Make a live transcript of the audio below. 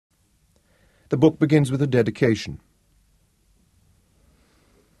The book begins with a dedication.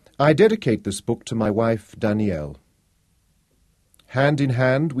 I dedicate this book to my wife, Danielle. Hand in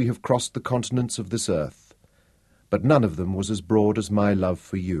hand we have crossed the continents of this earth, but none of them was as broad as my love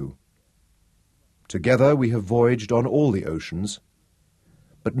for you. Together we have voyaged on all the oceans,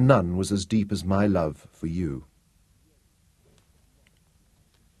 but none was as deep as my love for you.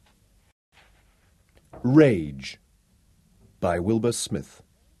 Rage by Wilbur Smith.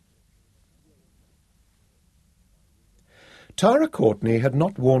 Tara Courtney had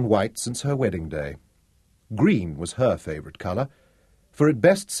not worn white since her wedding day. Green was her favourite colour, for it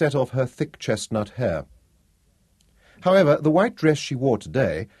best set off her thick chestnut hair. However, the white dress she wore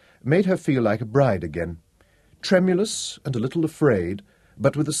today made her feel like a bride again, tremulous and a little afraid,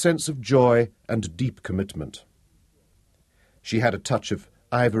 but with a sense of joy and deep commitment. She had a touch of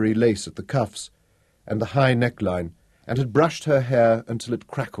ivory lace at the cuffs and the high neckline, and had brushed her hair until it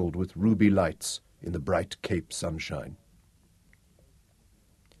crackled with ruby lights in the bright Cape sunshine.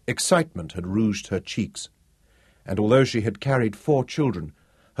 Excitement had rouged her cheeks, and although she had carried 4 children,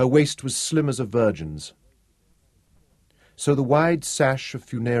 her waist was slim as a virgin's. So the wide sash of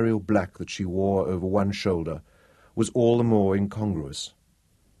funereal black that she wore over one shoulder was all the more incongruous.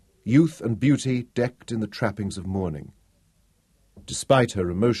 Youth and beauty decked in the trappings of mourning. Despite her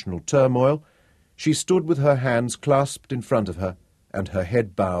emotional turmoil, she stood with her hands clasped in front of her and her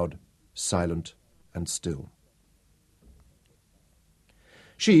head bowed, silent and still.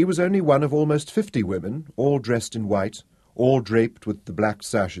 She was only one of almost 50 women, all dressed in white, all draped with the black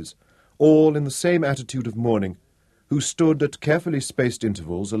sashes, all in the same attitude of mourning, who stood at carefully spaced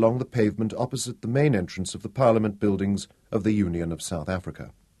intervals along the pavement opposite the main entrance of the Parliament buildings of the Union of South Africa.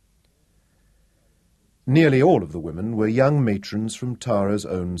 Nearly all of the women were young matrons from Tara's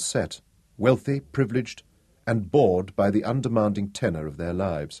own set, wealthy, privileged, and bored by the undemanding tenor of their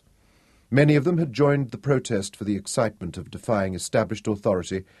lives. Many of them had joined the protest for the excitement of defying established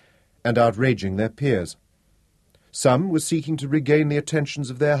authority and outraging their peers. Some were seeking to regain the attentions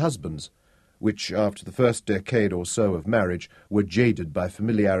of their husbands, which, after the first decade or so of marriage, were jaded by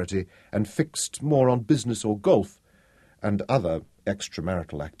familiarity and fixed more on business or golf and other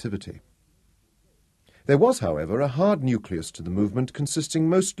extramarital activity. There was, however, a hard nucleus to the movement consisting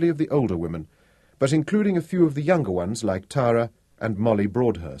mostly of the older women, but including a few of the younger ones like Tara and Molly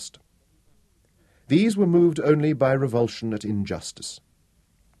Broadhurst. These were moved only by revulsion at injustice.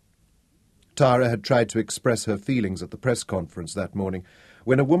 Tara had tried to express her feelings at the press conference that morning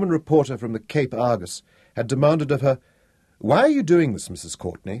when a woman reporter from the Cape Argus had demanded of her, "Why are you doing this, Mrs.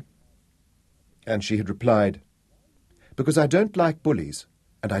 Courtney?" And she had replied, "Because I don't like bullies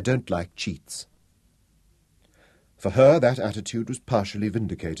and I don't like cheats." For her, that attitude was partially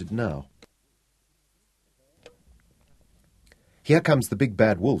vindicated now. "Here comes the big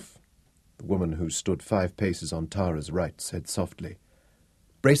bad wolf," the woman who stood 5 paces on Tara's right said softly.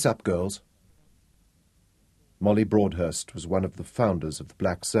 "Brace up, girls." Molly Broadhurst was one of the founders of the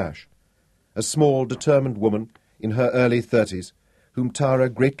Black Sash, a small, determined woman in her early 30s, whom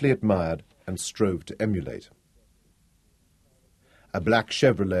Tara greatly admired and strove to emulate. A black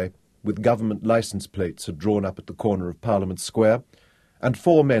Chevrolet with government license plates had drawn up at the corner of Parliament Square, and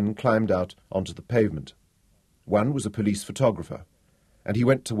 4 men climbed out onto the pavement. One was a police photographer, and he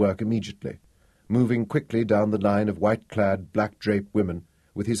went to work immediately, moving quickly down the line of white-clad, black-draped women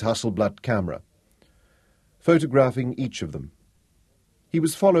with his Hasselblad camera, photographing each of them. He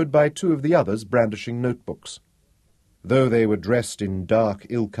was followed by 2 of the others brandishing notebooks. Though they were dressed in dark,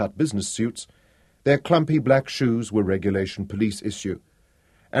 ill-cut business suits, their clumpy black shoes were regulation police issue,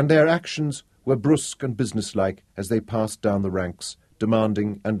 and their actions were brusque and businesslike as they passed down the ranks,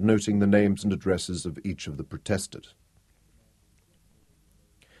 demanding and noting the names and addresses of each of the protesters.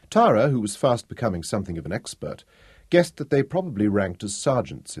 Tara, who was fast becoming something of an expert, guessed that they probably ranked as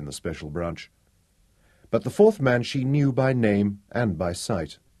sergeants in the special branch. But the 4th man she knew by name and by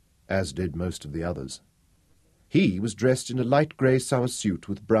sight, as did most of the others. He was dressed in a light grey summer suit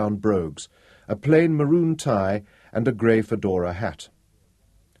with brown brogues, a plain maroon tie, and a grey fedora hat.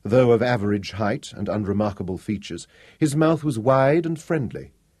 Though of average height and unremarkable features, his mouth was wide and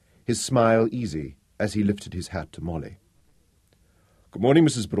friendly, his smile easy as he lifted his hat to Molly. "Good morning,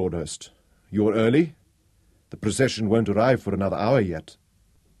 Mrs. Broadhurst. You're early? The procession won't arrive for another hour yet."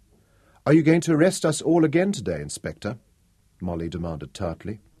 "Are you going to arrest us all again today, Inspector?" Molly demanded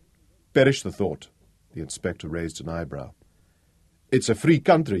tartly. "Perish the thought." The inspector raised an eyebrow. "It's a free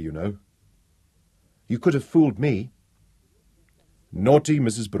country, you know." "You could have fooled me." "Naughty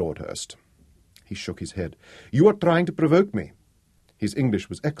Mrs. Broadhurst." He shook his head. "You are trying to provoke me." His English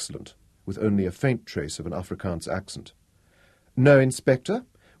was excellent, with only a faint trace of an Afrikaans accent. "No, Inspector.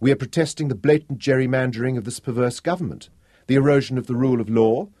 We are protesting the blatant gerrymandering of this perverse government, the erosion of the rule of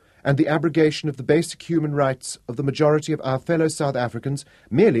law, and the abrogation of the basic human rights of the majority of our fellow South Africans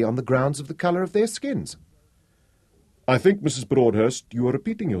merely on the grounds of the colour of their skins." "I think, Mrs. Broadhurst, you are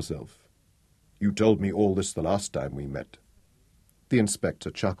repeating yourself. You told me all this the last time we met." The inspector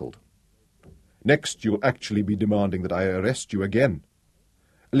chuckled. "Next you'll actually be demanding that I arrest you again.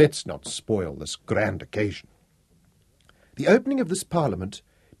 Let's not spoil this grand occasion." "The opening of this Parliament,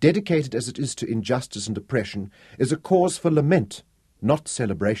 dedicated as it is to injustice and oppression, is a cause for lament, not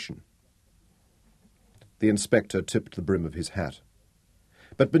celebration." The inspector tipped the brim of his hat.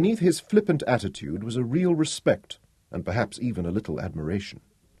 But beneath his flippant attitude was a real respect, and perhaps even a little admiration.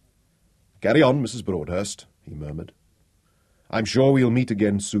 "Carry on, Mrs. Broadhurst," he murmured. "I'm sure we'll meet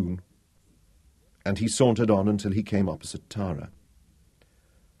again soon." And he sauntered on until he came opposite Tara.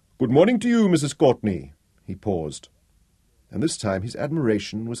 "Good morning to you, Mrs. Courtney." He paused, and this time his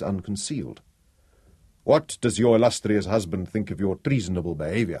admiration was unconcealed. "What does your illustrious husband think of your treasonable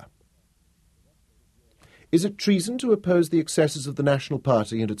behaviour?" "Is it treason to oppose the excesses of the National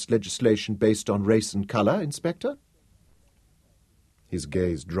Party and its legislation based on race and colour, Inspector?" His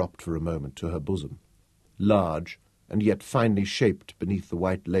gaze dropped for a moment to her bosom, large and yet finely shaped beneath the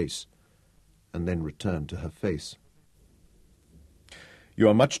white lace, and then returned to her face. "You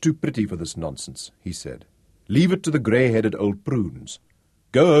are much too pretty for this nonsense," he said. "Leave it to the grey-headed old prunes.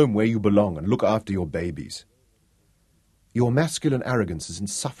 Go home where you belong and look after your babies." "Your masculine arrogance is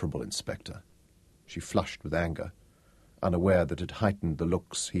insufferable, Inspector." She flushed with anger, unaware that it heightened the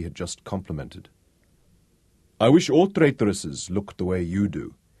looks he had just complimented. "I wish all traitoresses looked the way you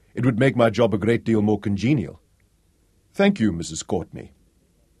do. It would make my job a great deal more congenial. Thank you, Mrs. Courtney."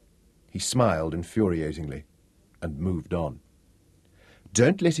 He smiled infuriatingly and moved on.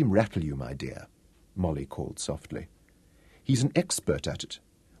 "Don't let him rattle you, my dear," Molly called softly. "He's an expert at it.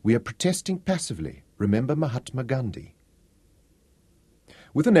 We are protesting passively. Remember Mahatma Gandhi."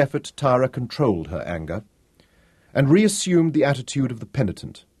 With an effort, Tara controlled her anger and reassumed the attitude of the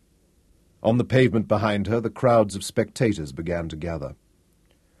penitent. On the pavement behind her, the crowds of spectators began to gather.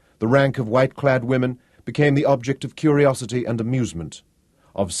 The rank of white-clad women became the object of curiosity and amusement,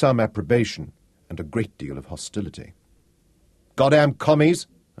 of some approbation and a great deal of hostility. "Goddamn commies!"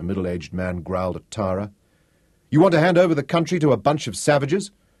 a middle-aged man growled at Tara. "You want to hand over the country to a bunch of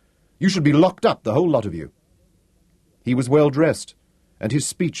savages? You should be locked up, the whole lot of you." He was well-dressed, and his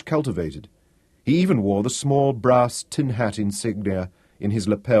speech cultivated. He even wore the small brass tin hat insignia in his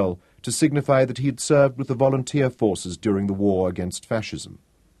lapel to signify that he had served with the volunteer forces during the war against fascism.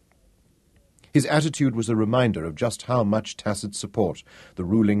 His attitude was a reminder of just how much tacit support the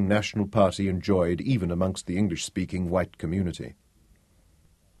ruling National Party enjoyed even amongst the English-speaking white community.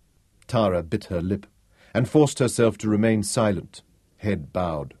 Tara bit her lip and forced herself to remain silent, head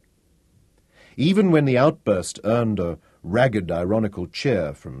bowed. Even when the outburst earned a ragged, ironical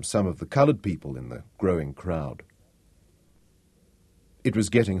cheer from some of the coloured people in the growing crowd. It was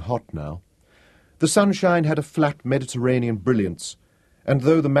getting hot now. The sunshine had a flat Mediterranean brilliance, and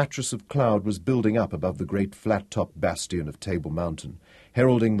though the mattress of cloud was building up above the great flat-topped bastion of Table Mountain,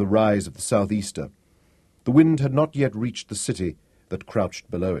 heralding the rise of the southeaster, the wind had not yet reached the city that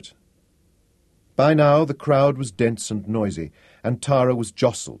crouched below it. By now the crowd was dense and noisy, and Tara was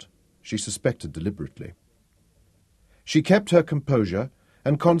jostled, she suspected deliberately. She kept her composure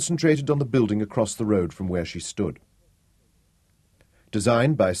and concentrated on the building across the road from where she stood.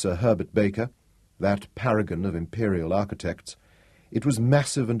 Designed by Sir Herbert Baker, that paragon of imperial architects, it was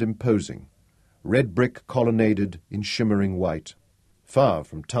massive and imposing, red brick colonnaded in shimmering white, far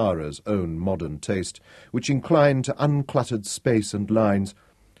from Tara's own modern taste, which inclined to uncluttered space and lines,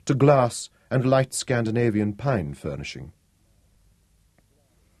 to glass and light Scandinavian pine furnishing.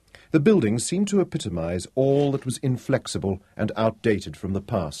 The building seemed to epitomize all that was inflexible and outdated from the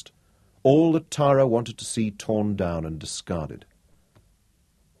past, all that Tara wanted to see torn down and discarded.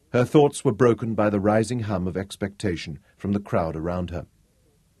 Her thoughts were broken by the rising hum of expectation from the crowd around her.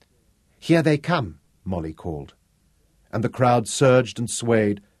 "Here they come," Molly called, and the crowd surged and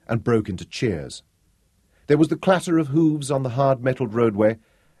swayed and broke into cheers. There was the clatter of hooves on the hard-metalled roadway,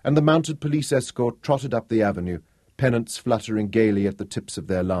 and the mounted police escort trotted up the avenue, pennants fluttering gaily at the tips of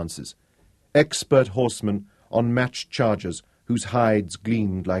their lances, expert horsemen on matched chargers whose hides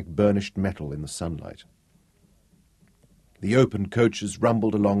gleamed like burnished metal in the sunlight. The open coaches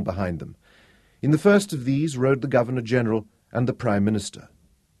rumbled along behind them. In the first of these rode the Governor-General and the Prime Minister.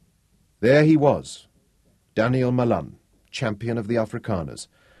 There he was, Daniel Malan, champion of the Afrikaners,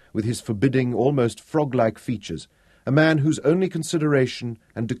 with his forbidding, almost frog-like features, a man whose only consideration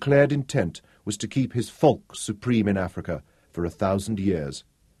and declared intent was to keep his folk supreme in Africa for 1,000 years,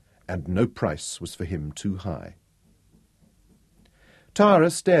 and no price was for him too high.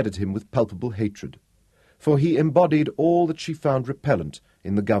 Tara stared at him with palpable hatred, for he embodied all that she found repellent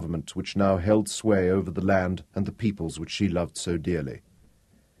in the government which now held sway over the land and the peoples which she loved so dearly.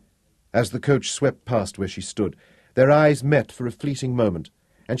 As the coach swept past where she stood, their eyes met for a fleeting moment,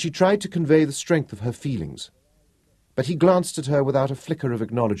 and she tried to convey the strength of her feelings. But he glanced at her without a flicker of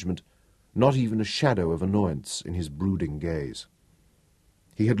acknowledgement, not even a shadow of annoyance in his brooding gaze.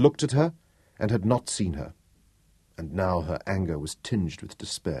 He had looked at her and had not seen her, and now her anger was tinged with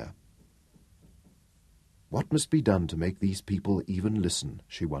despair. What must be done to make these people even listen,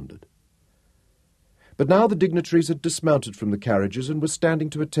 she wondered. But now the dignitaries had dismounted from the carriages and were standing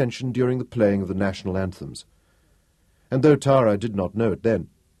to attention during the playing of the national anthems. And though Tara did not know it then,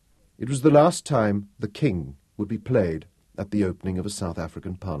 it was the last time the King would be played at the opening of a South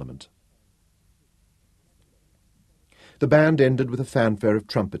African parliament. The band ended with a fanfare of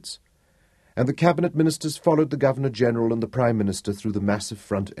trumpets, and the cabinet ministers followed the Governor-General and the Prime Minister through the massive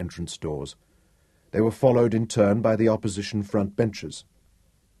front entrance doors. They were followed in turn by the opposition front benches.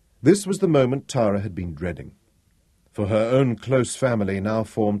 This was the moment Tara had been dreading, for her own close family now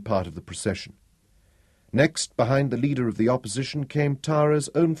formed part of the procession. Next, behind the leader of the opposition, came Tara's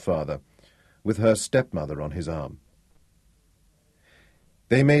own father, with her stepmother on his arm.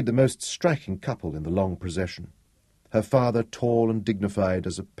 They made the most striking couple in the long procession, her father tall and dignified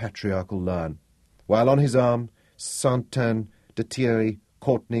as a patriarchal lion, while on his arm Saintin de Thierry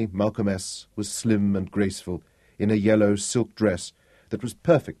Courtenay Malcolm S. was slim and graceful in a yellow silk dress that was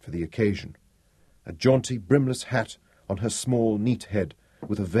perfect for the occasion, a jaunty brimless hat on her small, neat head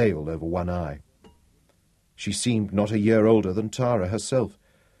with a veil over one eye. She seemed not a year older than Tara herself,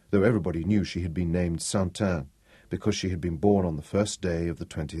 though everybody knew she had been named Saintin because she had been born on the first day of the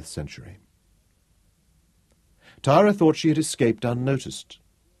 20th century. Tara thought she had escaped unnoticed,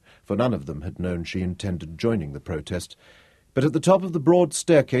 for none of them had known she intended joining the protest, but at the top of the broad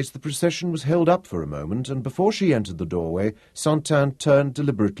staircase the procession was held up for a moment, and before she entered the doorway, Saintin turned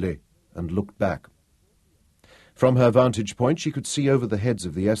deliberately and looked back. From her vantage point she could see over the heads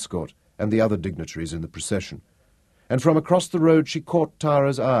of the escort and the other dignitaries in the procession, and from across the road she caught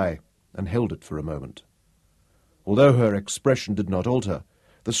Tara's eye and held it for a moment. Although her expression did not alter,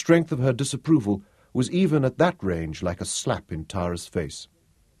 the strength of her disapproval was even at that range like a slap in Tara's face.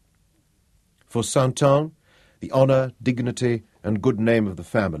 For Saintin, the honour, dignity, and good name of the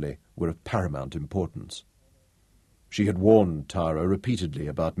family were of paramount importance. She had warned Tara repeatedly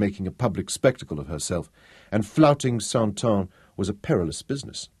about making a public spectacle of herself, and flouting Saintin was a perilous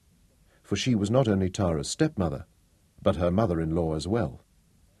business, for she was not only Tara's stepmother, but her mother-in-law as well,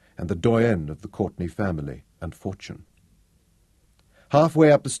 and the doyenne of the Courtenay family and fortune.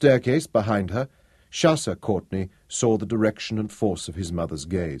 Halfway up the staircase behind her, Chasser Courtenay saw the direction and force of his mother's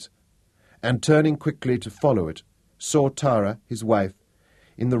gaze, and turning quickly to follow it, saw Tara, his wife,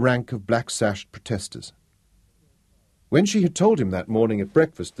 in the rank of black-sashed protesters. When she had told him that morning at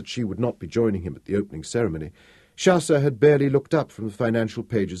breakfast that she would not be joining him at the opening ceremony, Chasser had barely looked up from the financial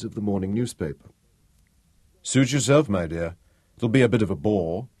pages of the morning newspaper. "Suit yourself, my dear. It'll be a bit of a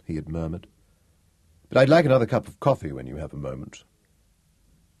bore," he had murmured. "But I'd like another cup of coffee when you have a moment."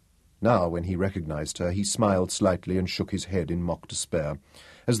 Now, when he recognized her, he smiled slightly and shook his head in mock despair,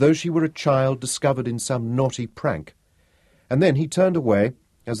 as though she were a child discovered in some naughty prank, and then he turned away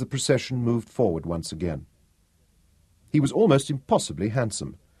as the procession moved forward once again. He was almost impossibly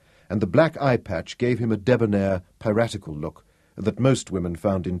handsome, and the black eye patch gave him a debonair, piratical look that most women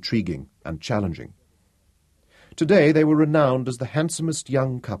found intriguing and challenging. Today they were renowned as the handsomest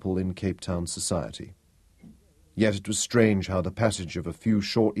young couple in Cape Town society. Yet it was strange how the passage of a few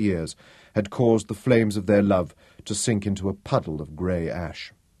short years had caused the flames of their love to sink into a puddle of grey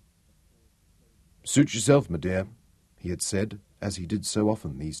ash. "Suit yourself, my dear," he had said, as he did so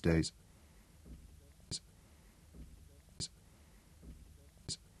often these days.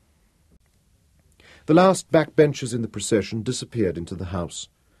 The last backbenchers in the procession disappeared into the house.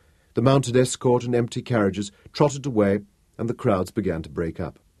 The mounted escort and empty carriages trotted away, and the crowds began to break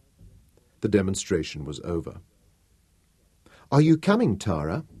up. The demonstration was over. "Are you coming,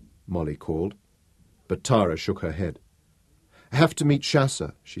 Tara?" Molly called. But Tara shook her head. "I have to meet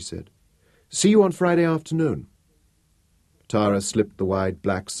Chasser," she said. "See you on Friday afternoon." Tara slipped the wide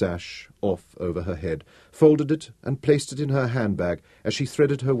black sash off over her head, folded it, and placed it in her handbag as she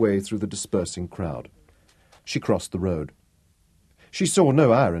threaded her way through the dispersing crowd. She crossed the road. She saw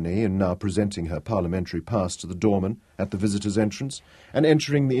no irony in now presenting her parliamentary pass to the doorman at the visitors' entrance, and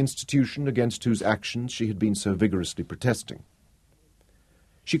entering the institution against whose actions she had been so vigorously protesting.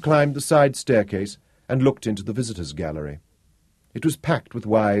 She climbed the side staircase and looked into the visitors' gallery. It was packed with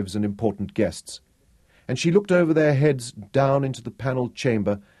wives and important guests, and she looked over their heads down into the panelled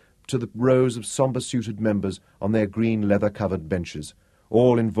chamber to the rows of sombre-suited members on their green leather-covered benches,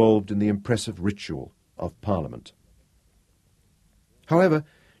 all involved in the impressive ritual of Parliament. However,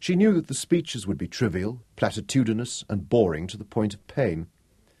 she knew that the speeches would be trivial, platitudinous, and boring to the point of pain,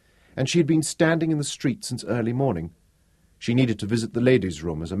 and she had been standing in the street since early morning. She needed to visit the ladies'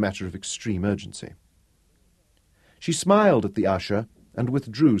 room as a matter of extreme urgency. She smiled at the usher and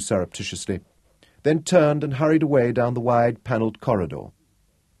withdrew surreptitiously, then turned and hurried away down the wide panelled corridor.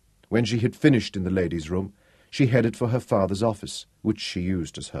 When she had finished in the ladies' room, she headed for her father's office, which she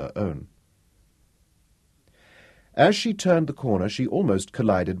used as her own. As she turned the corner, she almost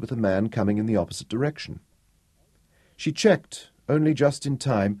collided with a man coming in the opposite direction. She checked, only just in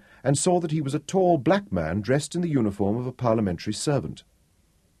time, and saw that he was a tall black man dressed in the uniform of a parliamentary servant.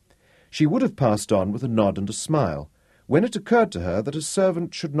 She would have passed on with a nod and a smile, when it occurred to her that a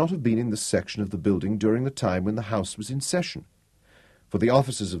servant should not have been in this section of the building during the time when the House was in session, for the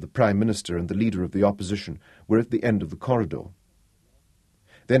offices of the Prime Minister and the Leader of the Opposition were at the end of the corridor.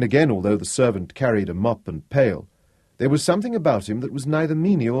 Then again, although the servant carried a mop and pail, there was something about him that was neither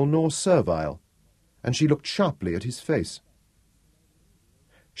menial nor servile, and she looked sharply at his face.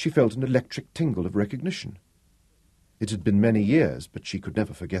 She felt an electric tingle of recognition. It had been many years, but she could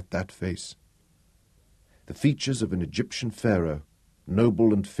never forget that face. The features of an Egyptian pharaoh,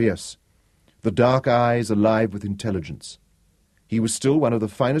 noble and fierce, the dark eyes alive with intelligence. He was still one of the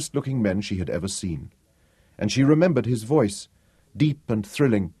finest-looking men she had ever seen, and she remembered his voice, deep and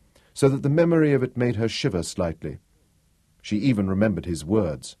thrilling, so that the memory of it made her shiver slightly. She even remembered his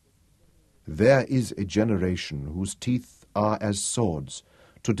words. "There is a generation whose teeth are as swords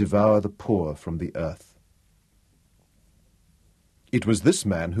to devour the poor from the earth." It was this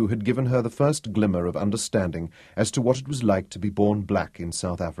man who had given her the first glimmer of understanding as to what it was like to be born black in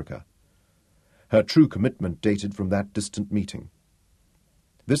South Africa. Her true commitment dated from that distant meeting.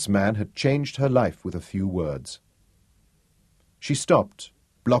 This man had changed her life with a few words. She stopped,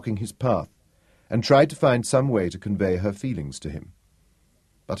 blocking his path, and tried to find some way to convey her feelings to him.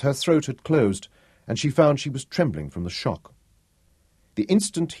 But her throat had closed, and she found she was trembling from the shock. The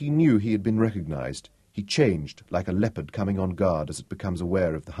instant he knew he had been recognized, he changed like a leopard coming on guard as it becomes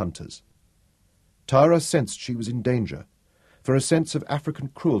aware of the hunters. Tara sensed she was in danger, for a sense of African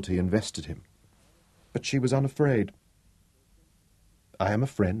cruelty invested him. But she was unafraid. "I am a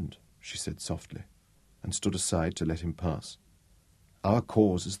friend," she said softly, and stood aside to let him pass. "Our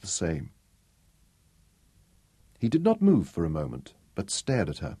cause is the same." He did not move for a moment, but stared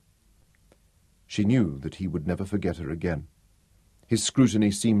at her. She knew that he would never forget her again. His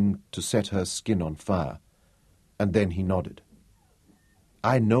scrutiny seemed to set her skin on fire, and then he nodded.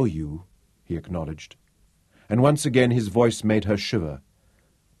 "I know you," he acknowledged, and once again his voice made her shiver,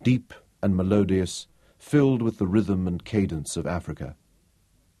 deep and melodious, filled with the rhythm and cadence of Africa.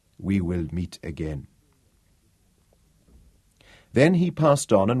 "We will meet again." Then he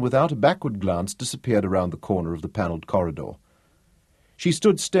passed on, and without a backward glance disappeared around the corner of the panelled corridor. She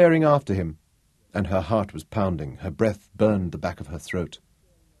stood staring after him, and her heart was pounding, her breath burned the back of her throat.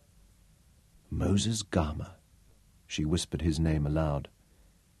 "Moses Gama," she whispered his name aloud,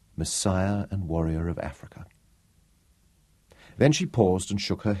 "Messiah and warrior of Africa." Then she paused and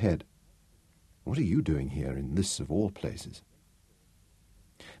shook her head. "What are you doing here in this of all places?"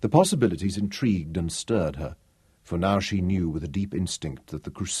 The possibilities intrigued and stirred her, for now she knew with a deep instinct that the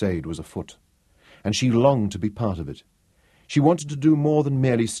crusade was afoot, and she longed to be part of it. She wanted to do more than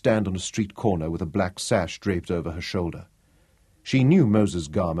merely stand on a street corner with a black sash draped over her shoulder. She knew Moses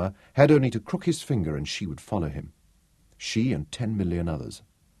Gama had only to crook his finger and she would follow him. She and 10 million others.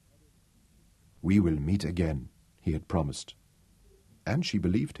 "We will meet again," he had promised. And she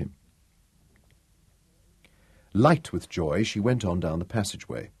believed him. Light with joy, she went on down the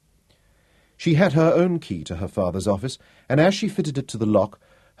passageway. She had her own key to her father's office, and as she fitted it to the lock,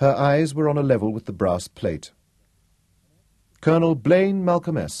 her eyes were on a level with the brass plate. Colonel Blaine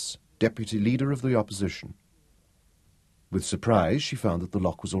Malcolm S., Deputy Leader of the Opposition. With surprise, she found that the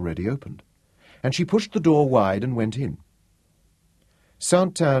lock was already opened, and she pushed the door wide and went in.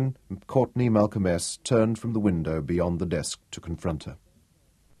 Saint-Anne Courtney Malcolm S. turned from the window beyond the desk to confront her.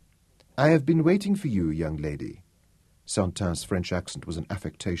 "I have been waiting for you, young lady." Saint-Anne's French accent was an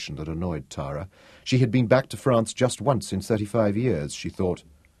affectation that annoyed Tara. She had been back to France just once in 35 years, she thought,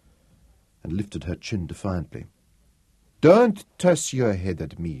 and lifted her chin defiantly. "Don't toss your head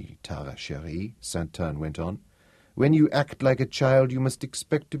at me, Tara, chérie," Saint-Anne went on. "When you act like a child, you must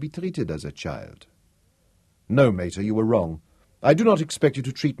expect to be treated as a child." "No, mater, you were wrong. I do not expect you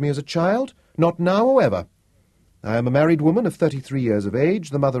to treat me as a child, not now or ever." I am a married woman of 33 years of age,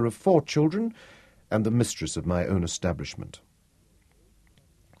 the mother of 4 children, and the mistress of my own establishment.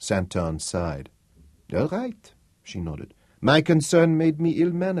 Santon sighed. All right, she nodded. My concern made me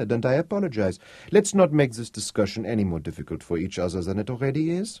ill-mannered, and I apologize. Let's not make this discussion any more difficult for each other than it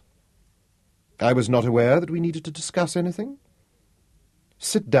already is. I was not aware that we needed to discuss anything.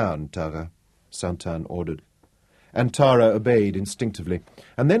 Sit down, Tara, Santon ordered. And Tara obeyed instinctively,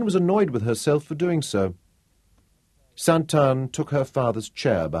 and then was annoyed with herself for doing so. Santon took her father's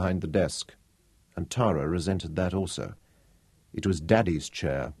chair behind the desk, and Tara resented that also. It was Daddy's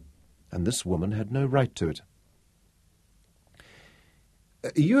chair, and this woman had no right to it.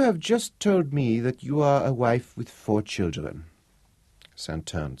 You have just told me that you are a wife with 4 children.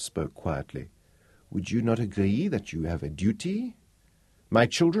 Santon spoke quietly. Would you not agree that you have a duty? My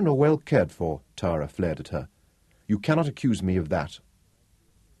children are well cared for, Tara flared at her. You cannot accuse me of that.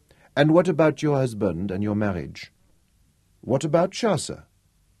 And what about your husband and your marriage? What about Chaucer?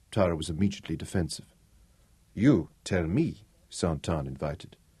 Tara was immediately defensive. You tell me, Santon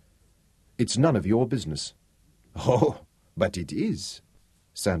invited. It's none of your business. Oh, but it is,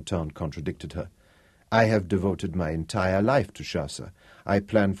 Santon contradicted her. I have devoted my entire life to Chaucer. I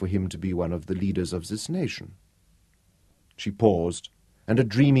plan for him to be one of the leaders of this nation. She paused, and a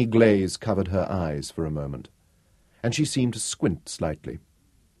dreamy glaze covered her eyes for a moment, and she seemed to squint slightly.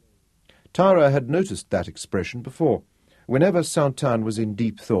 Tara had noticed that expression before, whenever Santon was in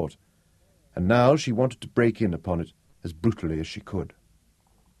deep thought, and now she wanted to break in upon it as brutally as she could.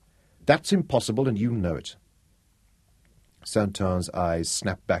 That's impossible, and you know it. Santon's eyes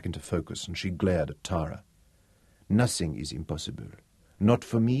snapped back into focus, and she glared at Tara. Nothing is impossible. Not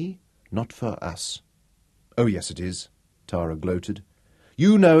for me, not for us. Oh, yes, it is, Tara gloated.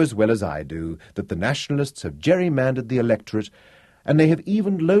 You know as well as I do that the nationalists have gerrymandered the electorate, and they have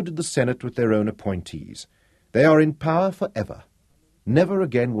even loaded the Senate with their own appointees. They are in power forever. Never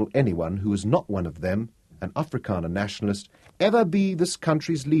again will anyone who is not one of them, an Afrikaner nationalist, ever be this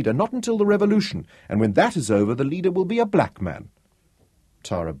country's leader, not until the revolution, and when that is over, the leader will be a black man.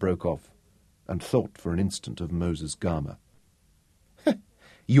 Tara broke off, and thought for an instant of Moses Gama.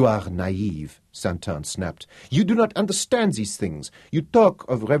 You are naive, Santon snapped. You do not understand these things. You talk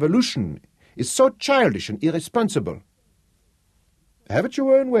of revolution is so childish and irresponsible. Have it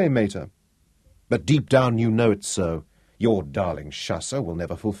your own way, Mater. But deep down you know it's so. Your darling Chaucer will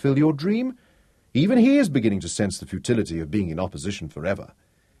never fulfill your dream. Even he is beginning to sense the futility of being in opposition forever.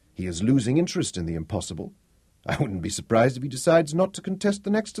 He is losing interest in the impossible. I wouldn't be surprised if he decides not to contest the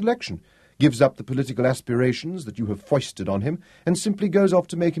next election, gives up the political aspirations that you have foisted on him, and simply goes off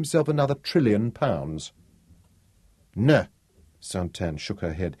to make himself another £1 trillion. No, Santon shook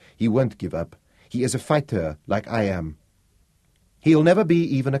her head. He won't give up. He is a fighter, like I am. He'll never be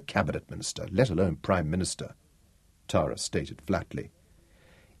even a cabinet minister, let alone prime minister, Tara stated flatly.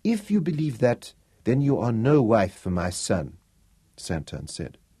 If you believe that, then you are no wife for my son, Santon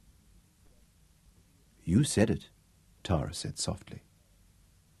said. You said it, Tara said softly.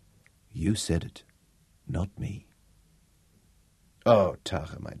 You said it, not me. Oh,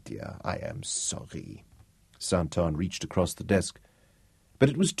 Tara, my dear, I am sorry. Santon reached across the desk, but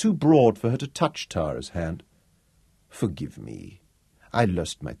it was too broad for her to touch Tara's hand. Forgive me. I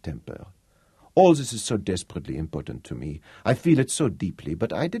lost my temper. All this is so desperately important to me. I feel it so deeply,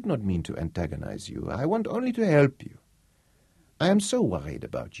 but I did not mean to antagonize you. I want only to help you. I am so worried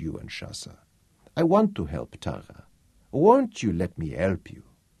about you and Chaucer. I want to help Tara. Won't you let me help you?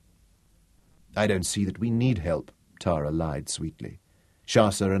 I don't see that we need help, Tara lied sweetly.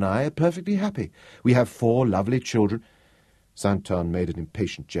 Chaucer and I are perfectly happy. We have 4 lovely children. Santon made an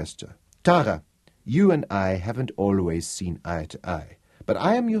impatient gesture. Tara, you and I haven't always seen eye to eye. But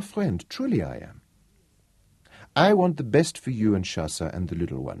I am your friend, truly I am. I want the best for you and Chaucer and the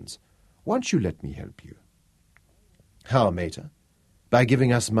little ones. Won't you let me help you? How, Mater? By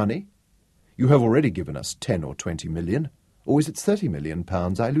giving us money? You have already given us 10 or 20 million. Or is it 30 million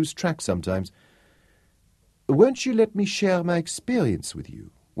pounds? I lose track sometimes. Won't you let me share my experience with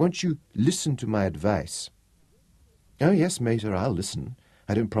you? Won't you listen to my advice? Oh, yes, Mater, I'll listen.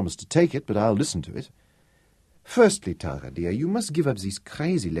 I don't promise to take it, but I'll listen to it. Firstly, Tara, dear, you must give up these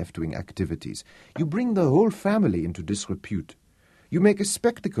crazy left-wing activities. You bring the whole family into disrepute. You make a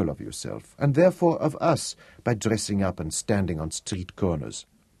spectacle of yourself, and therefore of us, by dressing up and standing on street corners.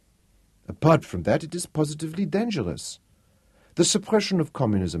 Apart from that, it is positively dangerous. The Suppression of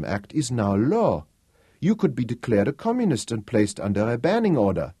Communism Act is now law. You could be declared a communist and placed under a banning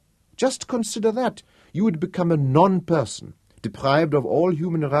order. Just consider that. You would become a non-person, deprived of all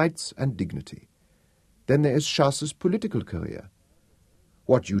human rights and dignity. Then there is Chaucer's political career.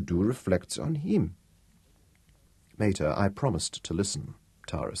 What you do reflects on him. Mater, I promised to listen,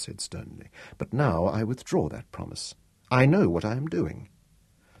 Tara said sternly, but now I withdraw that promise. I know what I am doing.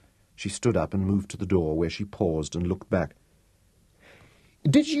 She stood up and moved to the door, where she paused and looked back.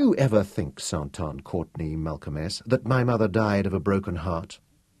 Did you ever think, Santon Courtney Malcolmess, that my mother died of a broken heart?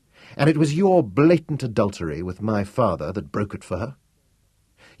 And it was your blatant adultery with my father that broke it for her?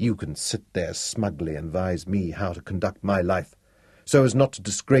 You can sit there smugly and advise me how to conduct my life, so as not to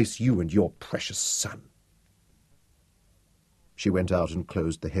disgrace you and your precious son. She went out and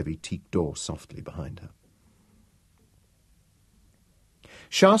closed the heavy teak door softly behind her.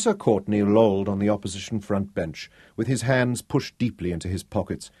 Shasa Courtney lolled on the opposition front bench, with his hands pushed deeply into his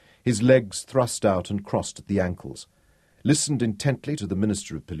pockets, his legs thrust out and crossed at the ankles, listened intently to the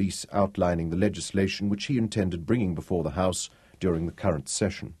Minister of Police outlining the legislation which he intended bringing before the House during the current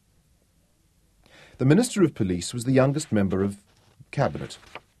session. The Minister of Police was the youngest member of Cabinet,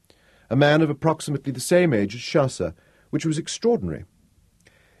 a man of approximately the same age as Shasa, which was extraordinary.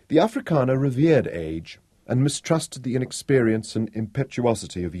 The Afrikaner revered age and mistrusted the inexperience and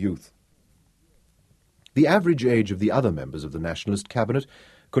impetuosity of youth. The average age of the other members of the Nationalist Cabinet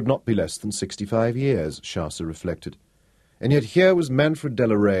could not be less than 65 years, Shasa reflected, and yet here was Manfred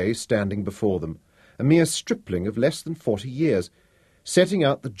Delaray standing before them, a mere stripling of less than 40 years, setting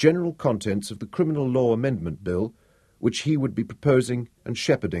out the general contents of the Criminal Law Amendment Bill, which he would be proposing and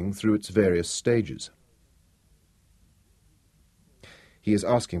shepherding through its various stages. He is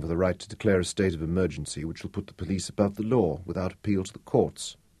asking for the right to declare a state of emergency which will put the police above the law without appeal to the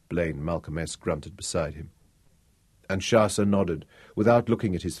courts, Blaine Malcolmess grunted beside him. And Shasa nodded, without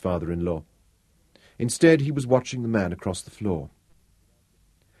looking at his father-in-law. Instead, he was watching the man across the floor.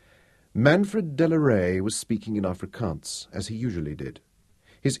 Manfred Delaray was speaking in Afrikaans, as he usually did.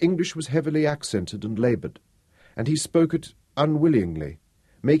 His English was heavily accented and laboured, and he spoke it unwillingly,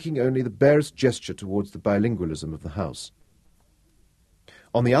 making only the barest gesture towards the bilingualism of the House.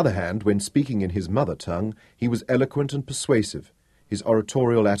 On the other hand, when speaking in his mother tongue, he was eloquent and persuasive. His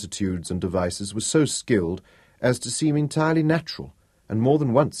oratorial attitudes and devices were so skilled as to seem entirely natural, and more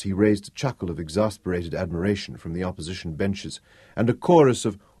than once he raised a chuckle of exasperated admiration from the opposition benches, and a chorus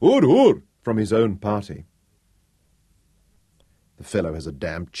of "Hoor, hoor!" from his own party. The fellow has a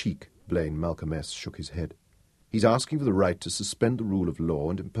damned cheek, Blaine Malcolmess shook his head. He's asking for the right to suspend the rule of law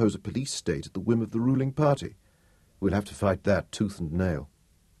and impose a police state at the whim of the ruling party. We'll have to fight that tooth and nail.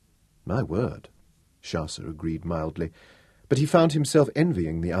 My word, Shasa agreed mildly, but he found himself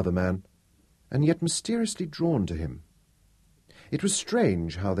envying the other man, and yet mysteriously drawn to him. It was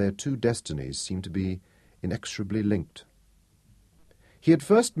strange how their two destinies seemed to be inexorably linked. He had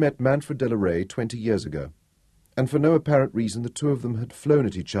first met Manfred Delaray 20 years ago, and for no apparent reason the two of them had flown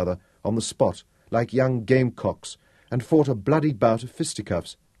at each other on the spot like young gamecocks and fought a bloody bout of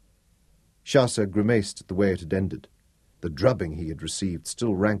fisticuffs. Shasa grimaced at the way it had ended. The drubbing he had received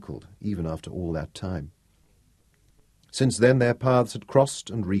still rankled, even after all that time. Since then their paths had crossed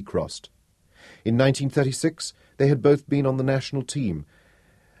and recrossed. In 1936 they had both been on the national team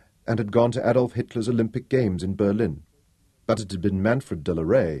and had gone to Adolf Hitler's Olympic Games in Berlin. But it had been Manfred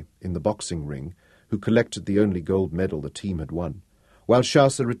Delaray, in the boxing ring, who collected the only gold medal the team had won, while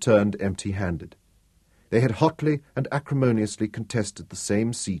Shasa returned empty-handed. They had hotly and acrimoniously contested the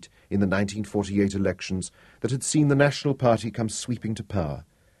same seat in the 1948 elections that had seen the National Party come sweeping to power.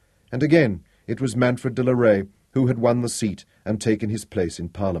 And again it was Manfred Delaray who had won the seat and taken his place in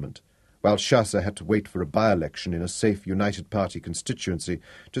Parliament, while Shasa had to wait for a by-election in a safe United Party constituency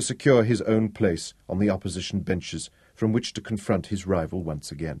to secure his own place on the opposition benches from which to confront his rival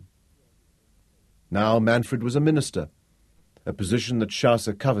once again. Now Manfred was a minister, a position that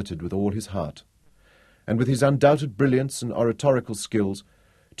Shasa coveted with all his heart. And with his undoubted brilliance and oratorical skills,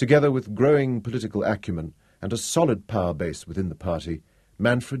 together with growing political acumen and a solid power base within the party,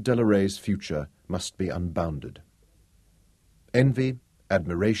 Manfred Delaray's future must be unbounded. Envy,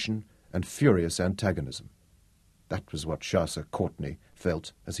 admiration, and furious antagonism. That was what Shasa Courtney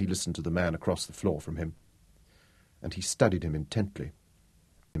felt as he listened to the man across the floor from him. And he studied him intently.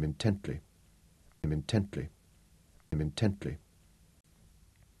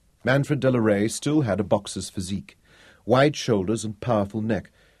 Manfred Delaray still had a boxer's physique, wide shoulders and powerful neck,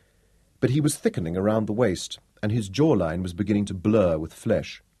 but he was thickening around the waist, and his jawline was beginning to blur with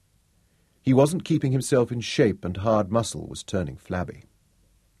flesh. He wasn't keeping himself in shape, and hard muscle was turning flabby.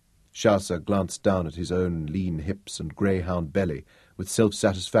 Shasa glanced down at his own lean hips and greyhound belly with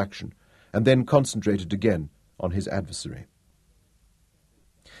self-satisfaction, and then concentrated again on his adversary.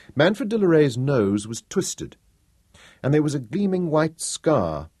 Manfred Delaray's nose was twisted, and there was a gleaming white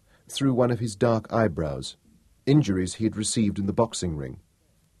scar through one of his dark eyebrows, injuries he had received in the boxing ring.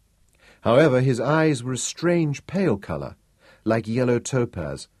 However, his eyes were a strange pale colour, like yellow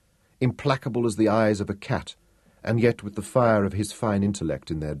topaz, implacable as the eyes of a cat, and yet with the fire of his fine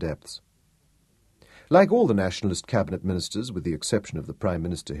intellect in their depths. Like all the nationalist cabinet ministers, with the exception of the Prime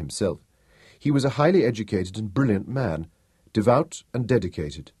Minister himself, he was a highly educated and brilliant man, devout and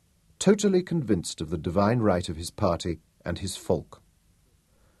dedicated, totally convinced of the divine right of his party and his folk.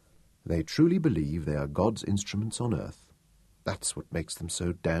 They truly believe they are God's instruments on earth. That's what makes them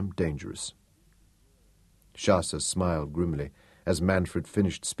so damned dangerous. Chaucer smiled grimly as Manfred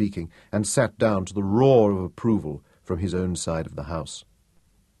finished speaking and sat down to the roar of approval from his own side of the house.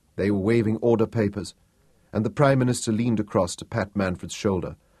 They were waving order papers, and the Prime Minister leaned across to pat Manfred's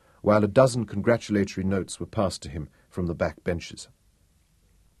shoulder, while a dozen congratulatory notes were passed to him from the back benches.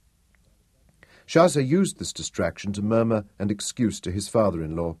 Chaucer used this distraction to murmur an excuse to his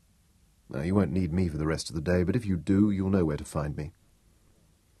father-in-law. You won't need me for the rest of the day, but if you do, you'll know where to find me.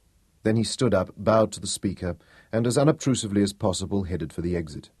 Then he stood up, bowed to the speaker, and as unobtrusively as possible headed for the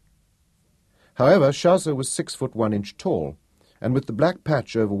exit. However, Chaucer was 6 foot 1 inch tall, and with the black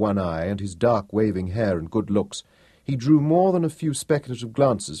patch over one eye and his dark waving hair and good looks, he drew more than a few speculative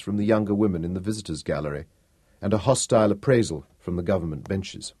glances from the younger women in the visitors' gallery, and a hostile appraisal from the government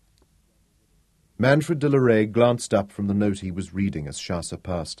benches. Manfred de la Rey glanced up from the note he was reading as Chaucer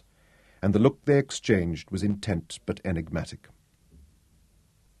passed, and the look they exchanged was intent but enigmatic.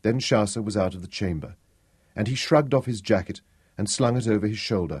 Then Chaucer was out of the chamber, and he shrugged off his jacket and slung it over his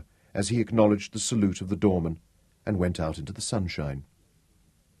shoulder as he acknowledged the salute of the doorman and went out into the sunshine.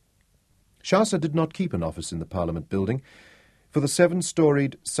 Chaucer did not keep an office in the Parliament building, for the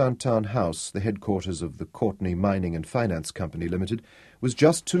 7-storied Saint-Anne House, the headquarters of the Courtney Mining and Finance Company Limited, was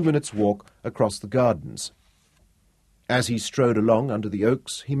just 2 minutes' walk across the gardens. As he strode along under the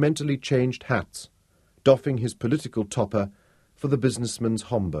oaks, he mentally changed hats, doffing his political topper for the businessman's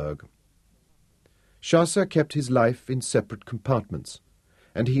Homburg. Chaucer kept his life in separate compartments,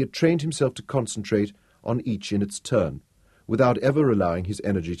 and he had trained himself to concentrate on each in its turn, without ever allowing his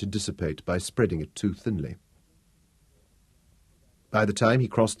energy to dissipate by spreading it too thinly. By the time he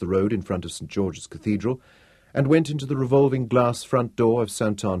crossed the road in front of St. George's Cathedral and went into the revolving glass front door of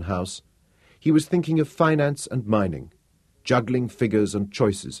Saint-Anne House, he was thinking of finance and mining, juggling figures and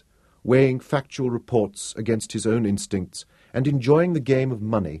choices, weighing factual reports against his own instincts, and enjoying the game of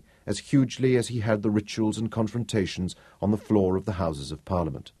money as hugely as he had the rituals and confrontations on the floor of the Houses of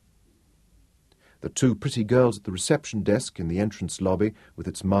Parliament. The 2 pretty girls at the reception desk in the entrance lobby, with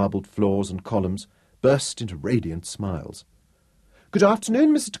its marbled floors and columns, burst into radiant smiles. "Good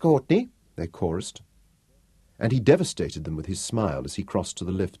afternoon, Mr. Courtney," they chorused. And he devastated them with his smile as he crossed to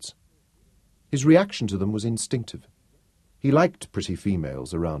the lifts. His reaction to them was instinctive. He liked pretty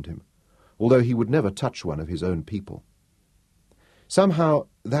females around him, although he would never touch one of his own people. Somehow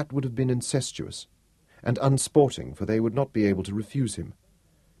that would have been incestuous and unsporting, for they would not be able to refuse him,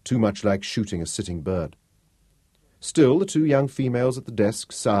 too much like shooting a sitting bird. Still, the 2 young females at the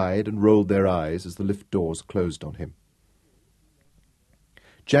desk sighed and rolled their eyes as the lift doors closed on him.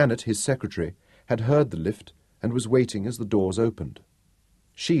 Janet, his secretary, had heard the lift and was waiting as the doors opened.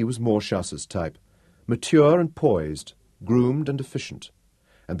 She was more Chaucer's type, mature and poised, groomed and efficient,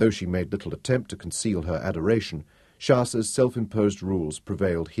 and though she made little attempt to conceal her adoration, Chaucer's self-imposed rules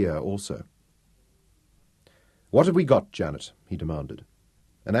prevailed here also. "What have we got, Janet?" he demanded,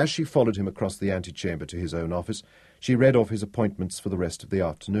 and as she followed him across the antechamber to his own office, she read off his appointments for the rest of the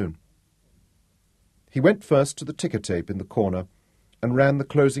afternoon. He went first to the ticker tape in the corner and ran the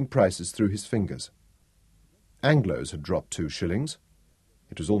closing prices through his fingers. Anglo's had dropped 2 shillings.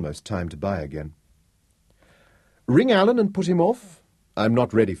 It was almost time to buy again. "Ring Alan and put him off. I'm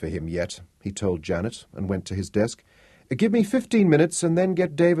not ready for him yet," he told Janet, and went to his desk. "Give me 15 minutes and then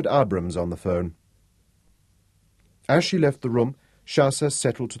get David Abrams on the phone." As she left the room, Chaucer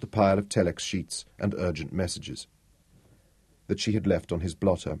settled to the pile of telex sheets and urgent messages that she had left on his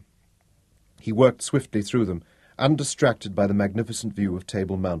blotter. He worked swiftly through them, undistracted by the magnificent view of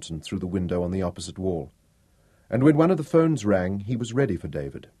Table Mountain through the window on the opposite wall. And when one of the phones rang, he was ready for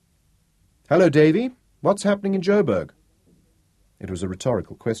David. "Hello, Davy. What's happening in Joburg?" It was a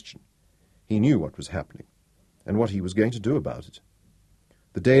rhetorical question. He knew what was happening, and what he was going to do about it.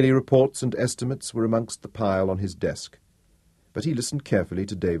 The daily reports and estimates were amongst the pile on his desk, but he listened carefully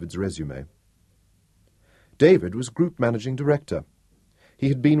to David's resume. David was Group Managing Director. He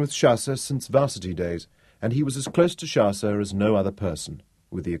had been with Chaucer since varsity days, and he was as close to Chaucer as no other person,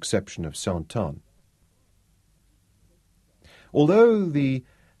 with the exception of Saint-Anne. Although the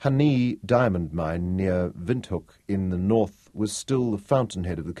Hanni diamond mine near Windhoek in the north was still the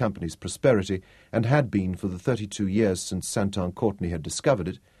fountainhead of the company's prosperity, and had been for the 32 years since Saint-Anne Courtney had discovered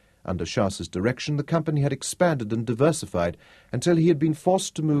it, Under Chasse's direction, the company had expanded and diversified until he had been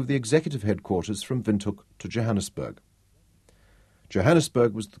forced to move the executive headquarters from Windhoek to Johannesburg.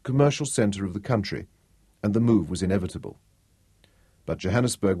 Johannesburg was the commercial centre of the country, and the move was inevitable. But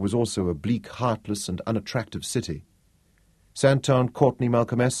Johannesburg was also a bleak, heartless and unattractive city. Santon Courtney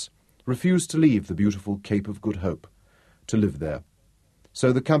Malcolm S. refused to leave the beautiful Cape of Good Hope to live there,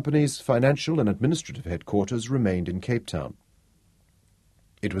 so the company's financial and administrative headquarters remained in Cape Town.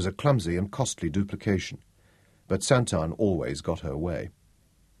 It was a clumsy and costly duplication, but Santon always got her way.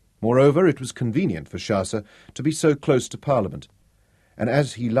 Moreover, it was convenient for Chasse to be so close to Parliament, and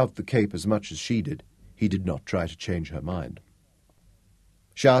as he loved the Cape as much as she did, he did not try to change her mind.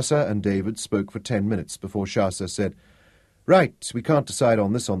 Chasse and David spoke for 10 minutes before Chasse said, "Right, we can't decide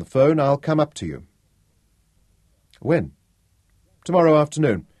on this on the phone. I'll come up to you." "When?" "Tomorrow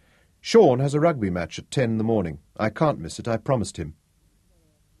afternoon. Sean has a rugby match at 10 in the morning. I can't miss it, I promised him."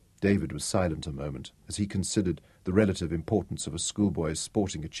 David was silent a moment as he considered the relative importance of a schoolboy's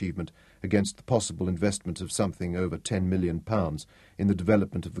sporting achievement against the possible investment of something over £10 million in the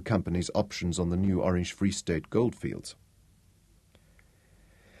development of the company's options on the new Orange Free State goldfields.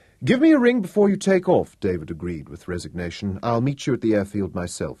 "Give me a ring before you take off," David agreed with resignation. "I'll meet you at the airfield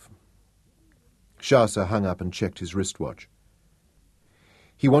myself." Chasse hung up and checked his wristwatch.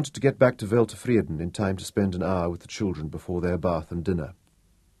 He wanted to get back to Weltevreden in time to spend an hour with the children before their bath and dinner.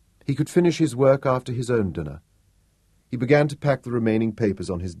 He could finish his work after his own dinner. He began to pack the remaining papers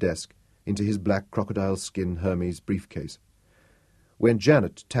on his desk into his black crocodile skin Hermes briefcase, when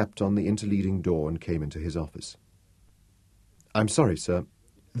Janet tapped on the interleading door and came into his office. "I'm sorry, sir.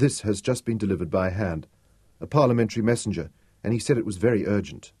 This has just been delivered by hand. A parliamentary messenger, and he said it was very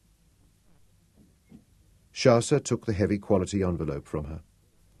urgent." Chasse took the heavy-quality envelope from her.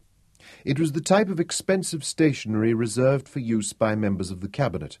 It was the type of expensive stationery reserved for use by members of the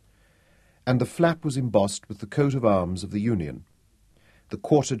cabinet, and the flap was embossed with the coat of arms of the Union, the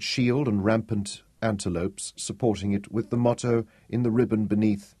quartered shield and rampant antelopes supporting it with the motto in the ribbon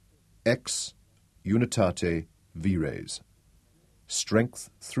beneath, Ex Unitate Vires, strength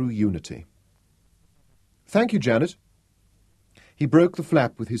through unity. "Thank you, Janet." He broke the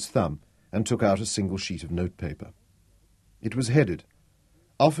flap with his thumb and took out a single sheet of notepaper. It was headed,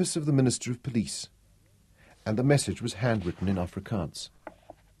 Office of the Minister of Police, and the message was handwritten in Afrikaans.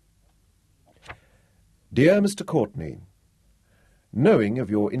 "Dear Mr. Courtney, knowing of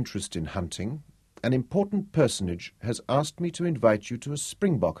your interest in hunting, an important personage has asked me to invite you to a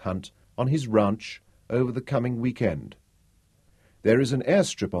springbok hunt on his ranch over the coming weekend. There is an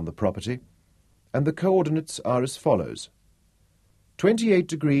airstrip on the property, and the coordinates are as follows: 28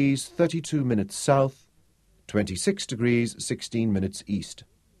 degrees 32 minutes south, 26 degrees 16 minutes east.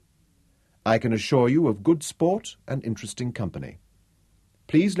 I can assure you of good sport and interesting company.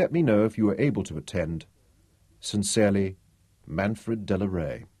 Please let me know if you are able to attend. Sincerely, Manfred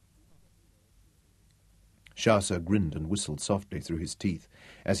Delaray." Chasse grinned and whistled softly through his teeth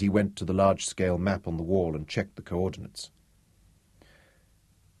as he went to the large-scale map on the wall and checked the coordinates.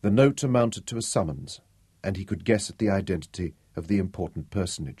 The note amounted to a summons, and he could guess at the identity of the important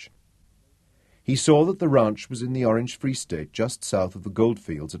personage. He saw that the ranch was in the Orange Free State just south of the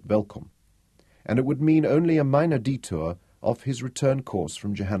goldfields at Welkom, and it would mean only a minor detour off his return course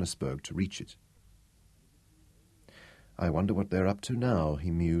from Johannesburg to reach it. "I wonder what they're up to now,"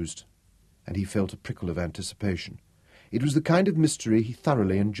 he mused, and he felt a prickle of anticipation. It was the kind of mystery he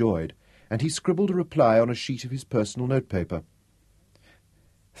thoroughly enjoyed, and he scribbled a reply on a sheet of his personal notepaper.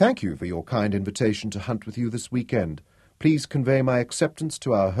 "Thank you for your kind invitation to hunt with you this weekend. Please convey my acceptance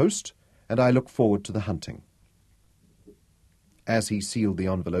to our host, and I look forward to the hunting." As he sealed the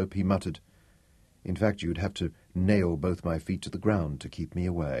envelope, he muttered, "In fact, you'd have to nail both my feet to the ground to keep me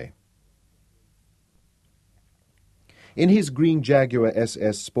away." In his green Jaguar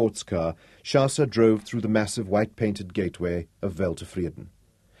SS sports car, Chasse drove through the massive white-painted gateway of Weltevreden.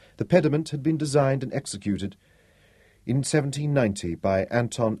 The pediment had been designed and executed in 1790 by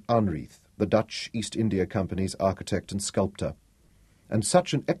Anton Anrieth, the Dutch East India Company's architect and sculptor, and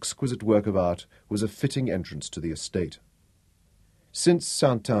such an exquisite work of art was a fitting entrance to the estate. Since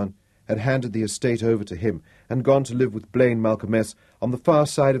Santon had handed the estate over to him and gone to live with Blaine Malcolm S. on the far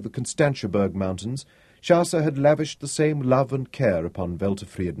side of the Constantiaberg Mountains, Chasse had lavished the same love and care upon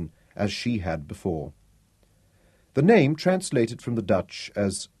Weltevreden as she had before. The name translated from the Dutch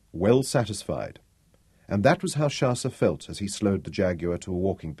as "well satisfied," and that was how Chasse felt as he slowed the Jaguar to a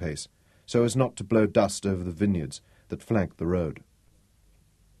walking pace, so as not to blow dust over the vineyards that flanked the road.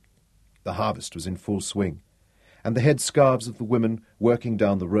 The harvest was in full swing, and the headscarves of the women working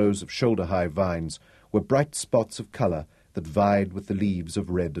down the rows of shoulder-high vines were bright spots of colour that vied with the leaves of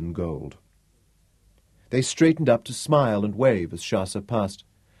red and gold. They straightened up to smile and wave as Chasa passed,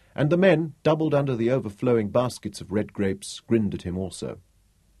 and the men, doubled under the overflowing baskets of red grapes, grinned at him also.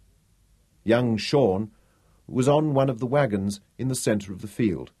 Young Sean was on one of the wagons in the centre of the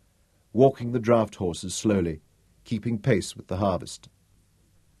field, walking the draught horses slowly, keeping pace with the harvest.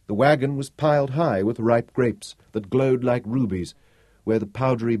 The wagon was piled high with ripe grapes that glowed like rubies where the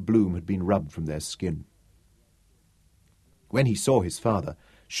powdery bloom had been rubbed from their skin. When he saw his father,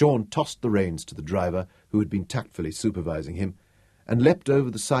 Sean tossed the reins to the driver, who had been tactfully supervising him, and leapt over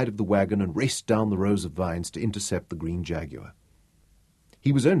the side of the wagon and raced down the rows of vines to intercept the green jaguar.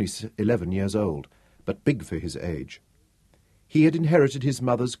 He was only 11 years old, but big for his age. He had inherited his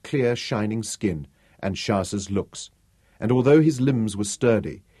mother's clear, shining skin and Chasa's looks, and although his limbs were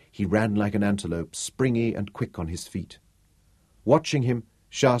sturdy, he ran like an antelope, springy and quick on his feet. Watching him,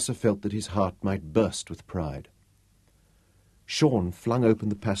 Chasa felt that his heart might burst with pride. Sean flung open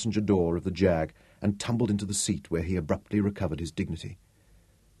the passenger door of the Jag and tumbled into the seat, where he abruptly recovered his dignity.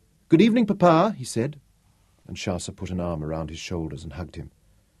 "Good evening, Papa," he said, and Chasa put an arm around his shoulders and hugged him.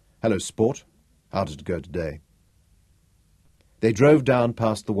 "Hello, sport. How did it go today?" They drove down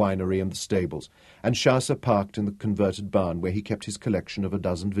past the winery and the stables, and Chasa parked in the converted barn where he kept his collection of a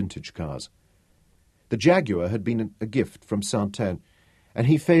dozen vintage cars. The Jaguar had been a gift from Saint-Anne, and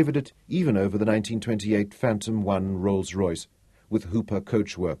he favoured it even over the 1928 Phantom 1 Rolls-Royce with Hooper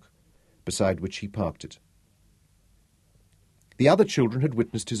coachwork, beside which he parked it. The other children had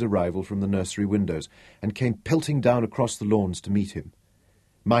witnessed his arrival from the nursery windows and came pelting down across the lawns to meet him.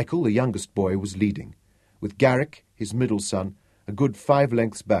 Michael, the youngest boy, was leading, with Garrick, his middle son, a good 5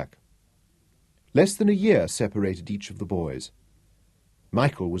 lengths back. Less than a year separated each of the boys.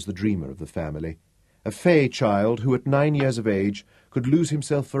 Michael was the dreamer of the family, a fey child who at 9 years of age could lose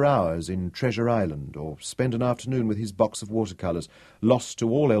himself for hours in Treasure Island or spend an afternoon with his box of watercolours, lost to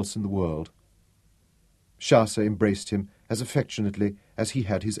all else in the world. Chasa embraced him as affectionately as he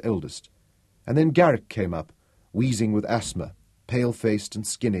had his eldest, and then Garrick came up, wheezing with asthma, pale-faced and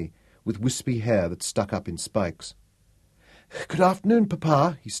skinny, with wispy hair that stuck up in spikes. "Good afternoon,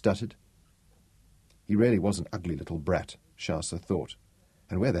 Papa," he stuttered. He really was an ugly little brat, Chasa thought,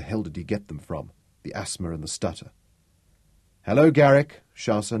 and where the hell did he get them from, the asthma and the stutter? "Hello, Garrick."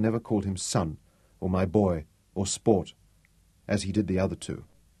 Chasa never called him son, or my boy, or sport, as he did the other two.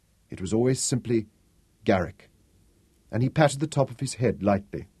 It was always simply Garrick, and he patted the top of his head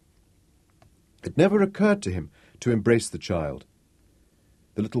lightly. It never occurred to him to embrace the child.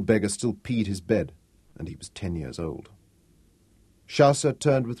 The little beggar still peed his bed, and he was 10 years old. Chasa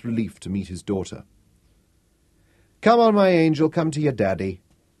turned with relief to meet his daughter. "Come on, my angel, come to your daddy."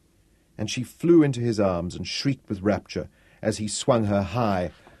 And she flew into his arms and shrieked with rapture as he swung her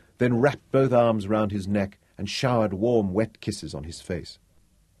high, then wrapped both arms round his neck and showered warm, wet kisses on his face.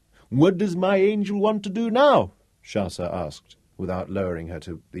 "What does my angel want to do now?" Chasa asked, without lowering her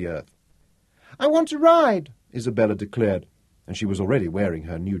to the earth. "I want to ride," Isabella declared, and she was already wearing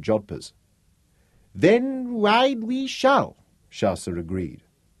her new jodhpurs. "Then ride we shall," Chasa agreed.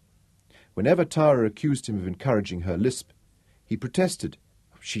 Whenever Tara accused him of encouraging her lisp, he protested,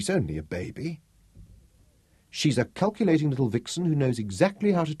 "She's only a baby." "She's a calculating little vixen who knows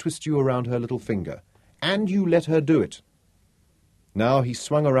exactly how to twist you around her little finger, and you let her do it." Now he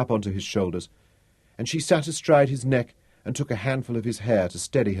swung her up onto his shoulders, and she sat astride his neck and took a handful of his hair to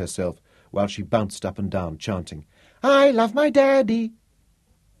steady herself while she bounced up and down, chanting, "I love my daddy."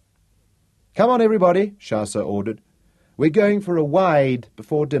 "Come on, everybody," Chasa ordered. "We're going for a wide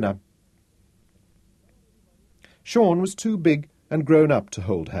before dinner." Sean was too big and grown up to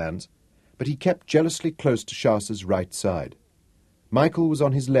hold hands, but he kept jealously close to Chasa's right side. Michael was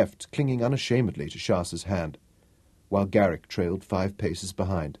on his left, clinging unashamedly to Chasa's hand, while Garrick trailed 5 paces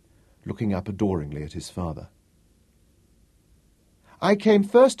behind, looking up adoringly at his father. "I came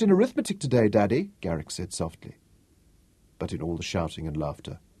first in arithmetic today, Daddy," Garrick said softly. But in all the shouting and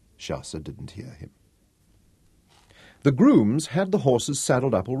laughter, Chasa didn't hear him. The grooms had the horses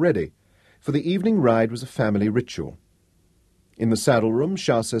saddled up already, for the evening ride was a family ritual. In the saddle-room,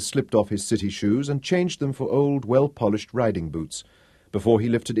 Chasa slipped off his city shoes and changed them for old, well-polished riding boots, before he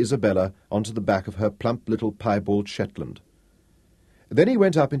lifted Isabella onto the back of her plump little piebald Shetland. Then he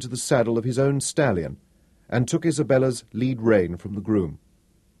went up into the saddle of his own stallion and took Isabella's lead rein from the groom.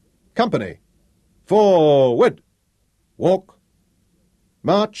 "Company! Forward! Walk!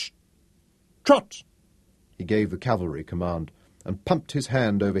 March! Trot!" He gave the cavalry command and pumped his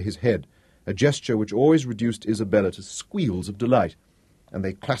hand over his head, a gesture which always reduced Isabella to squeals of delight, and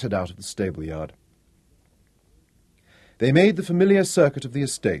they clattered out of the stable-yard. They made the familiar circuit of the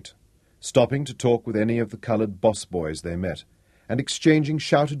estate, stopping to talk with any of the coloured boss boys they met, and exchanging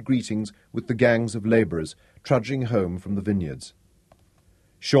shouted greetings with the gangs of labourers trudging home from the vineyards.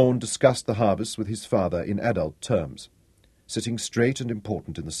 Sean discussed the harvest with his father in adult terms, sitting straight and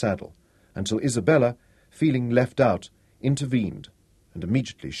important in the saddle, until Isabella, feeling left out, intervened, and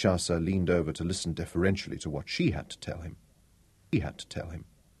immediately Chaucer leaned over to listen deferentially to what she had to tell him. He had to tell him.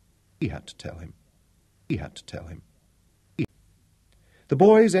 He had to tell him. He had to tell him. The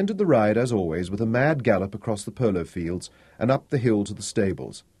boys ended the ride, as always, with a mad gallop across the polo fields and up the hill to the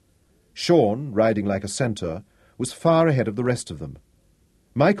stables. Sean, riding like a centaur, was far ahead of the rest of them.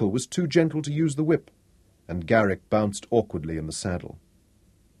 Michael was too gentle to use the whip, and Garrick bounced awkwardly in the saddle.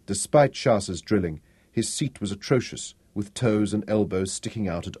 Despite Chaucer's drilling, his seat was atrocious, with toes and elbows sticking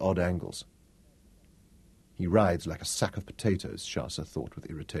out at odd angles. He rides like a sack of potatoes, Chaucer thought with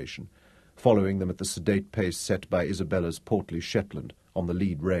irritation, following them at the sedate pace set by Isabella's portly Shetland on the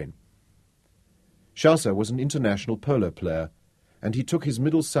lead rein. Chaucer was an international polo player, and he took his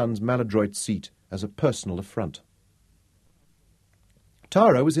middle son's maladroit seat as a personal affront.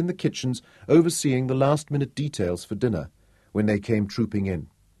 Tara was in the kitchens overseeing the last-minute details for dinner when they came trooping in.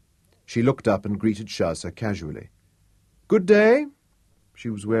 She looked up and greeted Chaucer casually. "Good day." She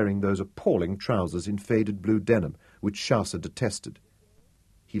was wearing those appalling trousers in faded blue denim, which Chaucer detested.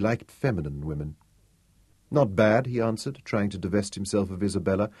 He liked feminine women. "Not bad," he answered, trying to divest himself of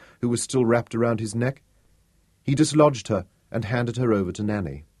Isabella, who was still wrapped around his neck. He dislodged her and handed her over to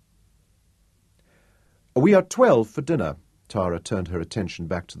Nanny. "We are 12 for dinner." Tara turned her attention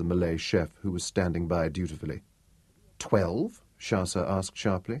back to the Malay chef, who was standing by dutifully. 12? Chaucer asked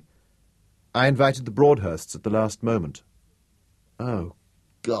sharply. "I invited the Broadhursts at the last moment." "Oh,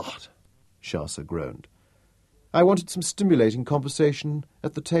 God," Chaucer groaned. "I wanted some stimulating conversation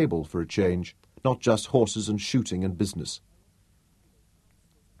at the table for a change, not just horses and shooting and business."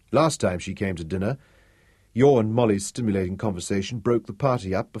 "Last time she came to dinner, your and Molly's stimulating conversation broke the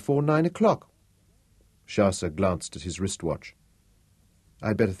party up before 9 o'clock. Chaucer glanced at his wristwatch.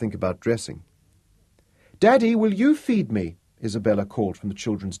 "I'd better think about dressing." "Daddy, will you feed me?" Isabella called from the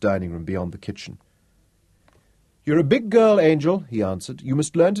children's dining room beyond the kitchen. "You're a big girl, Angel," he answered. "You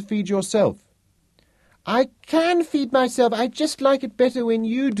must learn to feed yourself." "I can feed myself. I just like it better when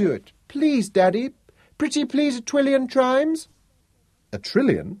you do it. Please, Daddy. Pretty please a twillion trimes?" "A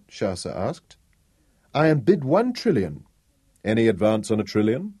trillion?" Chaucer asked. "I am bid 1 trillion. Any advance on a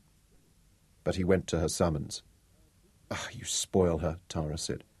trillion?" But he went to her summons. "Ah, you spoil her," Tara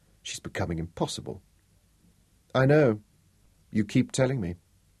said. "She's becoming impossible." "I know. You keep telling me."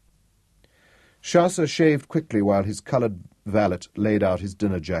 Chaucer shaved quickly while his coloured valet laid out his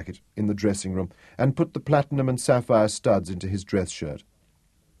dinner jacket in the dressing-room and put the platinum and sapphire studs into his dress shirt.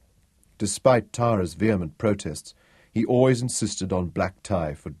 Despite Tara's vehement protests, he always insisted on black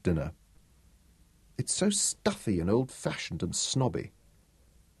tie for dinner. "It's so stuffy and old-fashioned and snobby."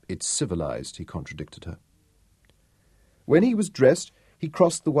 "It's civilized," he contradicted her. When he was dressed, he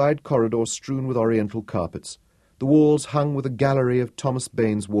crossed the wide corridor strewn with oriental carpets, the walls hung with a gallery of Thomas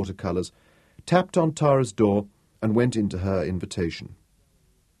Bain's watercolours, tapped on Tara's door, and went into her invitation.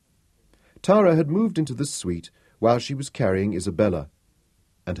 Tara had moved into this suite while she was carrying Isabella,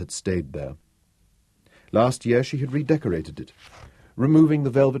 and had stayed there. Last year she had redecorated it, removing the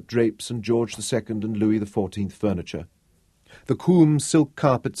velvet drapes and George II and Louis XIV furniture, the Coombe silk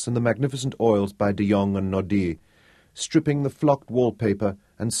carpets and the magnificent oils by de Jong and Noddy, stripping the flocked wallpaper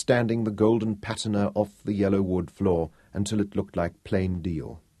and standing the golden patina off the yellow wood floor until it looked like plain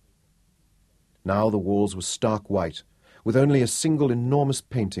deal. Now the walls were stark white, with only a single enormous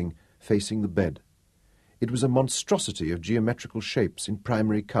painting facing the bed. It was a monstrosity of geometrical shapes in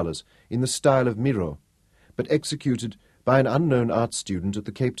primary colours, in the style of Miro, but executed by an unknown art student at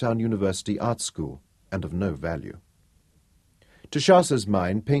the Cape Town University Art School, and of no value. To Chaucer's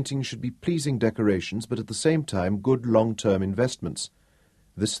mind, painting should be pleasing decorations, but at the same time good long-term investments.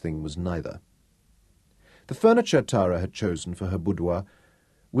 This thing was neither. The furniture Tara had chosen for her boudoir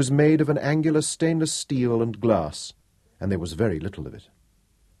was made of an angular stainless steel and glass, and there was very little of it.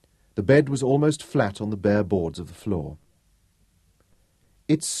 The bed was almost flat on the bare boards of the floor.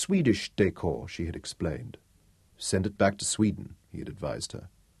 "It's Swedish decor," she had explained. "Send it back to Sweden," he had advised her.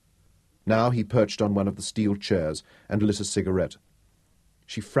 Now he perched on one of the steel chairs and lit a cigarette.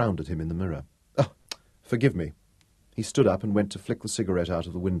 She frowned at him in the mirror. "Oh, forgive me." He stood up and went to flick the cigarette out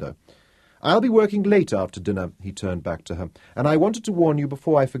of the window. "I'll be working late after dinner," he turned back to her, "and I wanted to warn you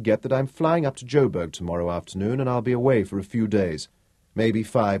before I forget that I'm flying up to Joburg tomorrow afternoon, and I'll be away for a few days, maybe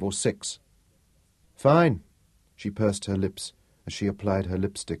 5 or 6. "Fine." She pursed her lips as she applied her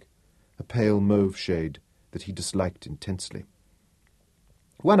lipstick, a pale mauve shade that he disliked intensely.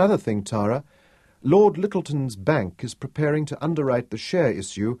 One other thing, Tara. Lord Littleton's bank is preparing to underwrite the share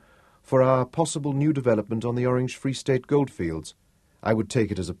issue for our possible new development on the Orange Free State goldfields. I would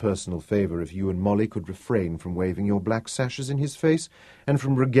take it as a personal favour if you and Molly could refrain from waving your black sashes in his face and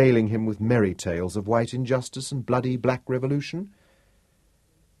from regaling him with merry tales of white injustice and bloody black revolution.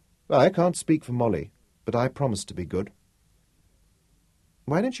 Well, I can't speak for Molly, but I promise to be good.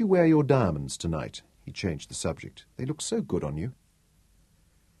 Why don't you wear your diamonds tonight? He changed the subject. They look so good on you.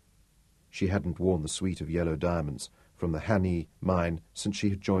 She hadn't worn the suite of yellow diamonds from the Hanny mine since she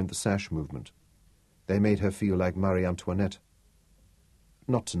had joined the sash movement. They made her feel like Marie Antoinette.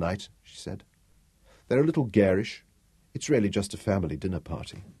 Not tonight, she said. They're a little garish. It's really just a family dinner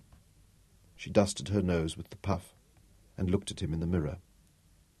party. She dusted her nose with the puff and looked at him in the mirror.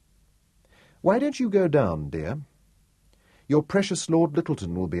 Why don't you go down, dear? Your precious Lord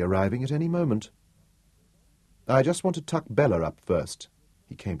Littleton will be arriving at any moment. I just want to tuck Bella up first.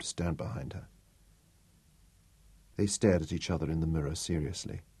 He came to stand behind her. They stared at each other in the mirror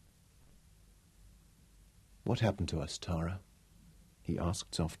seriously. What happened to us, Tara? He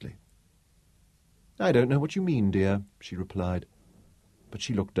asked softly. I don't know what you mean, dear, she replied, but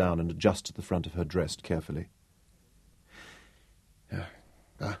she looked down and adjusted the front of her dress carefully.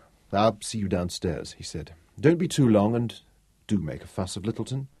 I'll see you downstairs, he said. Don't be too long, and do make a fuss of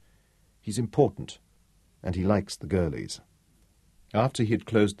Littleton. He's important, and he likes the girlies. After he had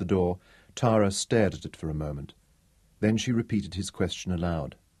closed the door, Tara stared at it for a moment. Then she repeated his question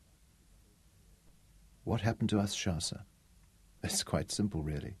aloud. What happened to us, Shasa? It's quite simple,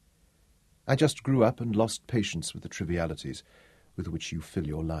 really. I just grew up and lost patience with the trivialities with which you fill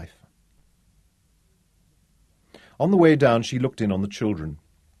your life. On the way down, she looked in on the children.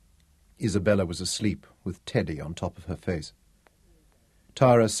 Isabella was asleep, with Teddy on top of her face.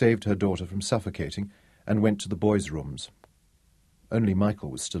 Tara saved her daughter from suffocating and went to the boys' rooms. Only Michael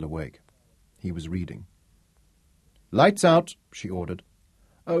was still awake. He was reading. Lights out, she ordered.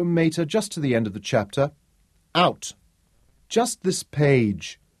 Oh, mater, just to the end of the chapter. Out. Just this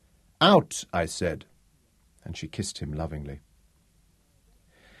page. Out, I said. And she kissed him lovingly.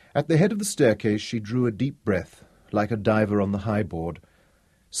 At the head of the staircase she drew a deep breath, like a diver on the high board,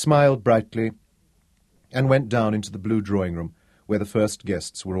 smiled brightly, and went down into the blue drawing-room, where the first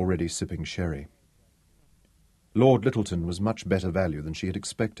guests were already sipping sherry. Lord Littleton was much better value than she had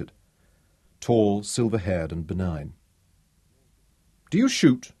expected. Tall, silver-haired and benign. Do you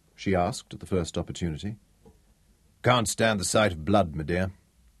shoot? She asked at the first opportunity. Can't stand the sight of blood, my dear.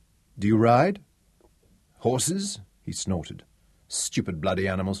 Do you ride? Horses? He snorted. Stupid bloody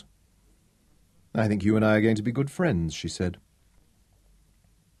animals. I think you and I are going to be good friends, she said.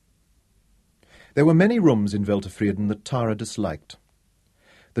 There were many rooms in Welterfrieden that Tara disliked.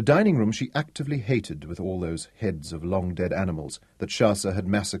 The dining room she actively hated, with all those heads of long-dead animals that Shasa had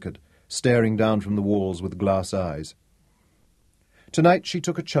massacred, staring down from the walls with glass eyes. Tonight she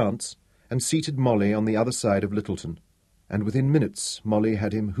took a chance and seated Molly on the other side of Littleton, and within minutes Molly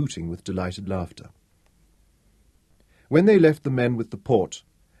had him hooting with delighted laughter. When they left the men with the port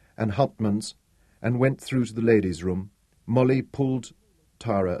and Hauptmann's and went through to the ladies' room, Molly pulled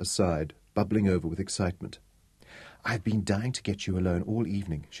Tara aside, bubbling over with excitement. I've been dying to get you alone all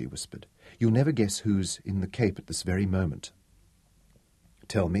evening, she whispered. You'll never guess who's in the Cape at this very moment.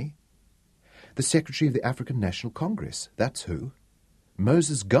 Tell me. The Secretary of the African National Congress, that's who.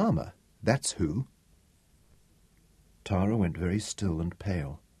 Moses Gama, that's who. Tara went very still and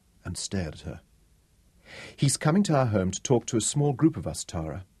pale, and stared at her. He's coming to our home to talk to a small group of us,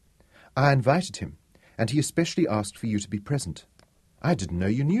 Tara. I invited him, and he especially asked for you to be present. I didn't know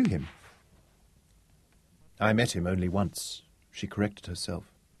you knew him. I met him only once, she corrected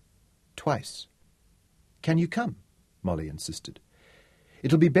herself. Twice. Can you come? Molly insisted.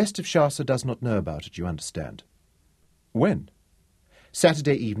 It'll be best if Shasa does not know about it, you understand. When?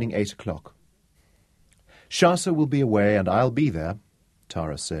 Saturday evening, 8 o'clock. Shasa will be away and I'll be there,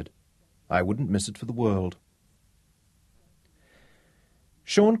 Tara said. I wouldn't miss it for the world.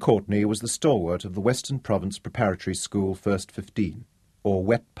 Sean Courtney was the stalwart of the Western Province Preparatory School First 15, or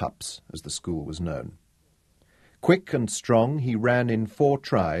Wet Pups, as the school was known. Quick and strong, he ran in 4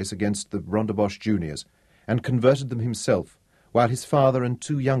 tries against the Rondebosch juniors and converted them himself, while his father and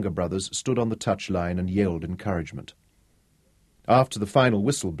 2 younger brothers stood on the touchline and yelled encouragement. After the final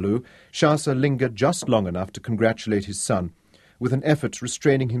whistle blew, Shasa lingered just long enough to congratulate his son, with an effort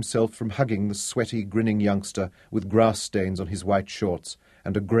restraining himself from hugging the sweaty, grinning youngster with grass stains on his white shorts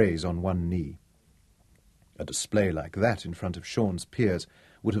and a graze on one knee. A display like that in front of Sean's peers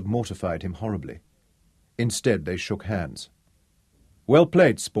would have mortified him horribly. Instead, they shook hands. Well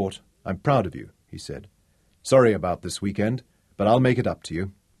played, sport. I'm proud of you, he said. Sorry about this weekend, but I'll make it up to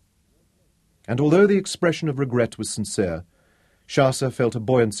you." And although the expression of regret was sincere, Chaucer felt a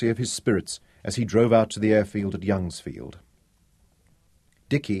buoyancy of his spirits as he drove out to the airfield at Youngsfield.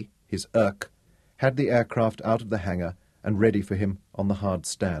 Dicky, his Irk, had the aircraft out of the hangar and ready for him on the hard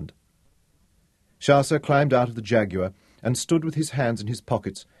stand. Chaucer climbed out of the Jaguar and stood with his hands in his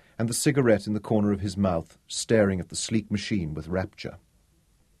pockets and the cigarette in the corner of his mouth, staring at the sleek machine with rapture.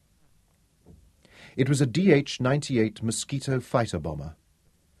 It was a DH-98 Mosquito fighter bomber.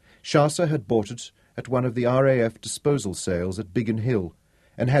 Chaucer had bought it at one of the RAF disposal sales at Biggin Hill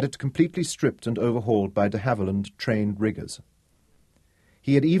and had it completely stripped and overhauled by de Havilland trained riggers.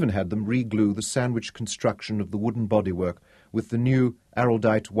 He had even had them re-glue the sandwich construction of the wooden bodywork with the new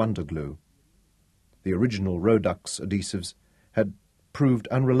Araldite Wonder Glue. The original Rodux adhesives had proved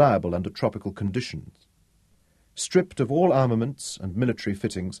unreliable under tropical conditions. Stripped of all armaments and military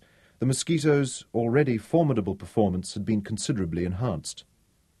fittings, the Mosquito's already formidable performance had been considerably enhanced.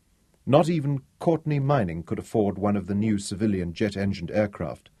 Not even Courtney Mining could afford one of the new civilian jet-engined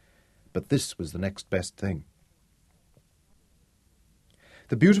aircraft, but this was the next best thing.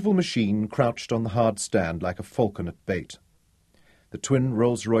 The beautiful machine crouched on the hard stand like a falcon at bait. The twin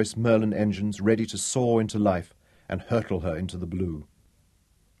Rolls-Royce Merlin engines ready to soar into life and hurtle her into the blue.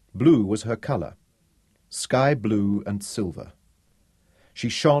 Blue was her colour, sky blue and silver. She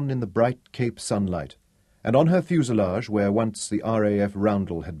shone in the bright Cape sunlight, and on her fuselage, where once the RAF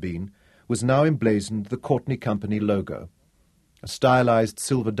roundel had been, was now emblazoned the Courtney Company logo, a stylized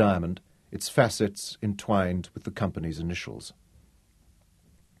silver diamond, its facets entwined with the company's initials.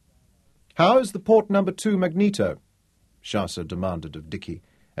 "How is the port number 2 magneto?" Chaucer demanded of Dicky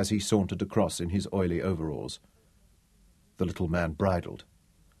as he sauntered across in his oily overalls. The little man bridled.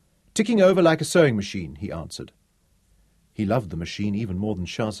 "Ticking over like a sewing machine," he answered. He loved the machine even more than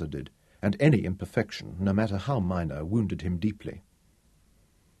Chaucer did, and any imperfection, no matter how minor, wounded him deeply.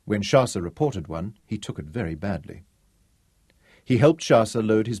 When Chaucer reported one, he took it very badly. He helped Chaucer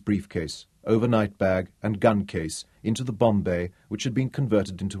load his briefcase, overnight bag, and gun case into the bomb bay, which had been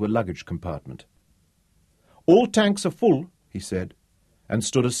converted into a luggage compartment. "All tanks are full," he said, and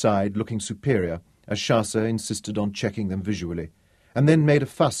stood aside, looking superior, as Chaucer insisted on checking them visually, and then made a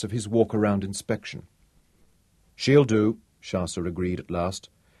fuss of his walk-around inspection. "She'll do," Chaucer agreed at last,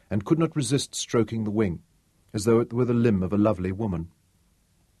 and could not resist stroking the wing, as though it were the limb of a lovely woman.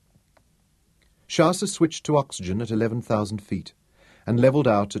 Chaucer switched to oxygen at 11,000 feet, and levelled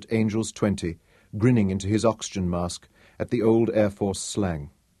out at Angels 20, grinning into his oxygen mask at the old Air Force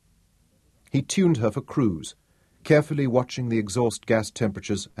slang. He tuned her for cruise, carefully watching the exhaust gas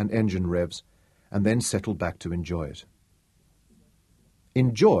temperatures and engine revs, and then settled back to enjoy it.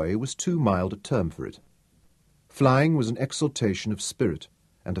 Enjoy was too mild a term for it. Flying was an exaltation of spirit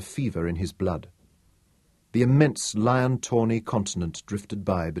and a fever in his blood. The immense lion-tawny continent drifted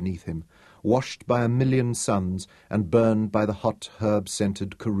by beneath him, washed by a million suns and burned by the hot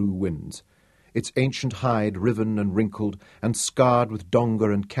herb-scented Karoo winds, its ancient hide riven and wrinkled and scarred with donga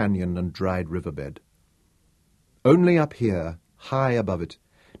and canyon and dried riverbed. Only up here, high above it,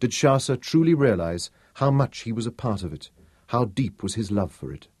 did Chaucer truly realize how much he was a part of it, how deep was his love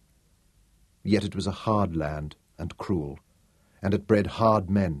for it. Yet it was a hard land and cruel, and it bred hard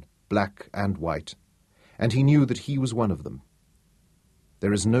men, black and white, and he knew that he was one of them.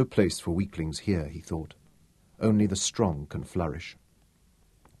 There is no place for weaklings here, he thought. Only the strong can flourish.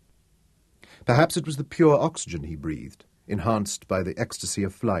 Perhaps it was the pure oxygen he breathed, enhanced by the ecstasy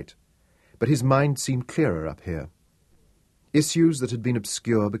of flight, but his mind seemed clearer up here. Issues that had been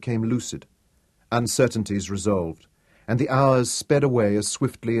obscure became lucid, uncertainties resolved, and the hours sped away as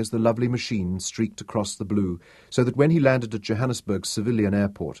swiftly as the lovely machine streaked across the blue, so that when he landed at Johannesburg's civilian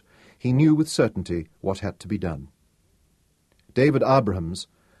airport, he knew with certainty what had to be done. David Abrahams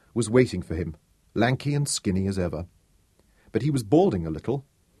was waiting for him, lanky and skinny as ever. But he was balding a little,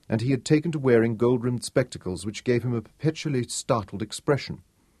 and he had taken to wearing gold-rimmed spectacles which gave him a perpetually startled expression.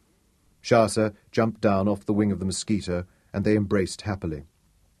 Chaucer jumped down off the wing of the Mosquito, and they embraced happily.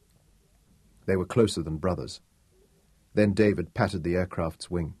 They were closer than brothers. Then David patted the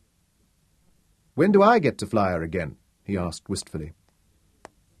aircraft's wing. "When do I get to fly her again?" he asked wistfully.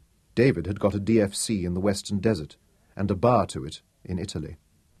 David had got a DFC in the Western Desert, and a bar to it in Italy.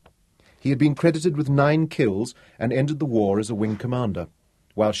 He had been credited with 9 kills and ended the war as a wing commander,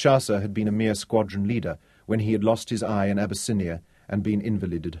 while Chaucer had been a mere squadron leader when he had lost his eye in Abyssinia and been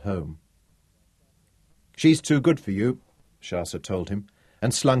invalided home. "She's too good for you," Chaucer told him,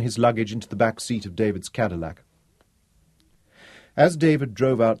 and slung his luggage into the back seat of David's Cadillac. As David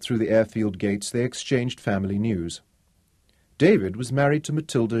drove out through the airfield gates, they exchanged family news. David was married to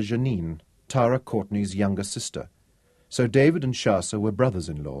Matilda Janine, Tara Courtney's younger sister. So David and Shasa were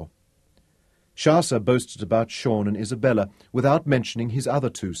brothers-in-law. Shasa boasted about Sean and Isabella without mentioning his other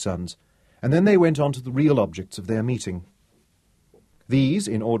two sons, and then they went on to the real objects of their meeting. These,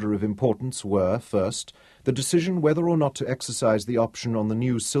 in order of importance, were, first, the decision whether or not to exercise the option on the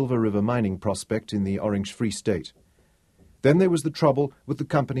new Silver River mining prospect in the Orange Free State. Then there was the trouble with the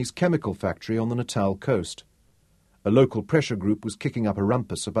company's chemical factory on the Natal coast. A local pressure group was kicking up a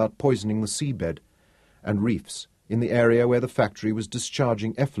rumpus about poisoning the seabed and reefs in the area where the factory was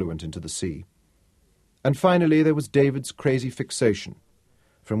discharging effluent into the sea. And finally there was David's crazy fixation,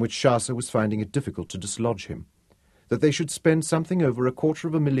 from which Shasa was finding it difficult to dislodge him, that they should spend something over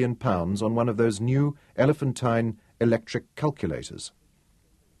 £250,000 on one of those new elephantine electric calculators.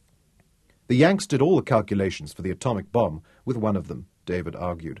 The Yanks did all the calculations for the atomic bomb with one of them, David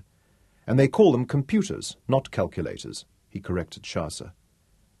argued. And they call them computers, not calculators, he corrected Shasa.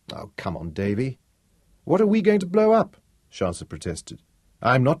 Oh, come on, Davy. What are we going to blow up? Shasa protested.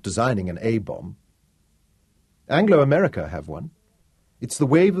 I'm not designing an A-bomb. Anglo-America have one. It's the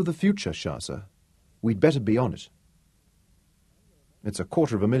wave of the future, Shasa. We'd better be on it. It's a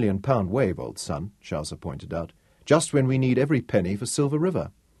 £250,000 wave, old son, Shasa pointed out, just when we need every penny for Silver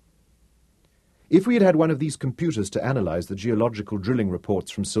River. If we had had one of these computers to analyze the geological drilling reports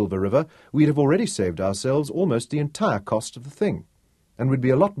from Silver River, we'd have already saved ourselves almost the entire cost of the thing, and we'd be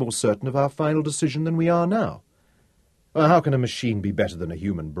a lot more certain of our final decision than we are now. Well, how can a machine be better than a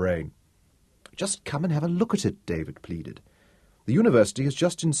human brain? Just come and have a look at it, David pleaded. The university has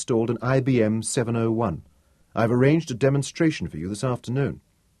just installed an IBM 701. I've arranged a demonstration for you this afternoon.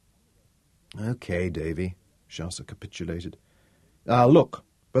 Okay, Davy, Shasa capitulated. I'll look,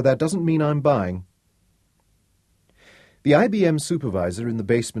 but that doesn't mean I'm buying. The IBM supervisor in the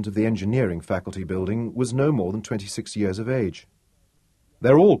basement of the engineering faculty building was no more than 26 years of age.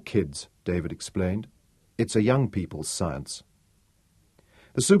 They're all kids, David explained. It's a young people's science.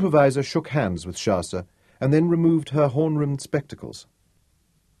 The supervisor shook hands with Shasa and then removed her horn-rimmed spectacles.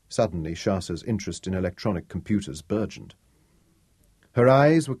 Suddenly, Shasa's interest in electronic computers burgeoned. Her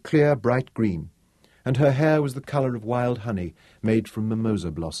eyes were clear, bright green, and her hair was the colour of wild honey made from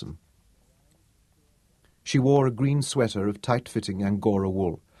mimosa blossom. She wore a green sweater of tight-fitting Angora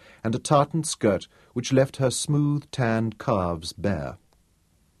wool and a tartan skirt which left her smooth, tanned calves bare.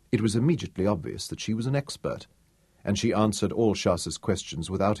 It was immediately obvious that she was an expert, and she answered all Shasa's questions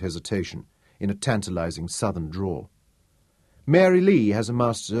without hesitation, in a tantalizing southern drawl. Mary Lee has a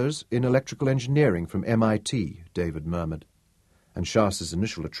master's in electrical engineering from MIT, David murmured, and Shasa's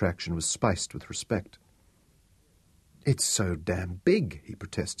initial attraction was spiced with respect. It's so damn big, he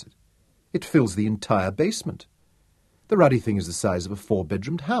protested. It fills the entire basement. The ruddy thing is the size of a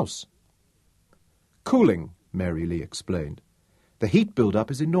 4-bedroomed house. Cooling, Mary Lee explained. The heat build-up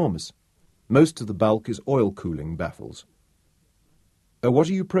is enormous. Most of the bulk is oil cooling baffles. What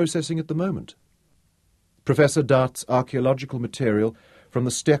are you processing at the moment? Professor Dart's archaeological material from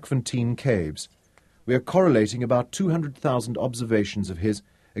the Sterkfontein caves. We are correlating about 200,000 observations of his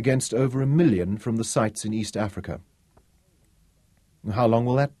against over 1 million from the sites in East Africa. How long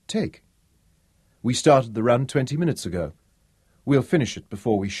will that take? We started the run 20 minutes ago. We'll finish it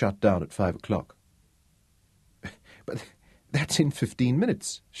before we shut down at 5 o'clock. But that's in 15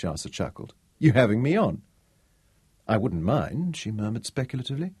 minutes, Shasa chuckled. You having me on? I wouldn't mind, she murmured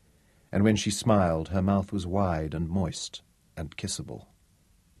speculatively, and when she smiled, her mouth was wide and moist and kissable.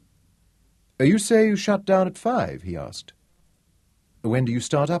 You say you shut down at 5, he asked. When do you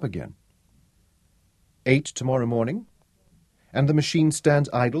start up again? 8 tomorrow morning. And the machine stands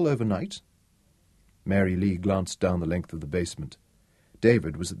idle overnight? Mary Lee glanced down the length of the basement.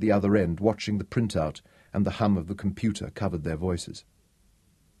 David was at the other end, watching the printout, and the hum of the computer covered their voices.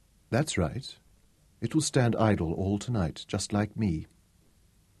 That's right. It will stand idle all tonight, just like me.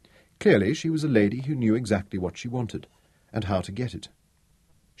 Clearly she was a lady who knew exactly what she wanted, and how to get it.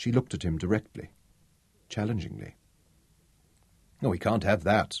 She looked at him directly, challengingly. No, we can't have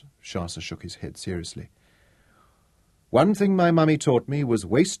that, Shasa shook his head seriously. One thing my mummy taught me was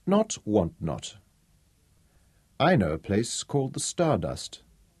waste not, want not. I know a place called the Stardust.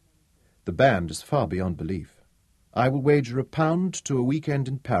 The band is far beyond belief. I will wager £1 to a weekend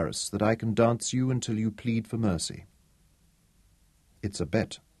in Paris that I can dance you until you plead for mercy. It's a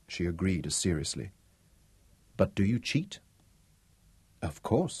bet, she agreed as seriously. But do you cheat? Of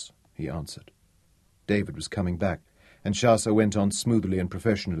course, he answered. David was coming back, and Shasa went on smoothly and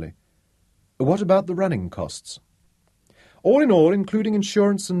professionally. What about the running costs? All in all, including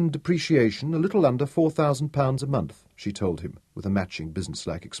insurance and depreciation, a little under £4,000 a month, she told him, with a matching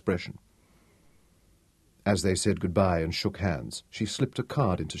businesslike expression. As they said goodbye and shook hands, she slipped a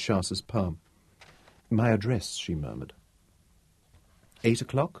card into Shasa's palm. My address, she murmured. 8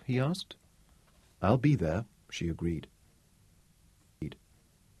 o'clock? He asked. I'll be there, she agreed.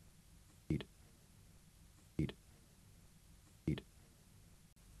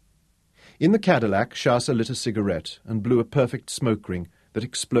 In the Cadillac, Shasa lit a cigarette and blew a perfect smoke ring that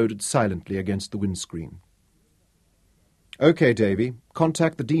exploded silently against the windscreen. "OK, Davy,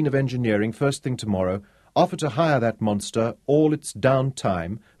 contact the Dean of Engineering first thing tomorrow. Offer to hire that monster all its down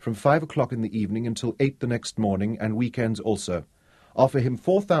time from 5 o'clock in the evening until 8 the next morning, and weekends also. Offer him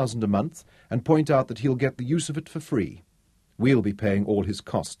 $4,000 a month and point out that he'll get the use of it for free. We'll be paying all his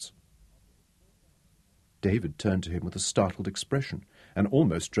costs." David turned to him with a startled expression and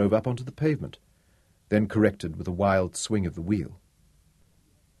almost drove up onto the pavement, then corrected with a wild swing of the wheel.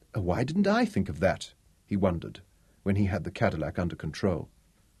 Why didn't I think of that? He wondered, when he had the Cadillac under control.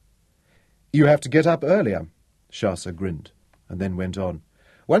 "You have to get up earlier," Shasa grinned, and then went on.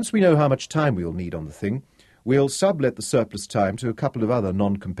 "Once we know how much time we'll need on the thing, we'll sublet the surplus time to a couple of other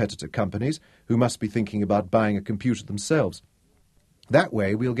non-competitor companies who must be thinking about buying a computer themselves. That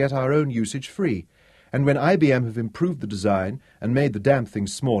way we'll get our own usage free, and when IBM have improved the design and made the damn thing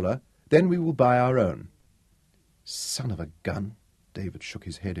smaller, then we will buy our own." "Son of a gun," David shook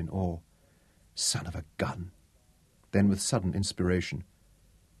his head in awe. "Son of a gun." Then with sudden inspiration,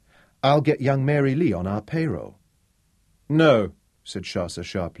 "I'll get young Mary Lee on our payroll." "No," said Shasa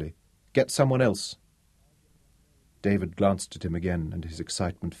sharply. "Get someone else." David glanced at him again, and his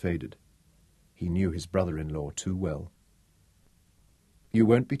excitement faded. He knew his brother-in-law too well. "You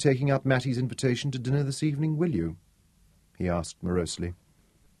won't be taking up Mattie's invitation to dinner this evening, will you?" he asked morosely.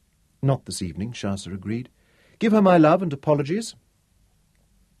 "Not this evening," Shasa agreed. "Give her my love and apologies."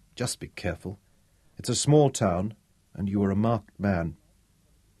 "Just be careful. It's a small town, and you are a marked man,"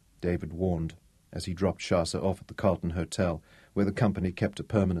 David warned, as he dropped Shasa off at the Carlton Hotel, where the company kept a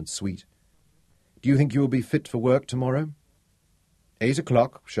permanent suite. "Do you think you will be fit for work tomorrow?" 8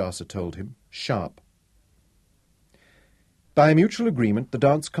 o'clock, Shasa told him. Sharp. By mutual agreement, the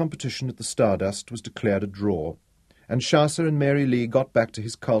dance competition at the Stardust was declared a draw, and Shasa and Mary Lee got back to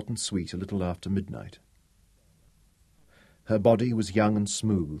his Carlton suite a little after midnight. Her body was young and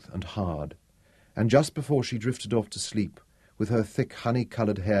smooth and hard, and just before she drifted off to sleep, with her thick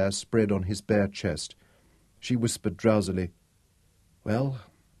honey-coloured hair spread on his bare chest, she whispered drowsily, "Well,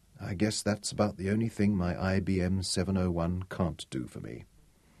 I guess that's about the only thing my IBM 701 can't do for me."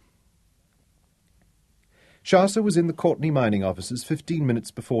 Shasa was in the Courtney mining offices 15 minutes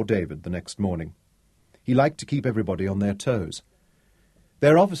before David the next morning. He liked to keep everybody on their toes.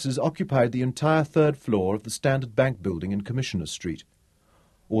 Their offices occupied the entire third floor of the Standard Bank building in Commissioner Street.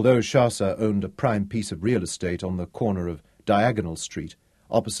 Although Shasa owned a prime piece of real estate on the corner of Diagonal Street,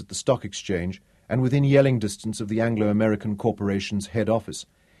 opposite the Stock Exchange, and within yelling distance of the Anglo-American Corporation's head office,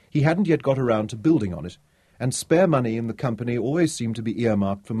 he hadn't yet got around to building on it, and spare money in the company always seemed to be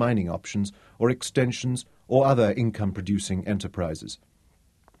earmarked for mining options or extensions or other income-producing enterprises.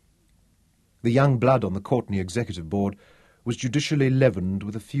 The young blood on the Courtney Executive Board was judicially leavened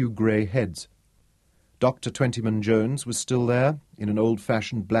with a few grey heads. Dr. Twentyman Jones was still there, in an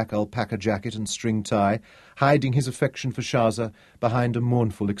old-fashioned black alpaca jacket and string tie, hiding his affection for Shasa behind a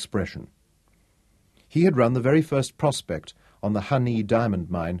mournful expression. He had run the very first prospect on the Honey diamond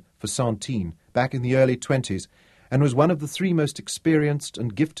mine for Centene back in the early 20s, and was one of the 3 most experienced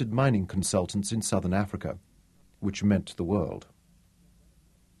and gifted mining consultants in southern Africa, which meant the world.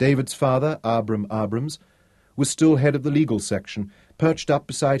 David's father, Abram Abrams, was still head of the legal section, perched up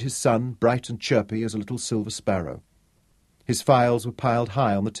beside his son, bright and chirpy as a little silver sparrow. His files were piled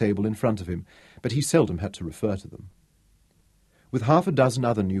high on the table in front of him, but he seldom had to refer to them. With half a dozen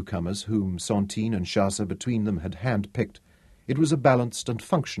other newcomers, whom Centene and Shasa between them had hand-picked, it was a balanced and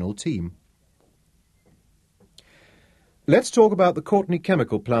functional team. "Let's talk about the Courtney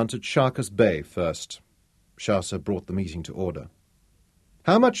chemical plant at Sharkers Bay first." Shasa brought the meeting to order.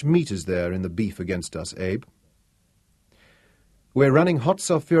 "How much meat is there in the beef against us, Abe?" "We're running hot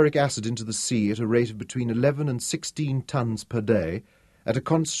sulphuric acid into the sea at a rate of between 11 and 16 tons per day, at a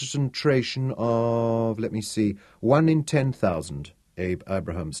concentration of, 1 in 10,000, Abe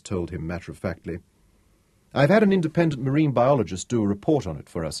Abrahams told him matter-of-factly. "I've had an independent marine biologist do a report on it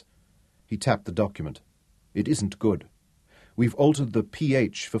for us." He tapped the document. "It isn't good. We've altered the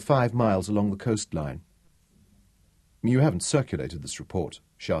pH for 5 miles along the coastline." "You haven't circulated this report?"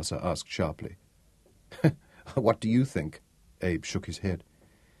 Shasa asked sharply. "What do you think?" Abe shook his head.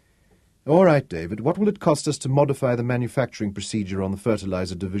 "All right, David, what will it cost us to modify the manufacturing procedure on the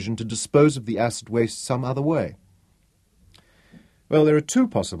fertilizer division to dispose of the acid waste some other way?" "Well, there are 2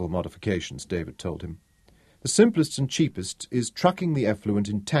 possible modifications," David told him. "The simplest and cheapest is trucking the effluent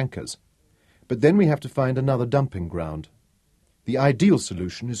in tankers, but then we have to find another dumping ground. The ideal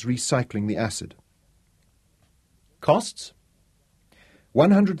solution is recycling the acid. Costs?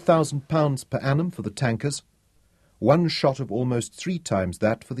 £100,000 per annum for the tankers, one shot of almost 3 times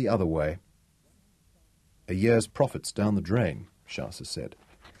that for the other way. A year's profits down the drain, Chaucer said.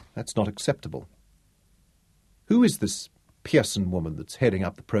 That's not acceptable. Who is this Pearson woman that's heading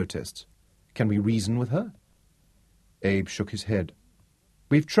up the protests? Can we reason with her? Abe shook his head.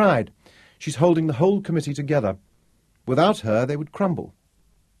 We've tried. She's holding the whole committee together. Without her, they would crumble.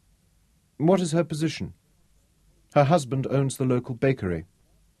 What is her position? Her husband owns the local bakery.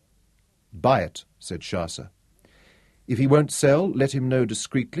 Buy it, said Chaucer. If he won't sell, let him know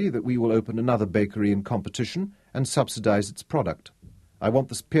discreetly that we will open another bakery in competition and subsidize its product. I want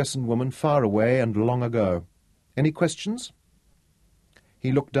this Pearson woman far away and long ago. Any questions?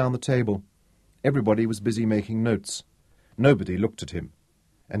 He looked down the table. Everybody was busy making notes. Nobody looked at him,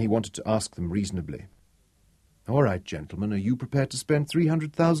 and he wanted to ask them reasonably. All right, gentlemen, are you prepared to spend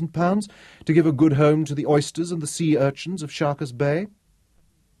 £300,000 to give a good home to the oysters and the sea urchins of Sharkers Bay?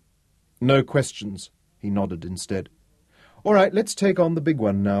 No questions, he nodded instead. All right, let's take on the big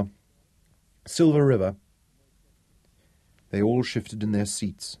one now. Silver River. They all shifted in their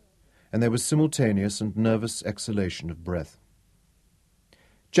seats, and there was simultaneous and nervous exhalation of breath.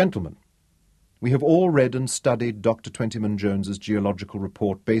 Gentlemen, we have all read and studied Dr. Twentyman Jones's geological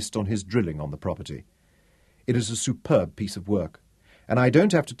report based on his drilling on the property. It is a superb piece of work, and I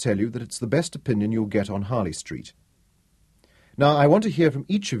don't have to tell you that it's the best opinion you'll get on Harley Street. Now, I want to hear from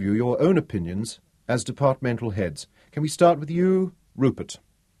each of you your own opinions as departmental heads. Can we start with you, Rupert?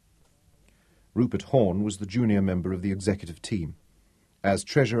 Rupert Horn was the junior member of the executive team. As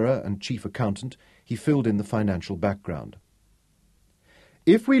treasurer and chief accountant, he filled in the financial background.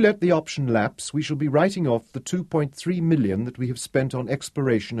 If we let the option lapse, we shall be writing off the $2.3 million that we have spent on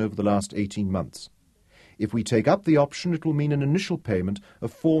exploration over the last 18 months. If we take up the option, it will mean an initial payment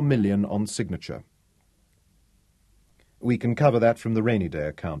of $4 million on signature. We can cover that from the rainy day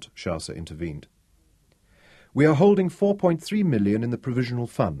account, Chaucer intervened. We are holding $4.3 million in the provisional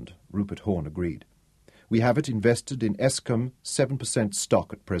fund, Rupert Horn agreed. We have it invested in Eskom 7%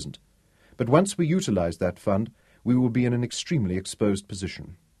 stock at present, but once we utilize that fund, we will be in an extremely exposed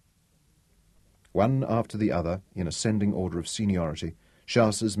position. One after the other, in ascending order of seniority,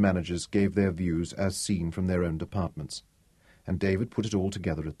 Chaucer's managers gave their views as seen from their own departments, and David put it all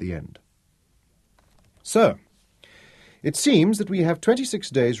together at the end. So, it seems that we have 26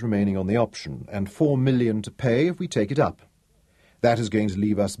 days remaining on the option, and $4 million to pay if we take it up. That is going to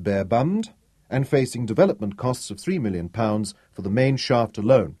leave us bare-bummed, and facing development costs of £3 million for the main shaft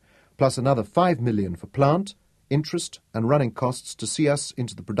alone, plus another $5 million for plant, interest and running costs to see us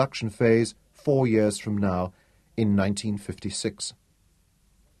into the production phase 4 years from now, in 1956.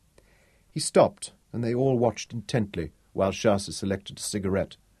 He stopped, and they all watched intently while Chaucer selected a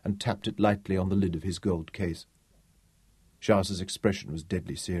cigarette and tapped it lightly on the lid of his gold case. Chaucer's expression was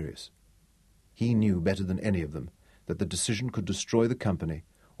deadly serious. He knew better than any of them that the decision could destroy the company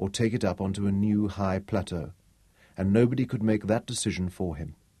or take it up onto a new high plateau, and nobody could make that decision for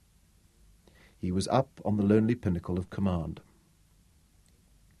him. He was up on the lonely pinnacle of command.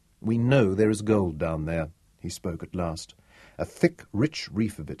 We know there is gold down there, he spoke at last, a thick, rich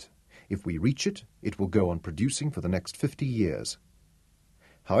reef of it. If we reach it, it will go on producing for the next 50 years.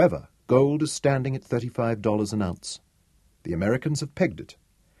 However, gold is standing at $35 an ounce. The Americans have pegged it.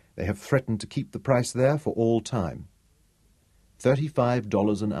 They have threatened to keep the price there for all time.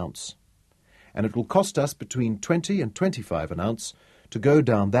 $35 an ounce. And it will cost us between $20 and $25 an ounce to go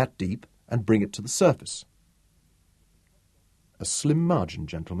down that deep and bring it to the surface. A slim margin,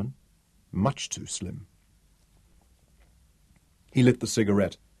 gentlemen. Much too slim. He lit the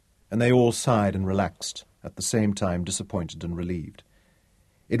cigarette, and they all sighed and relaxed, at the same time disappointed and relieved.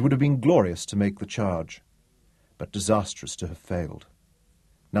 It would have been glorious to make the charge, but disastrous to have failed.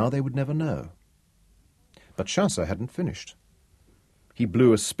 Now they would never know. But Chaucer hadn't finished. He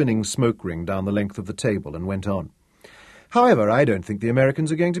blew a spinning smoke ring down the length of the table and went on. However, I don't think the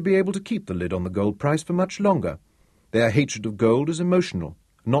Americans are going to be able to keep the lid on the gold price for much longer. Their hatred of gold is emotional,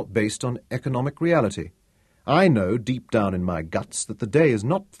 not based on economic reality. I know deep down in my guts that the day is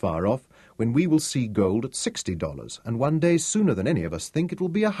not far off when we will see gold at $60, and one day sooner than any of us think it will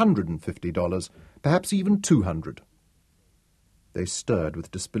be $150, perhaps even $200. They stirred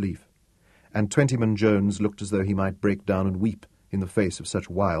with disbelief, and Twentyman Jones looked as though he might break down and weep in the face of such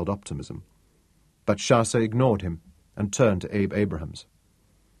wild optimism. But Chaucer ignored him and turned to Abe Abrahams.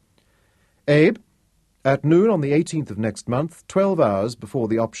 Abe, at noon on the 18th of next month, 12 hours before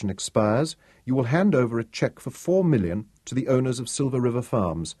the option expires, you will hand over a cheque for $4 million to the owners of Silver River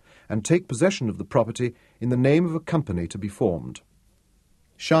Farms and take possession of the property in the name of a company to be formed.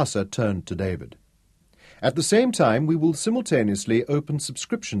 Shasa turned to David. At the same time, we will simultaneously open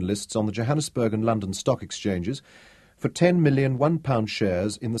subscription lists on the Johannesburg and London stock exchanges for 10 million £1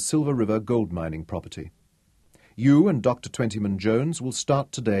 shares in the Silver River gold mining property. You and Dr. Twentyman Jones will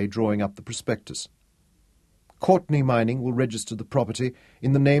start today drawing up the prospectus. Courtney Mining will register the property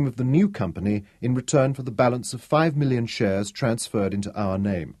in the name of the new company in return for the balance of 5 million shares transferred into our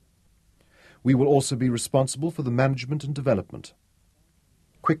name. We will also be responsible for the management and development.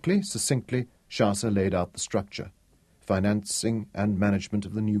 Quickly, succinctly, Shasa laid out the structure, financing and management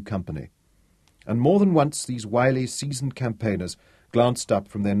of the new company. And more than once these wily, seasoned campaigners glanced up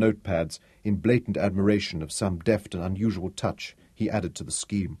from their notepads in blatant admiration of some deft and unusual touch he added to the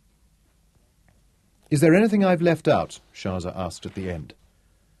scheme. "Is there anything I've left out?" Shasa asked at the end.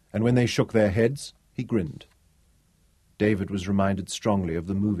 And when they shook their heads, he grinned. David was reminded strongly of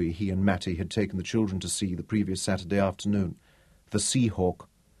the movie he and Mattie had taken the children to see the previous Saturday afternoon, The Seahawk,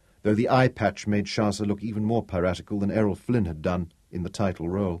 though the eye patch made Shasa look even more piratical than Errol Flynn had done in the title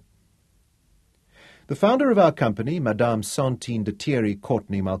role. "The founder of our company, Madame Santine de Thierry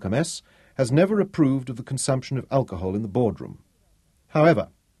Courtney Malcolm-S, has never approved of the consumption of alcohol in the boardroom. However,"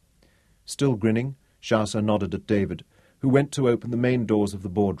 still grinning, Shasa nodded at David, who went to open the main doors of the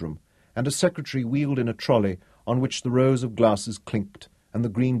boardroom, and a secretary wheeled in a trolley on which the rows of glasses clinked and the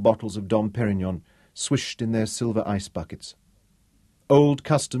green bottles of Dom Perignon swished in their silver ice buckets. "Old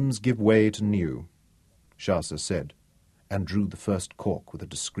customs give way to new," Shasa said, and drew the first cork with a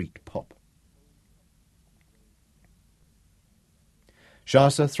discreet pop.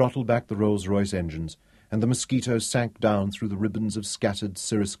 Shasa throttled back the Rolls-Royce engines, and the Mosquito sank down through the ribbons of scattered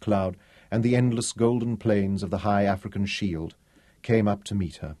cirrus cloud and the endless golden plains of the high African shield, came up to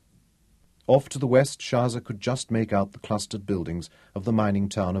meet her. Off to the west, Shasa could just make out the clustered buildings of the mining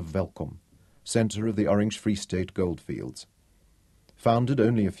town of Welkom, centre of the Orange Free State goldfields. Founded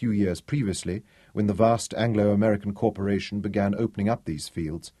only a few years previously, when the vast Anglo-American corporation began opening up these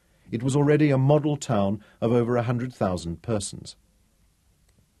fields, it was already a model town of over 100,000 persons.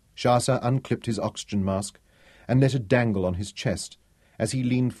 Shasa unclipped his oxygen mask and let it dangle on his chest as he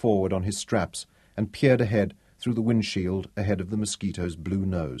leaned forward on his straps and peered ahead through the windshield ahead of the Mosquito's blue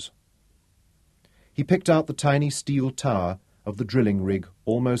nose. He picked out the tiny steel tower of the drilling rig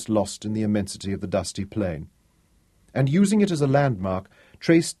almost lost in the immensity of the dusty plain, and using it as a landmark,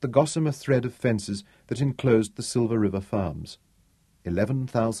 traced the gossamer thread of fences that enclosed the Silver River Farms.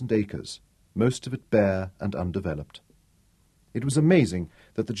 11,000 acres, most of it bare and undeveloped. It was amazing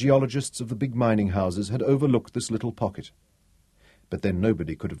that the geologists of the big mining houses had overlooked this little pocket. But then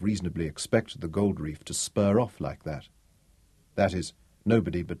nobody could have reasonably expected the gold reef to spur off like that. That is,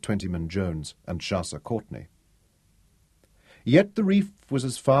 nobody but Twentyman Jones and Shasa Courtney. Yet the reef was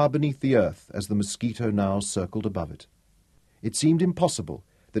as far beneath the earth as the Mosquito now circled above it. It seemed impossible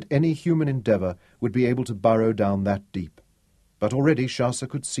that any human endeavour would be able to burrow down that deep. But already Shasa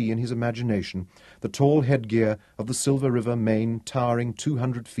could see in his imagination the tall headgear of the Silver River main towering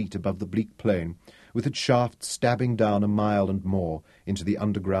 200 feet above the bleak plain, with its shaft stabbing down a mile and more into the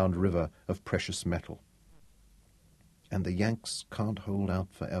underground river of precious metal. And the Yanks can't hold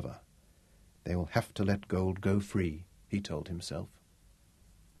out forever. They will have to let gold go free, he told himself.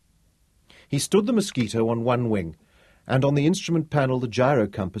 He stood the Mosquito on one wing, and on the instrument panel the gyro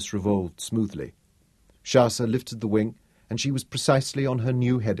compass revolved smoothly. Shasa lifted the wing, and she was precisely on her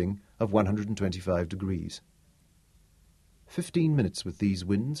new heading of 125 degrees. 15 minutes with these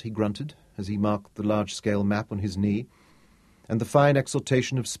winds, he grunted, as he marked the large-scale map on his knee, and the fine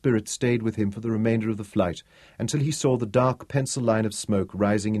exaltation of spirit stayed with him for the remainder of the flight, until he saw the dark pencil line of smoke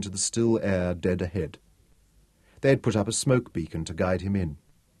rising into the still air dead ahead. They had put up a smoke beacon to guide him in.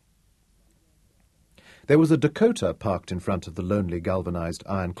 There was a Dakota parked in front of the lonely galvanized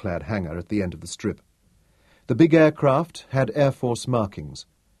ironclad hangar at the end of the strip. The big aircraft had Air Force markings.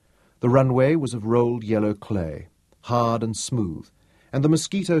 The runway was of rolled yellow clay, hard and smooth, and the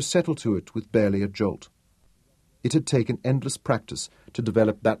Mosquito settled to it with barely a jolt. It had taken endless practice to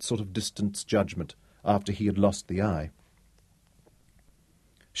develop that sort of distance judgment after he had lost the eye.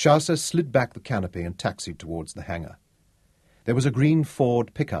 Shasa slid back the canopy and taxied towards the hangar. There was a green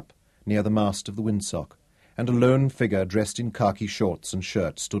Ford pickup near the mast of the windsock, and a lone figure dressed in khaki shorts and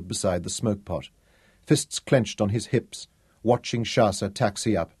shirt stood beside the smoke pot, fists clenched on his hips, watching Shasa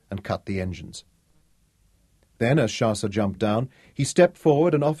taxi up and cut the engines. Then, as Shasa jumped down, he stepped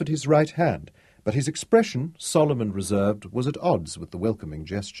forward and offered his right hand, but his expression, solemn and reserved, was at odds with the welcoming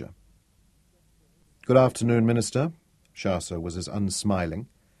gesture. "Good afternoon, Minister." Shasa was as unsmiling,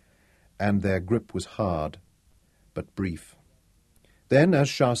 and their grip was hard. but brief. Then, as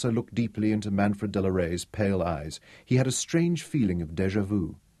Chaucer looked deeply into Manfred de la Rey's pale eyes, he had a strange feeling of déjà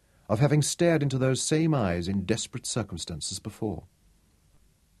vu, of having stared into those same eyes in desperate circumstances before.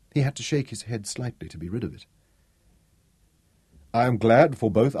 He had to shake his head slightly to be rid of it. "I am glad for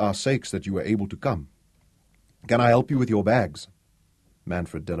both our sakes that you were able to come. Can I help you with your bags?"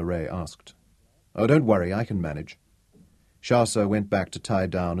 Manfred de la Rey asked. "Oh, don't worry, I can manage." Chaucer went back to tie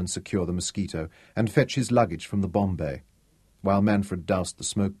down and secure the mosquito and fetch his luggage from the bomb bay, while Manfred doused the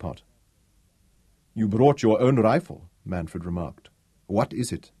smoke pot. "You brought your own rifle," Manfred remarked. "What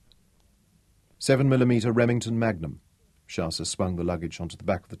is it?" 7mm Remington Magnum. Chaucer swung the luggage onto the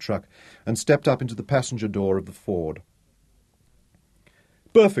back of the truck and stepped up into the passenger door of the Ford.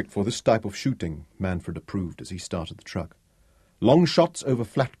 "Perfect for this type of shooting," Manfred approved as he started the truck. "Long shots over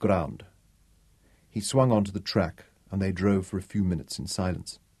flat ground." He swung onto the track, and they drove for a few minutes in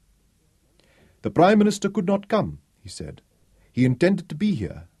silence. "The Prime Minister could not come," he said. "He intended to be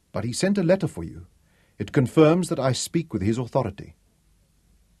here, but he sent a letter for you. It confirms that I speak with his authority."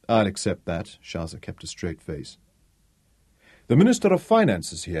 "I'll accept that." Chaucer kept a straight face. "The Minister of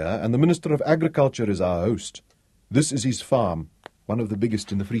Finance is here, and the Minister of Agriculture is our host. This is his farm, one of the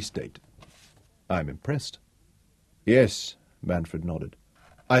biggest in the Free State." "I'm impressed." "Yes," Manfred nodded.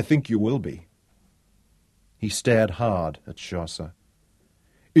 "I think you will be." He stared hard at Chaucer.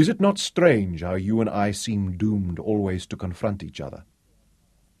 "Is it not strange how you and I seem doomed always to confront each other?"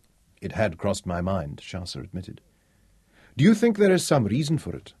 "It had crossed my mind," Chaucer admitted. "Do you think there is some reason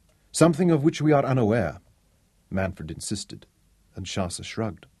for it? Something of which we are unaware?" Manfred insisted, and Chaucer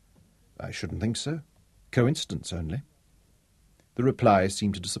shrugged. "I shouldn't think so. Coincidence only." The reply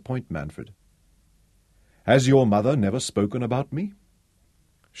seemed to disappoint Manfred. "Has your mother never spoken about me?"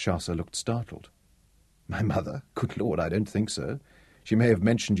 Chaucer looked startled. "My mother? Good Lord, I don't think so. She may have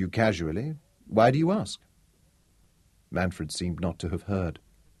mentioned you casually. Why do you ask?" Manfred seemed not to have heard.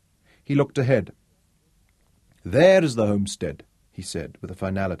 He looked ahead. "There is the homestead," he said, with a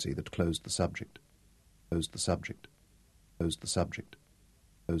finality that closed the subject. Closed the subject. Closed the subject.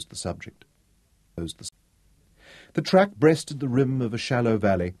 Closed the subject. Closed the subject. The track breasted the rim of a shallow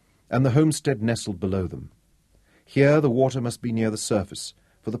valley, and the homestead nestled below them. Here the water must be near the surface,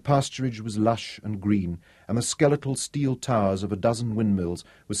 for the pasturage was lush and green, and the skeletal steel towers of a dozen windmills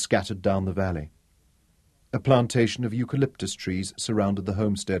were scattered down the valley. A plantation of eucalyptus trees surrounded the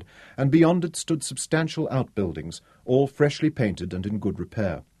homestead, and beyond it stood substantial outbuildings, all freshly painted and in good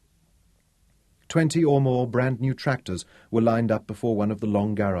repair. 20 or more brand-new tractors were lined up before one of the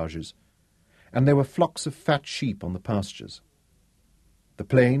long garages, and there were flocks of fat sheep on the pastures. The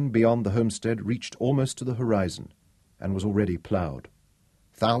plain beyond the homestead reached almost to the horizon, and was already ploughed.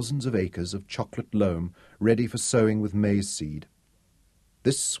 Thousands of acres of chocolate loam ready for sowing with maize seed.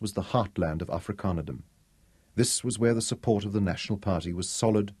 This was the heartland of Afrikanerdom. This was where the support of the National Party was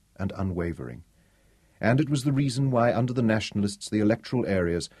solid and unwavering. And it was the reason why under the Nationalists the electoral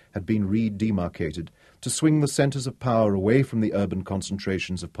areas had been re-demarcated to swing the centres of power away from the urban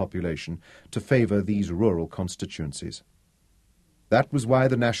concentrations of population to favour these rural constituencies. That was why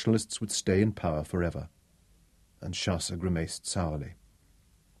the Nationalists would stay in power forever. And Chaucer grimaced sourly.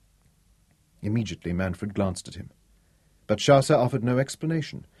 Immediately Manfred glanced at him. But Chaucer offered no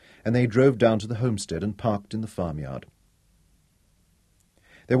explanation, and they drove down to the homestead and parked in the farmyard.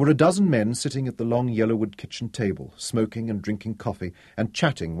 There were a dozen men sitting at the long yellowwood kitchen table, smoking and drinking coffee and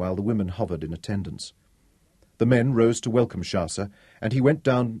chatting while the women hovered in attendance. The men rose to welcome Chaucer, and he went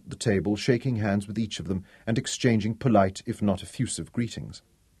down the table, shaking hands with each of them and exchanging polite, if not effusive, greetings.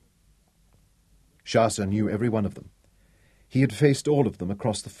 Chaucer knew every one of them. He had faced all of them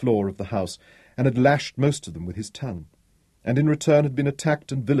across the floor of the house, and had lashed most of them with his tongue, and in return had been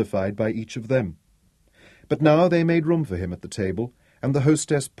attacked and vilified by each of them. But now they made room for him at the table, and the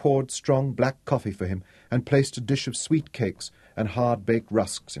hostess poured strong black coffee for him and placed a dish of sweet cakes and hard-baked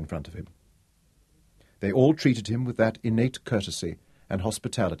rusks in front of him. They all treated him with that innate courtesy and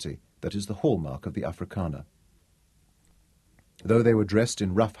hospitality that is the hallmark of the Afrikaner. Though they were dressed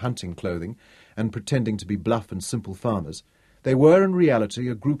in rough hunting clothing and pretending to be bluff and simple farmers, they were in reality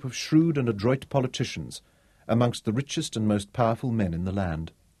a group of shrewd and adroit politicians, amongst the richest and most powerful men in the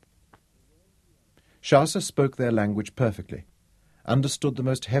land. Chaucer spoke their language perfectly, understood the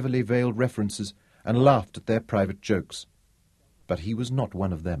most heavily veiled references, and laughed at their private jokes. But he was not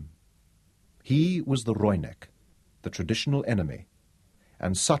one of them. He was the Roinek, the traditional enemy,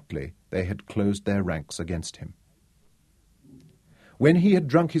 and subtly they had closed their ranks against him. When he had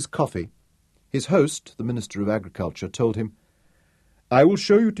drunk his coffee, his host, the Minister of Agriculture, told him, "I will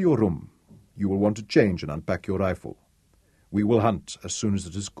show you to your room. You will want to change and unpack your rifle. We will hunt as soon as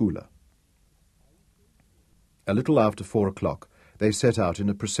it is cooler." A little after 4 o'clock, they set out in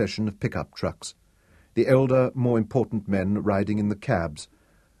a procession of pickup trucks, the elder, more important men riding in the cabs,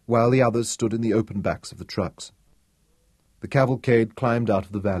 while the others stood in the open backs of the trucks. The cavalcade climbed out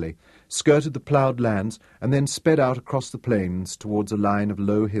of the valley, skirted the ploughed lands, and then sped out across the plains towards a line of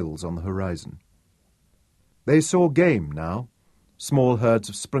low hills on the horizon. They saw game now, small herds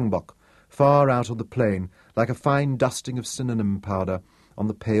of springbok, far out on the plain, like a fine dusting of synonym powder on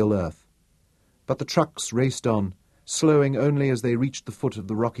the pale earth. But the trucks raced on, slowing only as they reached the foot of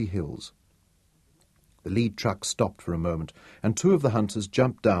the rocky hills. The lead truck stopped for a moment, and 2 of the hunters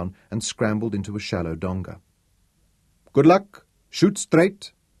jumped down and scrambled into a shallow donga. "Good luck! Shoot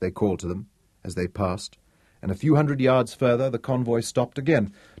straight!" they called to them as they passed, and a few 100 yards further the convoy stopped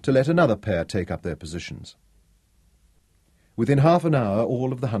again to let another pair take up their positions. Within half an hour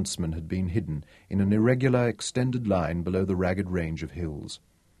all of the huntsmen had been hidden in an irregular extended line below the ragged range of hills.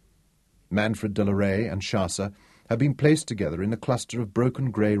 Manfred de la Rey and Chaucer had been placed together in a cluster of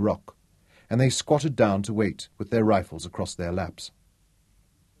broken grey rock, and they squatted down to wait with their rifles across their laps.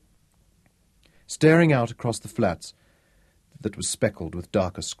 Staring out across the flats that was speckled with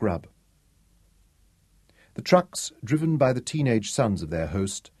darker scrub. The trucks, driven by the teenage sons of their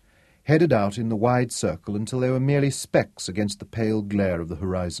host, headed out in the wide circle until they were merely specks against the pale glare of the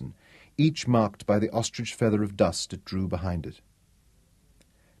horizon, each marked by the ostrich feather of dust it drew behind it.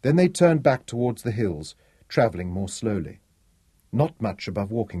 Then they turned back towards the hills, travelling more slowly, not much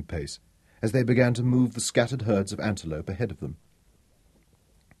above walking pace, as they began to move the scattered herds of antelope ahead of them.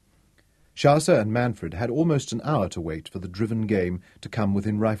 Chaucer and Manfred had almost an hour to wait for the driven game to come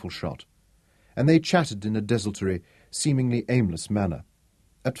within rifle shot, and they chatted in a desultory, seemingly aimless manner,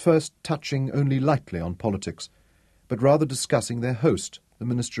 at first touching only lightly on politics, but rather discussing their host, the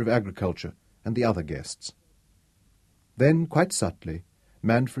Minister of Agriculture, and the other guests. Then, quite subtly,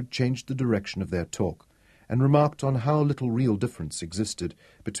 Manfred changed the direction of their talk, and remarked on how little real difference existed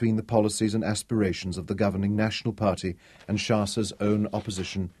between the policies and aspirations of the governing National Party and Chaucer's own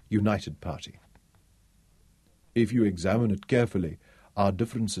opposition United Party. "If you examine it carefully, our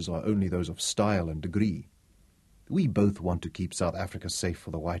differences are only those of style and degree. We both want to keep South Africa safe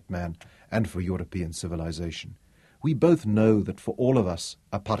for the white man and for European civilization. We both know that for all of us,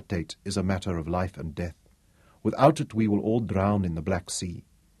 apartheid is a matter of life and death. Without it, we will all drown in the Black Sea.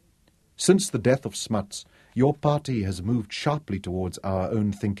 Since the death of Smuts, your party has moved sharply towards our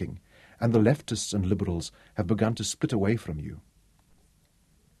own thinking, and the leftists and liberals have begun to split away from you."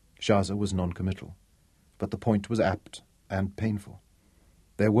 Chaucer was non-committal, but the point was apt and painful.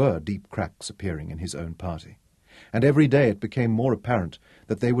 There were deep cracks appearing in his own party, and every day it became more apparent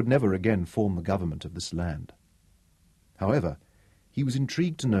that they would never again form the government of this land. However, he was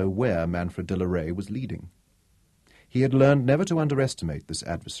intrigued to know where Manfred de la Rey was leading. He had learned never to underestimate this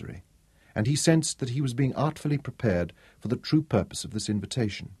adversary, and he sensed that he was being artfully prepared for the true purpose of this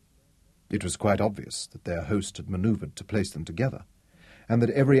invitation. It was quite obvious that their host had manoeuvred to place them together, and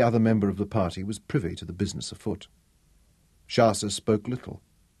that every other member of the party was privy to the business afoot. Chaucer spoke little,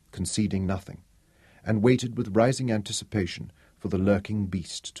 conceding nothing, and waited with rising anticipation for the lurking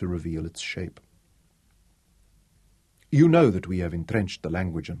beast to reveal its shape. "You know that we have entrenched the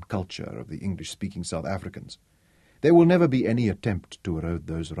language and culture of the English-speaking South Africans. There will never be any attempt to erode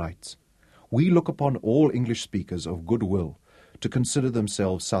those rights. We look upon all English speakers of good will to consider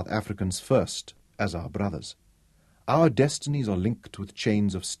themselves South Africans first, as our brothers. Our destinies are linked with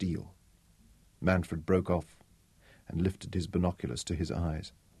chains of steel." Manfred broke off and lifted his binoculars to his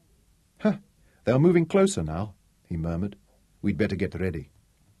eyes. "Huh, they are moving closer now," he murmured. "We'd better get ready."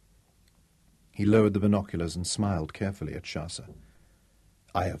 He lowered the binoculars and smiled carefully at Chaucer.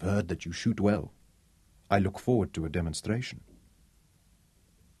 "I have heard that you shoot well. I look forward to a demonstration."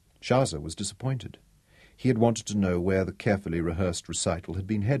 Chaucer was disappointed. He had wanted to know where the carefully rehearsed recital had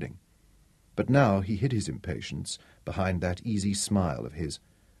been heading. But now he hid his impatience behind that easy smile of his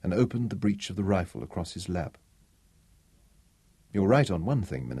and opened the breech of the rifle across his lap. "You're right on one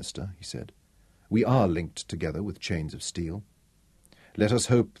thing, Minister," he said. "We are linked together with chains of steel. Let us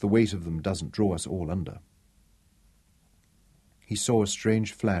hope the weight of them doesn't draw us all under." He saw a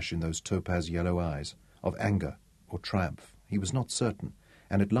strange flash in those topaz-yellow eyes, of anger or triumph. He was not certain,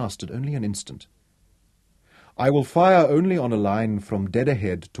 and it lasted only an instant. "I will fire only on a line from dead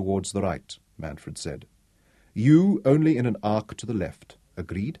ahead towards the right," Manfred said. "You only in an arc to the left.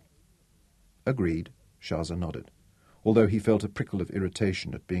 Agreed?" "Agreed," Chaucer nodded, although he felt a prickle of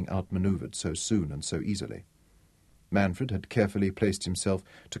irritation at being outmanoeuvred so soon and so easily. Manfred had carefully placed himself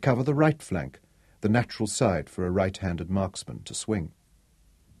to cover the right flank, the natural side for a right-handed marksman to swing.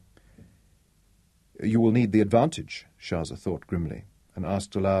 "You will need the advantage," Chaucer thought grimly, and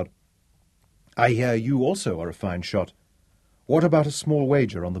asked aloud, I hear you also are a fine shot. What about a small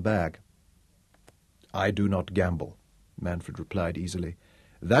wager on the bag? I do not gamble, Manfred replied easily.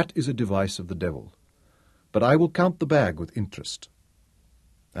 That is a device of the devil. But I will count the bag with interest.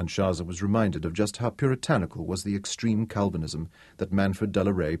 And Chazza was reminded of just how puritanical was the extreme Calvinism that Manfred de la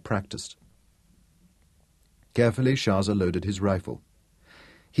Rey practiced. Carefully, Chazza loaded his rifle.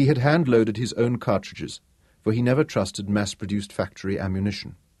 He had hand-loaded his own cartridges, for he never trusted mass-produced factory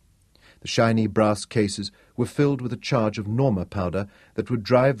ammunition. The shiny brass cases were filled with a charge of Norma powder that would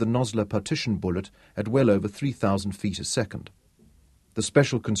drive the Nosler partition bullet at well over 3,000 feet a second. The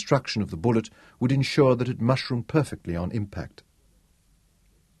special construction of the bullet would ensure that it mushroomed perfectly on impact.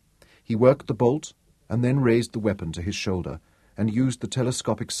 He worked the bolt and then raised the weapon to his shoulder and used the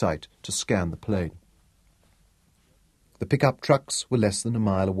telescopic sight to scan the plain. The pickup trucks were less than a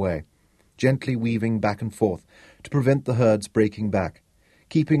mile away, gently weaving back and forth to prevent the herds breaking back,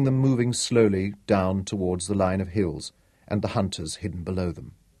 keeping them moving slowly down towards the line of hills and the hunters hidden below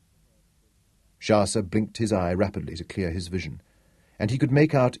them. Chazza blinked his eye rapidly to clear his vision, and he could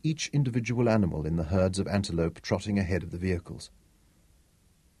make out each individual animal in the herds of antelope trotting ahead of the vehicles.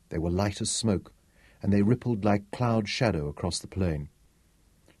 They were light as smoke, and they rippled like cloud shadow across the plain.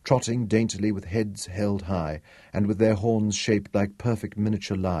 Trotting daintily with heads held high, and with their horns shaped like perfect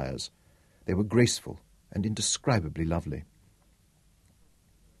miniature lyres, they were graceful and indescribably lovely.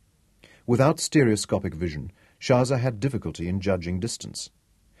 Without stereoscopic vision, Chazza had difficulty in judging distance,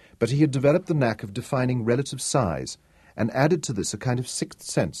 but he had developed the knack of defining relative size, and added to this a kind of sixth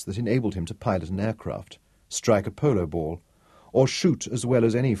sense that enabled him to pilot an aircraft, strike a polo ball, or shoot as well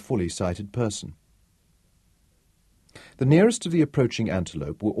as any fully sighted person. The nearest of the approaching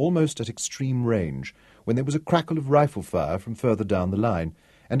antelope were almost at extreme range when there was a crackle of rifle fire from further down the line,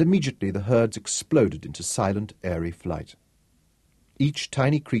 and immediately the herds exploded into silent, airy flight. Each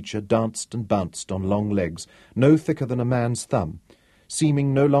tiny creature danced and bounced on long legs, no thicker than a man's thumb,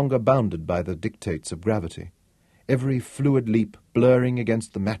 seeming no longer bounded by the dictates of gravity, every fluid leap blurring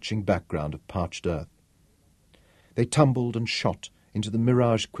against the matching background of parched earth. They tumbled and shot into the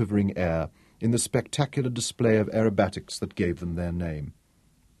mirage-quivering air in the spectacular display of aerobatics that gave them their name.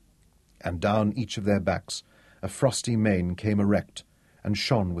 And down each of their backs a frosty mane came erect and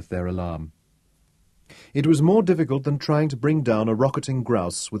shone with their alarm. It was more difficult than trying to bring down a rocketing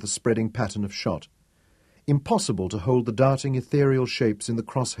grouse with a spreading pattern of shot. Impossible to hold the darting ethereal shapes in the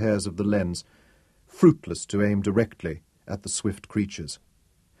crosshairs of the lens, fruitless to aim directly at the swift creatures.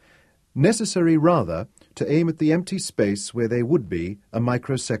 Necessary, rather, to aim at the empty space where they would be a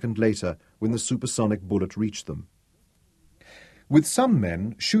microsecond later when the supersonic bullet reached them. With some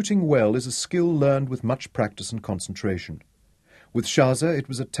men, shooting well is a skill learned with much practice and concentration. With Chazza it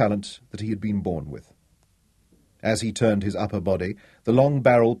was a talent that he had been born with. As he turned his upper body, the long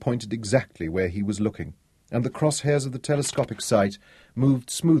barrel pointed exactly where he was looking, and the crosshairs of the telescopic sight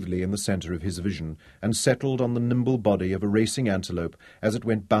moved smoothly in the centre of his vision and settled on the nimble body of a racing antelope as it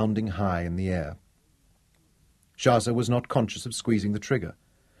went bounding high in the air. Chazza was not conscious of squeezing the trigger.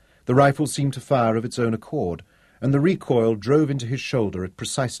 The rifle seemed to fire of its own accord, and the recoil drove into his shoulder at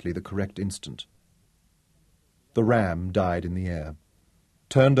precisely the correct instant. The ram died in the air,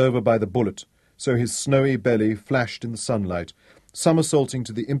 turned over by the bullet, so his snowy belly flashed in the sunlight, somersaulting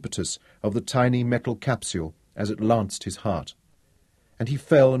to the impetus of the tiny metal capsule as it lanced his heart, and he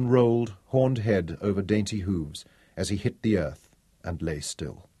fell and rolled, horned head over dainty hooves, as he hit the earth and lay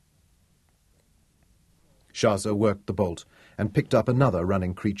still. Chazza worked the bolt and picked up another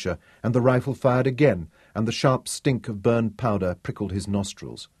running creature, and the rifle fired again, and the sharp stink of burned powder prickled his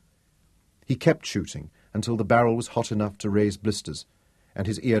nostrils. He kept shooting until the barrel was hot enough to raise blisters, and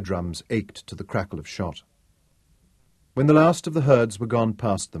his eardrums ached to the crackle of shot. When the last of the herds were gone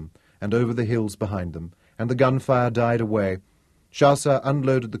past them, and over the hills behind them, and the gunfire died away, Chazza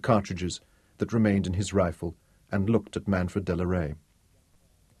unloaded the cartridges that remained in his rifle, and looked at Manfred de la Rey.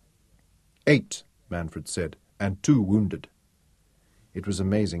 8, Manfred said, and 2 wounded. It was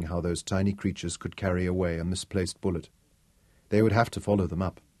amazing how those tiny creatures could carry away a misplaced bullet. They would have to follow them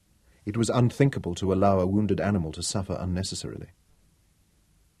up. It was unthinkable to allow a wounded animal to suffer unnecessarily.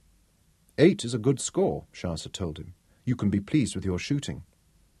 8 is a good score, Chazza told him. You can be pleased with your shooting.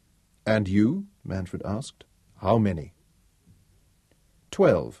 And you? Manfred asked. How many?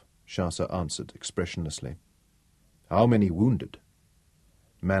 12, Chazza answered expressionlessly. How many wounded?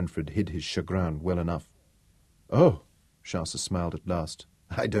 Manfred hid his chagrin well enough. Oh, Chazza smiled at last.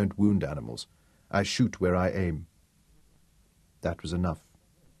 I don't wound animals. I shoot where I aim. That was enough.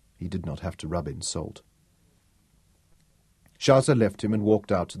 He did not have to rub in salt. Shahza left him and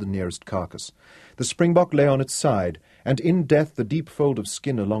walked out to the nearest carcass. The springbok lay on its side, and in death the deep fold of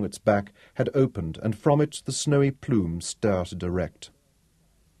skin along its back had opened, and from it the snowy plume started erect.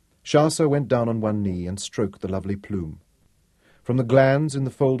 Shahza went down on one knee and stroked the lovely plume. From the glands in the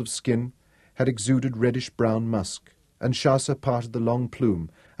fold of skin had exuded reddish-brown musk, and Shahza parted the long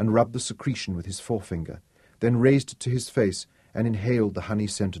plume and rubbed the secretion with his forefinger, then raised it to his face and inhaled the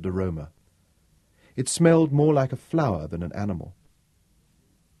honey-scented aroma. It smelled more like a flower than an animal.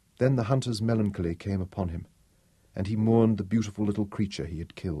 Then the hunter's melancholy came upon him, and he mourned the beautiful little creature he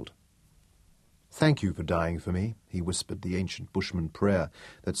had killed. "Thank you for dying for me," he whispered the ancient bushman prayer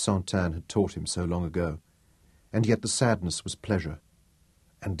that Santin had taught him so long ago. And yet the sadness was pleasure,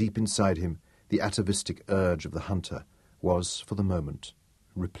 and deep inside him the atavistic urge of the hunter was, for the moment,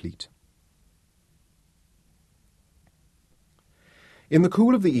 replete. In the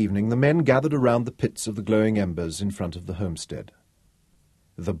cool of the evening the men gathered around the pits of the glowing embers in front of the homestead.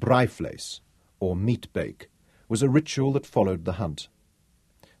 The braaivleis, or meat bake, was a ritual that followed the hunt.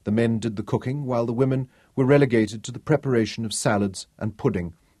 The men did the cooking, while the women were relegated to the preparation of salads and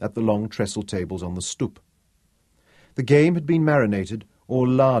pudding at the long trestle tables on the stoep. The game had been marinated or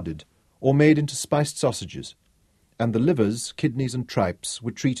larded or made into spiced sausages, and the livers, kidneys and tripes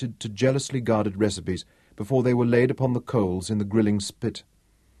were treated to jealously guarded recipes before they were laid upon the coals in the grilling spit,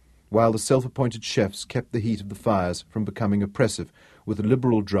 while the self-appointed chefs kept the heat of the fires from becoming oppressive with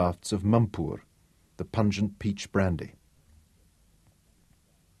liberal draughts of mampoer, the pungent peach brandy.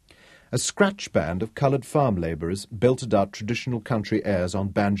 A scratch band of coloured farm labourers belted out traditional country airs on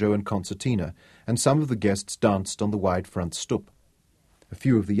banjo and concertina, and some of the guests danced on the wide front stoep. A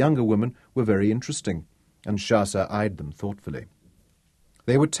few of the younger women were very interesting, and Shahza eyed them thoughtfully.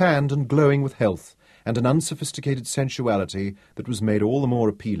 They were tanned and glowing with health, and an unsophisticated sensuality that was made all the more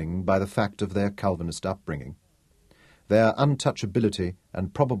appealing by the fact of their Calvinist upbringing. Their untouchability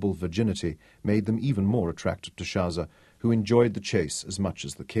and probable virginity made them even more attractive to Shahza, who enjoyed the chase as much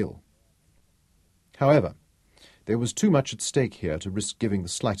as the kill. However, there was too much at stake here to risk giving the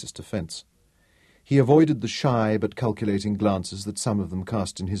slightest offence. He avoided the shy but calculating glances that some of them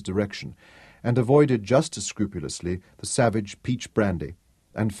cast in his direction, and avoided just as scrupulously the savage peach brandy,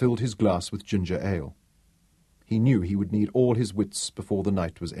 and filled his glass with ginger ale. He knew he would need all his wits before the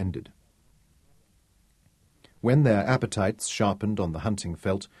night was ended. When their appetites, sharpened on the hunting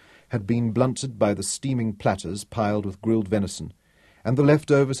felt, had been blunted by the steaming platters piled with grilled venison, and the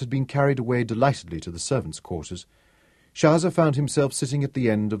leftovers had been carried away delightedly to the servants' quarters, Shahza found himself sitting at the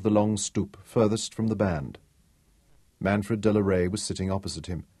end of the long stoep furthest from the band. Manfred de la Rey was sitting opposite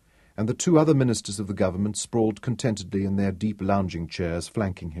him, and the two other ministers of the government sprawled contentedly in their deep lounging chairs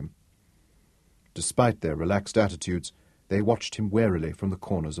flanking him. Despite their relaxed attitudes, they watched him warily from the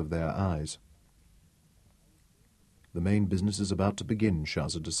corners of their eyes. The main business is about to begin,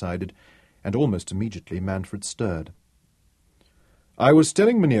 Shahza decided, and almost immediately Manfred stirred. "I was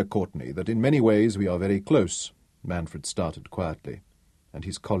telling Mynheer Courtenay that in many ways we are very close," Manfred started quietly, and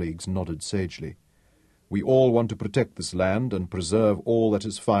his colleagues nodded sagely. "We all want to protect this land and preserve all that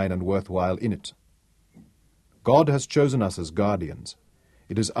is fine and worthwhile in it. God has chosen us as guardians.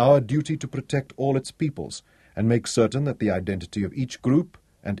 It is our duty to protect all its peoples and make certain that the identity of each group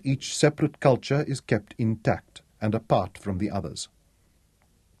and each separate culture is kept intact and apart from the others."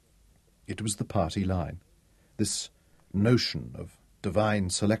 It was the party line, this notion of divine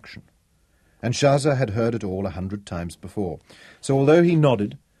selection, and Shahza had heard it all 100 times before, so although he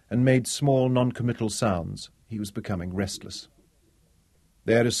nodded and made small non-committal sounds, he was becoming restless.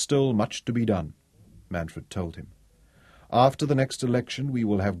 "There is still much to be done," Manfred told him. "After the next election we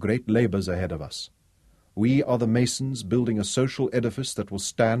will have great labours ahead of us. We are the masons building a social edifice that will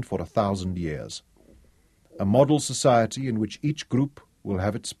stand for 1,000 years. A model society in which each group will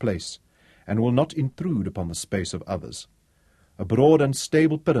have its place and will not intrude upon the space of others. A broad and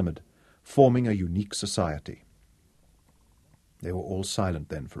stable pyramid forming a unique society." They were all silent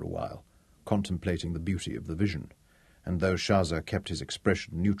then for a while, contemplating the beauty of the vision, and though Shahza kept his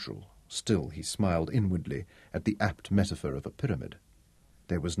expression neutral, still he smiled inwardly at the apt metaphor of a pyramid.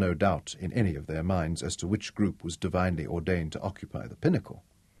 There was no doubt in any of their minds as to which group was divinely ordained to occupy the pinnacle.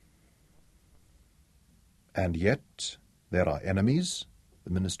 "And yet there are enemies," the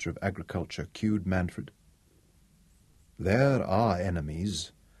Minister of Agriculture cued Manfred. "There are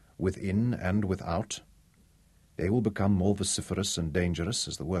enemies, within and without. They will become more vociferous and dangerous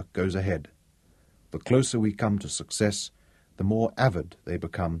as the work goes ahead. The closer we come to success, the more avid they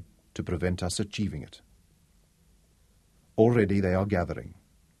become to prevent us achieving it. Already they are gathering."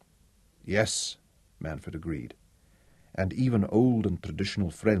 "Yes," Manfred agreed, "and even old and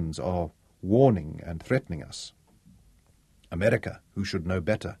traditional friends are warning and threatening us. America, who should know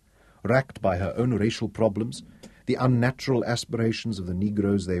better, racked by her own racial problems, the unnatural aspirations of the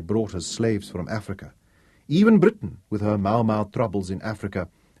Negroes they brought as slaves from Africa. Even Britain, with her Mau troubles in Africa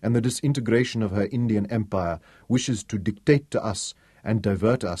and the disintegration of her Indian empire, wishes to dictate to us and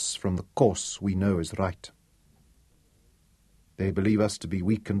divert us from the course we know is right. They believe us to be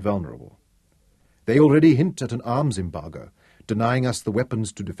weak and vulnerable. They already hint at an arms embargo, denying us the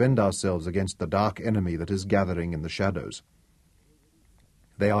weapons to defend ourselves against the dark enemy that is gathering in the shadows.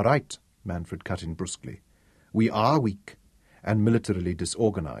 They are right, Manfred cut in brusquely. We are weak and militarily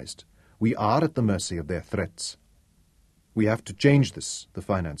disorganized. We are at the mercy of their threats. We have to change this, the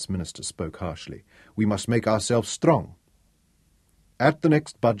finance minister spoke harshly. We must make ourselves strong. At the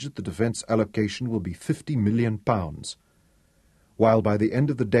next budget, the defence allocation will be £50 million, while by the end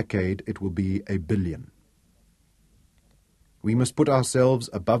of the decade it will be £1 billion. We must put ourselves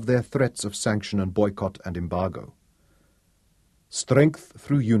above their threats of sanction and boycott and embargo. Strength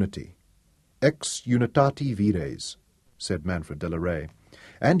through unity. Ex unitati vires, said Manfred de la Rey.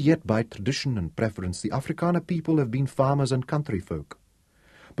 And yet by tradition and preference the Afrikaner people have been farmers and country folk.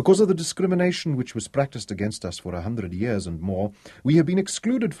 Because of the discrimination which was practised against us for 100 years and more, we have been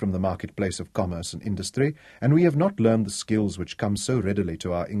excluded from the marketplace of commerce and industry, and we have not learned the skills which come so readily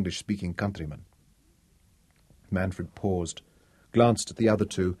to our English-speaking countrymen. Manfred paused, glanced at the other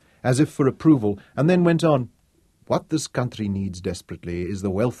two, as if for approval, and then went on. What this country needs desperately is the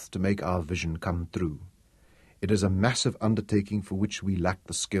wealth to make our vision come true. It is a massive undertaking for which we lack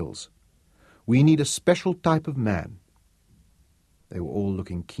the skills. We need a special type of man. They were all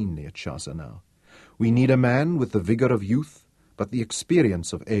looking keenly at Shasa now. We need a man with the vigour of youth, but the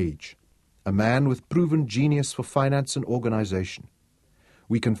experience of age. A man with proven genius for finance and organisation.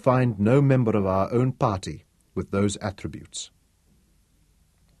 We can find no member of our own party with those attributes.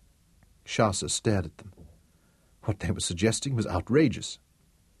 Shasa stared at them. What they were suggesting was outrageous.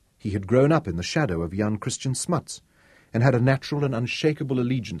 He had grown up in the shadow of Jan Christian Smuts, and had a natural and unshakable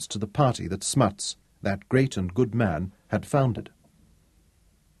allegiance to the party that Smuts, that great and good man, had founded.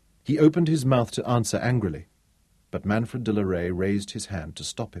 He opened his mouth to answer angrily, but Manfred de la Rey raised his hand to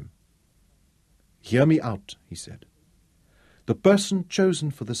stop him. Hear me out, he said. The person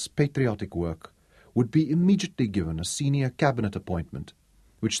chosen for this patriotic work would be immediately given a senior cabinet appointment,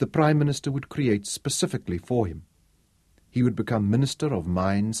 which the Prime Minister would create specifically for him. He would become Minister of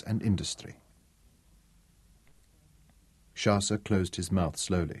Mines and Industry. Shasa closed his mouth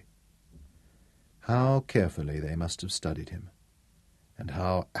slowly. How carefully they must have studied him, and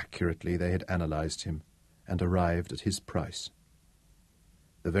how accurately they had analysed him and arrived at his price.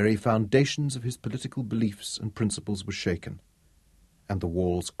 The very foundations of his political beliefs and principles were shaken, and the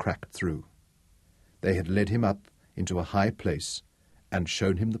walls cracked through. They had led him up into a high place and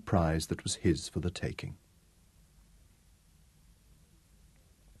shown him the prize that was his for the taking.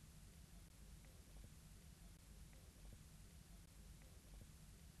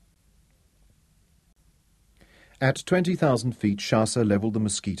 At 20,000 feet, Shasa levelled the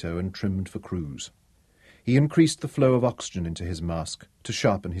Mosquito and trimmed for cruise. He increased the flow of oxygen into his mask to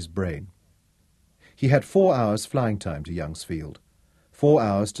sharpen his brain. He had 4 hours flying time to Young's Field, 4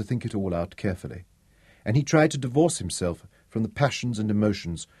 hours to think it all out carefully, and he tried to divorce himself from the passions and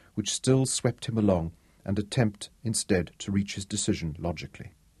emotions which still swept him along and attempt instead to reach his decision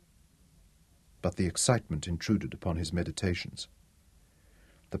logically. But the excitement intruded upon his meditations.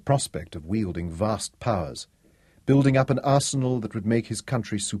 The prospect of wielding vast powers, building up an arsenal that would make his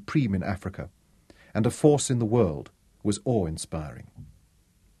country supreme in Africa, and a force in the world, was awe-inspiring.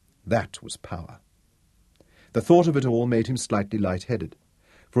 That was power. The thought of it all made him slightly light-headed,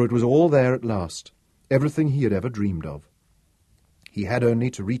 for it was all there at last, everything he had ever dreamed of. He had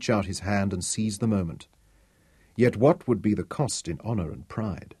only to reach out his hand and seize the moment. Yet what would be the cost in honour and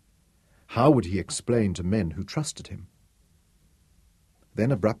pride? How would he explain to men who trusted him?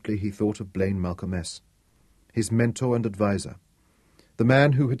 Then abruptly he thought of Blaine Malcolm-S, his mentor and adviser, the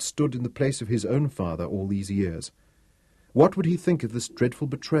man who had stood in the place of his own father all these years. What would he think of this dreadful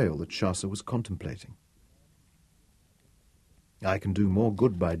betrayal that Shasa was contemplating? I can do more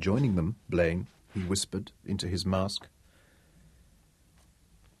good by joining them, Blaine, he whispered into his mask.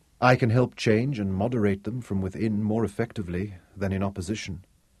 I can help change and moderate them from within more effectively than in opposition,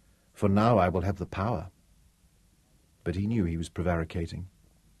 for now I will have the power. But he knew he was prevaricating,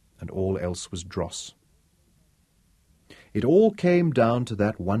 and all else was dross. It all came down to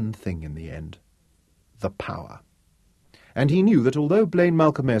that one thing in the end, the power. And he knew that although Blaine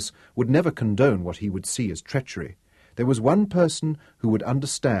Malcolm-S would never condone what he would see as treachery, there was one person who would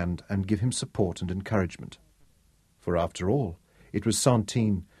understand and give him support and encouragement. For after all, it was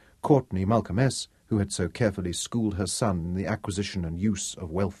Santine Courtney Malcolm-S who had so carefully schooled her son in the acquisition and use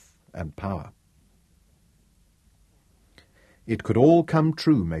of wealth and power. It could all come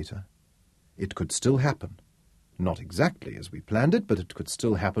true, mater. It could still happen. Not exactly as we planned it, but it could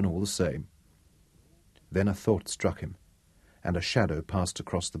still happen all the same. Then a thought struck him, and a shadow passed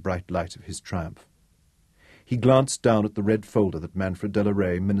across the bright light of his triumph. He glanced down at the red folder that Manfred de la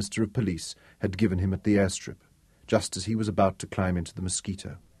Rey, Minister of Police, had given him at the airstrip, just as he was about to climb into the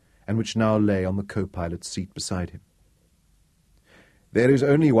Mosquito, and which now lay on the co-pilot's seat beside him. "There is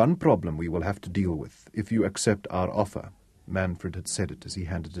only one problem we will have to deal with, if you accept our offer," Manfred had said it as he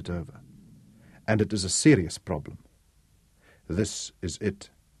handed it over. "And it is a serious problem. This is it."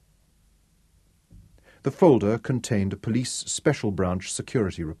 The folder contained a police special branch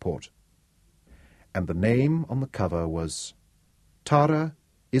security report, and the name on the cover was Tara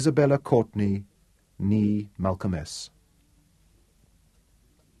Isabella Courtney, née Malcolm S.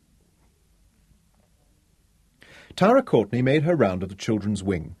 Tara Courtney made her round of the children's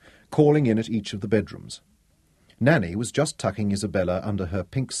wing, calling in at each of the bedrooms. Nanny was just tucking Isabella under her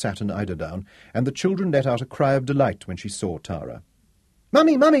pink satin eiderdown, and the children let out a cry of delight when she saw Tara.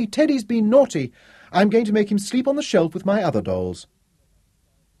 "Mummy, Mummy, Teddy's been naughty. I'm going to make him sleep on the shelf with my other dolls."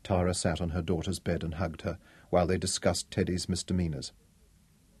 Tara sat on her daughter's bed and hugged her, while they discussed Teddy's misdemeanours.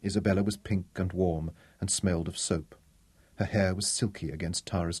 Isabella was pink and warm, and smelled of soap. Her hair was silky against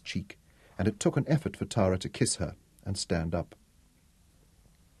Tara's cheek, and it took an effort for Tara to kiss her and stand up.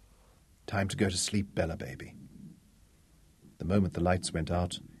 "Time to go to sleep, Bella, baby." The moment the lights went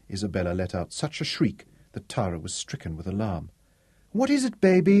out, Isabella let out such a shriek that Tara was stricken with alarm. "What is it,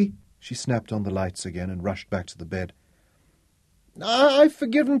 baby?" She snapped on the lights again and rushed back to the bed. "I've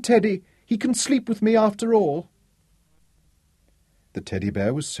forgiven Teddy. He can sleep with me after all." The teddy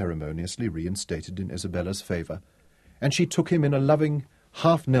bear was ceremoniously reinstated in Isabella's favour, and she took him in a loving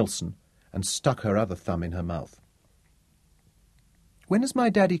half-Nelson and stuck her other thumb in her mouth. "When is my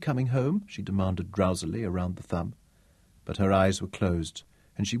daddy coming home?" she demanded drowsily around the thumb. But her eyes were closed,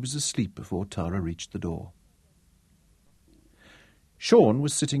 and she was asleep before Tara reached the door. Sean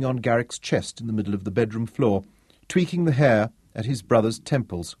was sitting on Garrick's chest in the middle of the bedroom floor, tweaking the hair at his brother's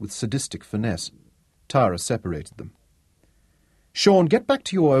temples with sadistic finesse. Tara separated them. "Sean, get back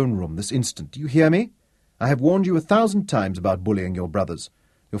to your own room this instant. Do you hear me? I have warned you 1,000 times about bullying your brothers.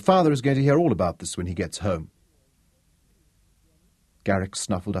 Your father is going to hear all about this when he gets home." Garrick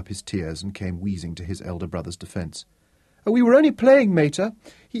snuffled up his tears and came wheezing to his elder brother's defence. "We were only playing, mater.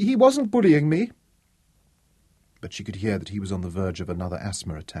 He wasn't bullying me." But she could hear that he was on the verge of another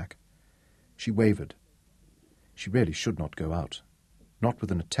asthma attack. She wavered. She really should not go out, not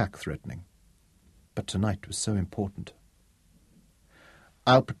with an attack threatening. But tonight was so important.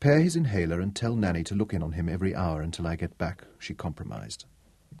 "I'll prepare his inhaler and tell Nanny to look in on him every hour until I get back," she compromised.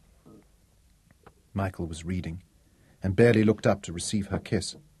 Michael was reading, and barely looked up to receive her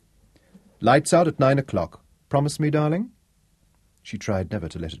kiss. "Lights out at 9 o'clock. Promise me, darling?" She tried never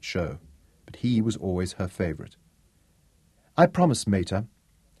to let it show, but he was always her favourite. "I promise, mater,"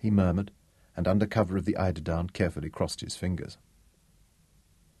 he murmured, and under cover of the eiderdown carefully crossed his fingers.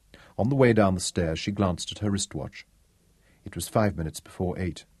 On the way down the stairs she glanced at her wristwatch. It was 5 minutes before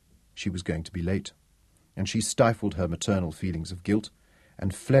 8. She was going to be late, and she stifled her maternal feelings of guilt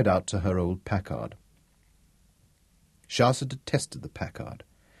and fled out to her old Packard. Chaucer detested the Packard,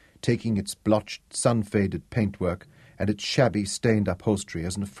 taking its blotched, sun-faded paintwork and its shabby, stained upholstery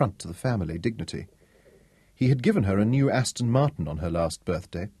as an affront to the family dignity. He had given her a new Aston Martin on her last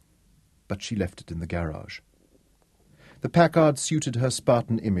birthday, but she left it in the garage. The Packard suited her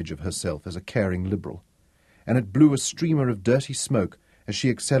Spartan image of herself as a caring liberal, and it blew a streamer of dirty smoke as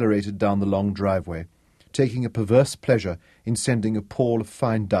she accelerated down the long driveway, taking a perverse pleasure in sending a pall of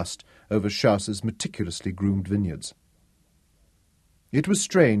fine dust over Chaucer's meticulously groomed vineyards. It was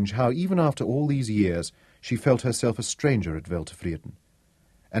strange how, even after all these years, she felt herself a stranger at Weltervlieten,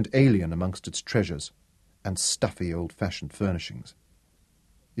 and alien amongst its treasures and stuffy old-fashioned furnishings.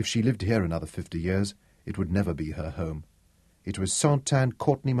 If she lived here another 50 years, it would never be her home. It was Santan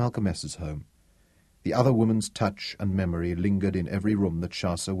Courtney Malcolmess's home. The other woman's touch and memory lingered in every room that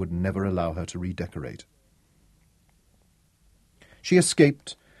Chaucer would never allow her to redecorate. She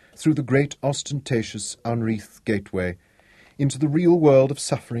escaped through the great ostentatious unwreathed gateway into the real world of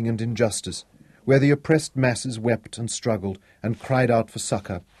suffering and injustice, where the oppressed masses wept and struggled and cried out for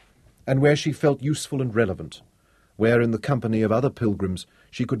succour, and where she felt useful and relevant, where in the company of other pilgrims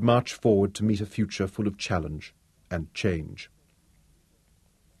she could march forward to meet a future full of challenge and change.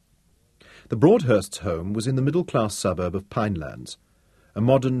 The Broadhursts' home was in the middle-class suburb of Pinelands, a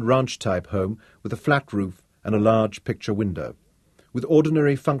modern ranch-type home with a flat roof and a large picture window, with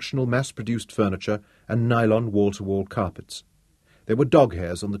ordinary functional mass-produced furniture and nylon wall-to-wall carpets. There were dog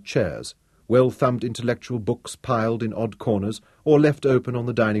hairs on the chairs, well-thumbed intellectual books piled in odd corners or left open on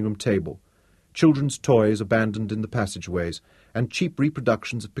the dining-room table, children's toys abandoned in the passageways, and cheap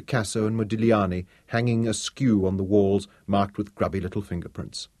reproductions of Picasso and Modigliani hanging askew on the walls marked with grubby little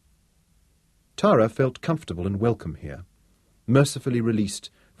fingerprints. Tara felt comfortable and welcome here, mercifully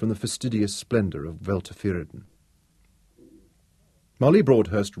released from the fastidious splendour of Welter Vierden. Molly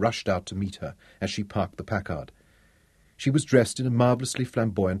Broadhurst rushed out to meet her as she parked the Packard. She was dressed in a marvellously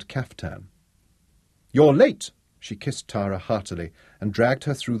flamboyant caftan. "You're late!" She kissed Tara heartily and dragged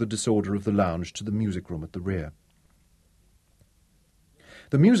her through the disorder of the lounge to the music room at the rear.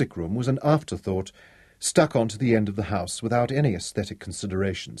 The music room was an afterthought stuck onto the end of the house without any aesthetic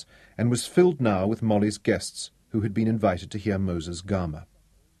considerations, and was filled now with Molly's guests, who had been invited to hear Moses Gama.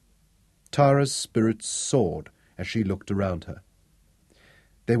 Tara's spirits soared as she looked around her.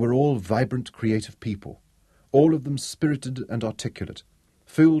 They were all vibrant, creative people, all of them spirited and articulate,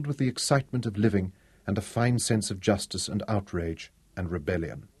 filled with the excitement of living and a fine sense of justice and outrage and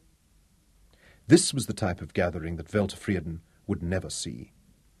rebellion. This was the type of gathering that Welter Vierden would never see.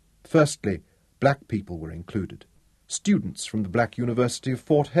 Firstly, black people were included, students from the Black University of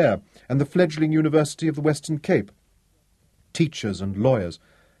Fort Hare and the fledgling University of the Western Cape, teachers and lawyers,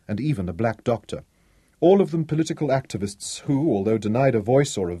 and even a black doctor, all of them political activists who, although denied a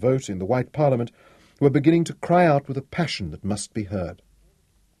voice or a vote in the White Parliament, were beginning to cry out with a passion that must be heard.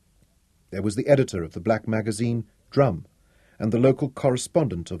 There was the editor of the black magazine Drum, and the local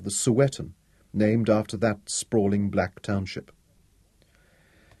correspondent of the Sowetan, named after that sprawling black township.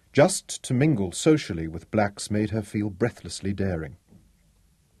 Just to mingle socially with blacks made her feel breathlessly daring.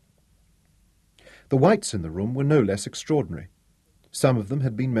 The whites in the room were no less extraordinary. Some of them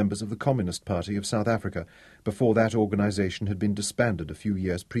had been members of the Communist Party of South Africa before that organisation had been disbanded a few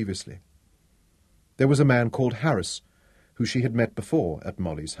years previously. There was a man called Harris, who she had met before at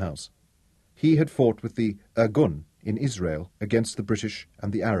Molly's house. He had fought with the Irgun in Israel against the British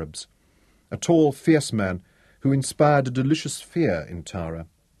and the Arabs, a tall, fierce man who inspired a delicious fear in Tara.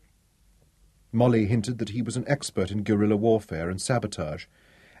 Molly hinted that he was an expert in guerrilla warfare and sabotage,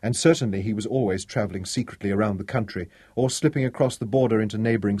 and certainly he was always travelling secretly around the country or slipping across the border into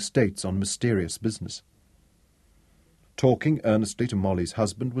neighbouring states on mysterious business. Talking earnestly to Molly's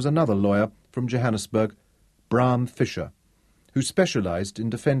husband was another lawyer from Johannesburg, Bram Fisher, who specialised in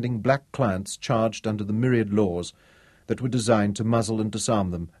defending black clients charged under the myriad laws that were designed to muzzle and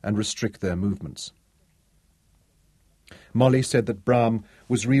disarm them and restrict their movements. Molly said that Bram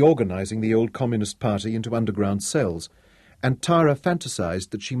was reorganising the old Communist Party into underground cells, and Tara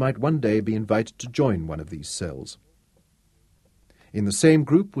fantasised that she might one day be invited to join one of these cells. In the same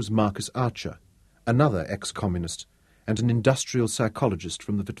group was Marcus Archer, another ex-communist, and an industrial psychologist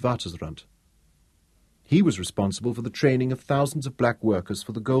from the Witwatersrand. He was responsible for the training of thousands of black workers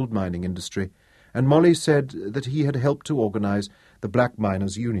for the gold mining industry, and Molly said that he had helped to organise the Black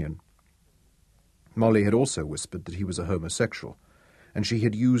Miners' Union. Molly had also whispered that he was a homosexual, and she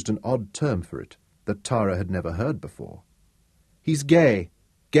had used an odd term for it that Tara had never heard before. "He's gay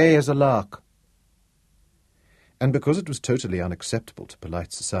as a lark." And because it was totally unacceptable to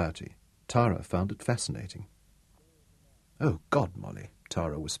polite society, Tara found it fascinating. "Oh, God, Molly,"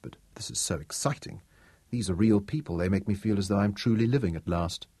 Tara whispered, "this is so exciting. These are real people. They make me feel as though I'm truly living at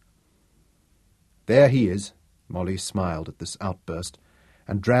last." "There he is," Molly smiled at this outburst,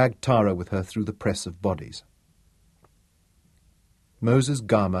 and dragged Tara with her through the press of bodies. Moses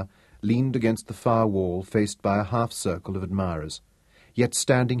Gama leaned against the far wall faced by a half-circle of admirers, yet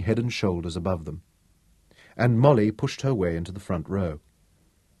standing head and shoulders above them, and Molly pushed her way into the front row.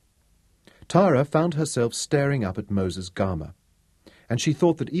 Tara found herself staring up at Moses Gama, and she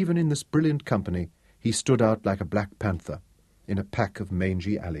thought that even in this brilliant company he stood out like a black panther in a pack of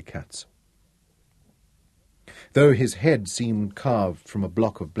mangy alley cats. Though his head seemed carved from a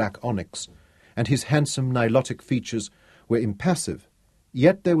block of black onyx, and his handsome nilotic features were impassive,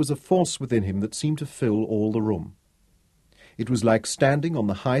 yet there was a force within him that seemed to fill all the room. It was like standing on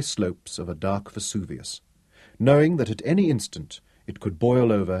the high slopes of a dark Vesuvius, knowing that at any instant it could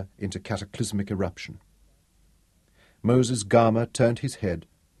boil over into cataclysmic eruption. Moses Gama turned his head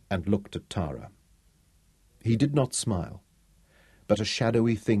and looked at Tara. He did not smile, but a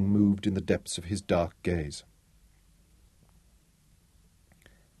shadowy thing moved in the depths of his dark gaze.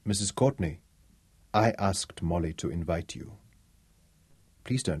 "Mrs. Courtney, I asked Molly to invite you."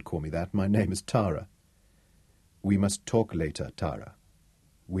 "Please don't call me that. My name is Tara." "We must talk later, Tara.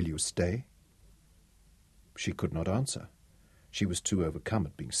 Will you stay?" She could not answer. She was too overcome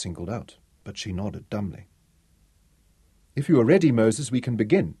at being singled out, but she nodded dumbly. "If you are ready, Moses, we can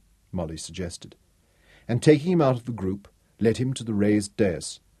begin," Molly suggested, and taking him out of the group, led him to the raised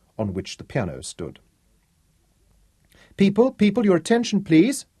dais on which the piano stood. People, your attention,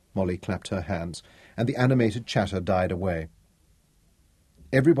 please!" Molly clapped her hands, and the animated chatter died away.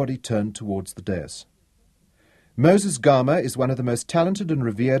 Everybody turned towards the dais. Moses Gama is one of the most talented and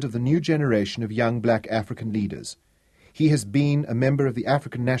revered of the new generation of young black African leaders. He has been a member of the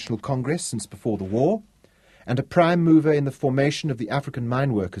African National Congress since before the war, and a prime mover in the formation of the African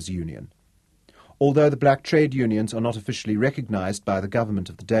Mine Workers Union. Although the black trade unions are not officially recognized by the government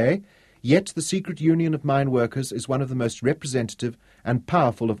of the day, yet the secret union of mine workers is one of the most representative and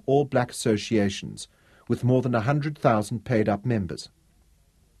powerful of all black associations, with more than 100,000 paid-up members.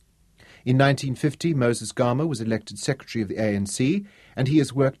 In 1950, Moses Gama was elected secretary of the ANC, and he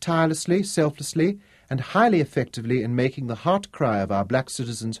has worked tirelessly, selflessly, and highly effectively in making the heart cry of our black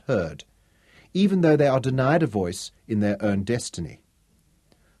citizens heard, even though they are denied a voice in their own destiny.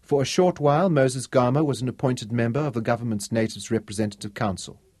 For a short while, Moses Gama was an appointed member of the government's Natives Representative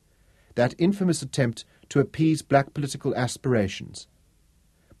Council, that infamous attempt to appease black political aspirations.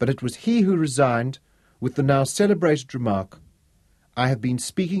 But it was he who resigned with the now celebrated remark, "I have been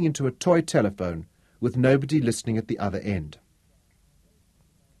speaking into a toy telephone with nobody listening at the other end."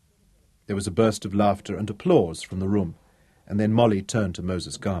 There was a burst of laughter and applause from the room, and then Molly turned to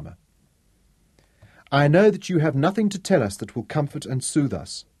Moses Gama. "I know that you have nothing to tell us that will comfort and soothe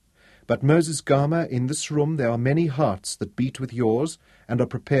us. But, Moses Gama, in this room there are many hearts that beat with yours and are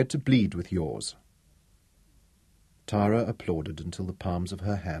prepared to bleed with yours." Tara applauded until the palms of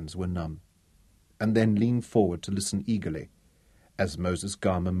her hands were numb, and then leaned forward to listen eagerly as Moses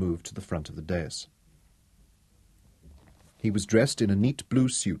Gama moved to the front of the dais. He was dressed in a neat blue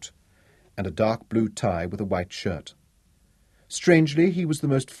suit and a dark blue tie with a white shirt. Strangely, he was the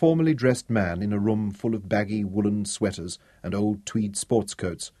most formally dressed man in a room full of baggy woolen sweaters and old tweed sports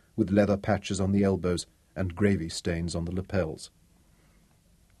coats with leather patches on the elbows and gravy stains on the lapels.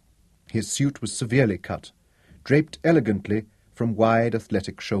 His suit was severely cut, draped elegantly from wide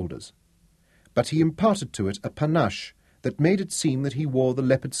athletic shoulders, but he imparted to it a panache that made it seem that he wore the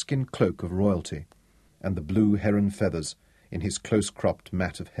leopard-skin cloak of royalty and the blue heron feathers in his close-cropped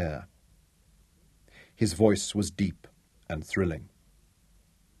mat of hair. His voice was deep and thrilling.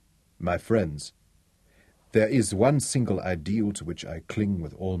 "My friends, there is one single ideal to which I cling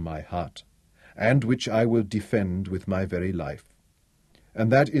with all my heart, and which I will defend with my very life,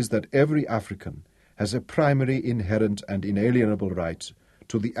 and that is that every African has a primary, inherent, and inalienable right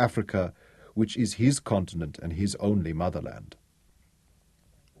to the Africa which is his continent and his only motherland."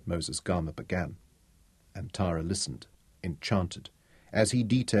 Moses Gama began, and Tara listened, enchanted, as he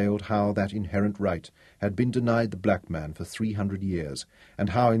detailed how that inherent right had been denied the black man for 300 years,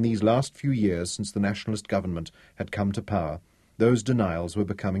 and how in these last few years since the nationalist government had come to power, those denials were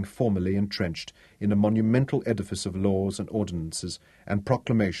becoming formally entrenched in a monumental edifice of laws and ordinances and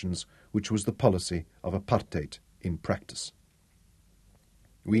proclamations which was the policy of apartheid in practice.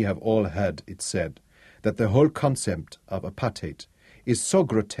 "We have all heard it said that the whole concept of apartheid is so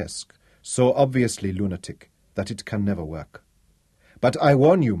grotesque, so obviously lunatic, that it can never work. But I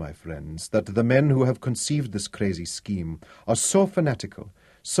warn you, my friends, that the men who have conceived this crazy scheme are so fanatical,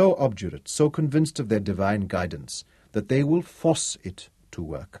 so obdurate, so convinced of their divine guidance, that they will force it to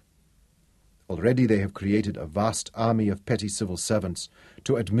work. Already they have created a vast army of petty civil servants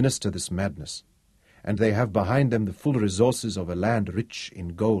to administer this madness, and they have behind them the full resources of a land rich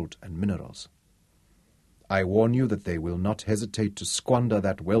in gold and minerals. I warn you that they will not hesitate to squander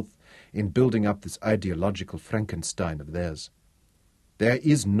that wealth in building up this ideological Frankenstein of theirs. There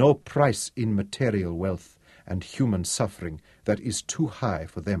is no price in material wealth and human suffering that is too high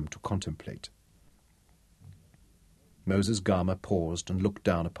for them to contemplate." Moses Gama paused and looked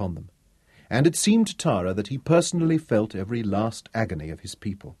down upon them, and it seemed to Tara that he personally felt every last agony of his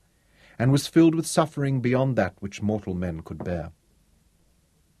people, and was filled with suffering beyond that which mortal men could bear.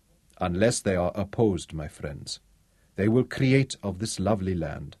 "Unless they are opposed, my friends, they will create of this lovely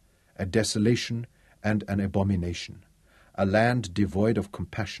land a desolation and an abomination, a land devoid of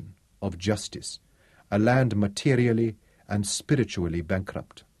compassion, of justice, a land materially and spiritually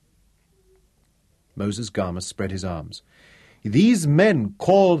bankrupt." Moses Gama spread his arms. "These men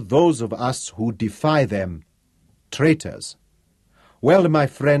call those of us who defy them traitors. Well, my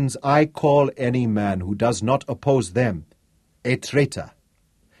friends, I call any man who does not oppose them a traitor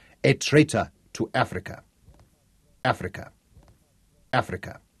to Africa. Africa,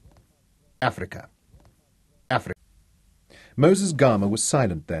 Africa, Africa, Africa." Moses Gama was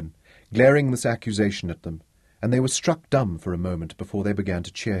silent then, glaring this accusation at them, and they were struck dumb for a moment before they began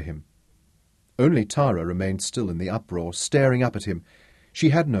to cheer him. Only Tara remained still in the uproar, staring up at him. She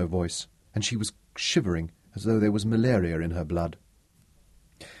had no voice, and she was shivering as though there was malaria in her blood.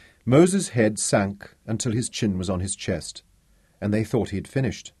 Moses' head sank until his chin was on his chest, and they thought he had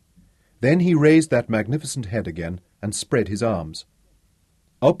finished. Then he raised that magnificent head again and spread his arms.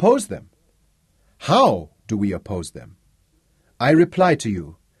 Oppose them? How do we oppose them? I reply to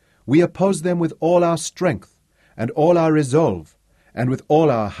you, we oppose them with all our strength, and all our resolve, and with all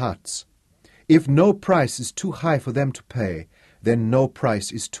our hearts. If no price is too high for them to pay, then no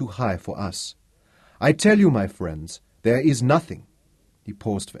price is too high for us. I tell you, my friends, there is nothing, he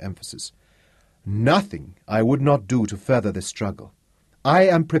paused for emphasis, nothing I would not do to further this struggle. I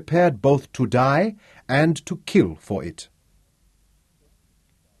am prepared both to die and to kill for it.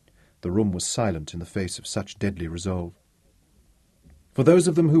 The room was silent in the face of such deadly resolve. For those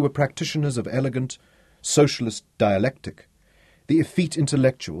of them who were practitioners of elegant, socialist dialectic, the effete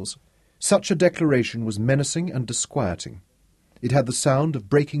intellectuals, such a declaration was menacing and disquieting. It had the sound of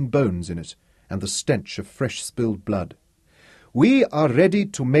breaking bones in it, and the stench of fresh spilled blood. We are ready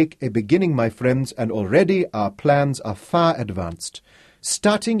to make a beginning, my friends, and already our plans are far advanced.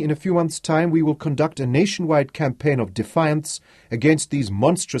 Starting in a few months' time, we will conduct a nationwide campaign of defiance against these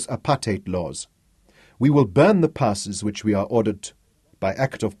monstrous apartheid laws. We will burn the passes which we are ordered by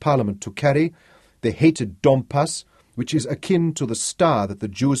Act of Parliament to carry, the hated Dom Pass, which is akin to the star that the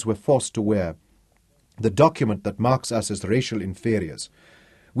Jews were forced to wear, the document that marks us as racial inferiors.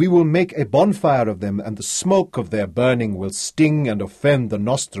 We will make a bonfire of them, and the smoke of their burning will sting and offend the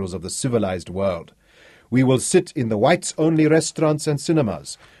nostrils of the civilized world. We will sit in the whites-only restaurants and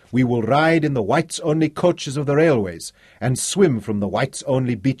cinemas. We will ride in the whites-only coaches of the railways and swim from the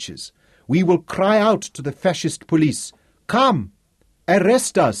whites-only beaches. We will cry out to the fascist police, "Come,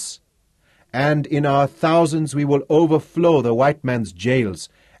 arrest us!" And in our thousands we will overflow the white man's jails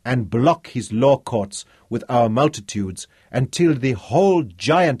and block his law courts with our multitudes until the whole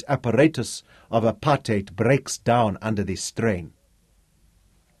giant apparatus of apartheid breaks down under the strain.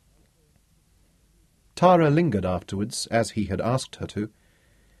 Tara lingered afterwards, as he had asked her to,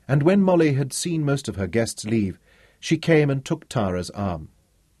 and when Molly had seen most of her guests leave, she came and took Tara's arm.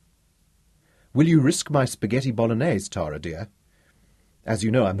 "Will you risk my spaghetti bolognese, Tara, dear? As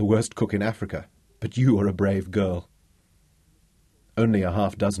you know, I'm the worst cook in Africa, but you are a brave girl." Only a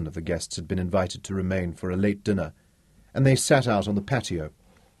half-dozen of the guests had been invited to remain for a late dinner, and they sat out on the patio.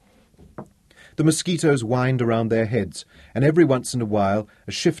 The mosquitoes whined around their heads, and every once in a while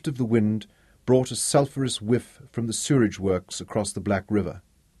a shift of the wind brought a sulphurous whiff from the sewerage works across the Black River.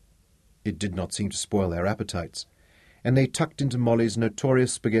 It did not seem to spoil their appetites, and they tucked into Molly's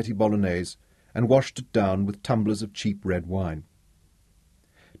notorious spaghetti bolognese and washed it down with tumblers of cheap red wine.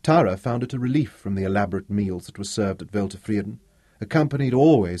 Tara found it a relief from the elaborate meals that were served at Weltevreden, accompanied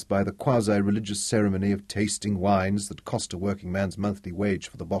always by the quasi-religious ceremony of tasting wines that cost a working man's monthly wage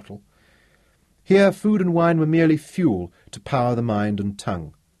for the bottle. Here food and wine were merely fuel to power the mind and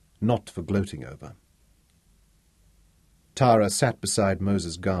tongue, not for gloating over. Tara sat beside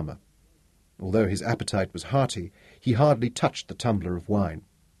Moses Garma. Although his appetite was hearty, he hardly touched the tumbler of wine.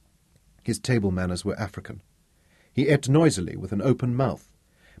 His table manners were African. He ate noisily with an open mouth,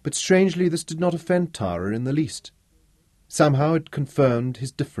 but strangely this did not offend Tara in the least. Somehow it confirmed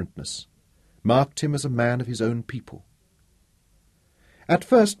his differentness, marked him as a man of his own people. At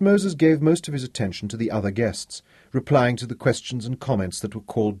first Moses gave most of his attention to the other guests, replying to the questions and comments that were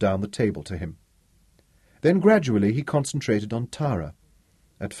called down the table to him. Then gradually he concentrated on Tara,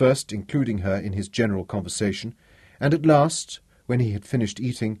 at first including her in his general conversation, and at last, when he had finished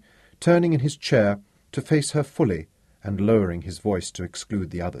eating, turning in his chair to face her fully and lowering his voice to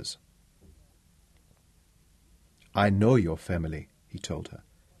exclude the others. "I know your family," he told her.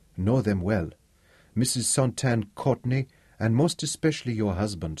 "Know them well. Mrs. Sontan Courtney, and most especially your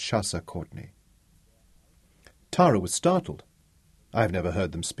husband, Shasa Courtney." Tara was startled. "I have never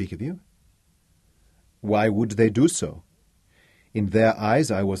heard them speak of you." "Why would they do so? In their eyes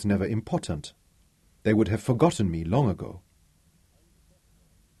I was never important. They would have forgotten me long ago."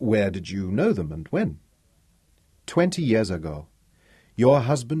 "Where did you know them, and when?" 20 years ago. Your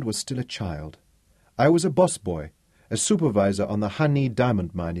husband was still a child. I was a boss boy, a supervisor on the Honey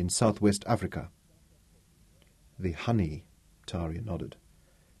diamond mine in southwest Africa." "The Honey," Tara nodded.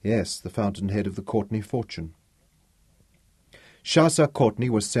 "Yes, the fountainhead of the Courtney fortune." "Shasa Courtney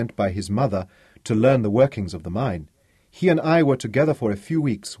was sent by his mother to learn the workings of the mine. He and I were together for a few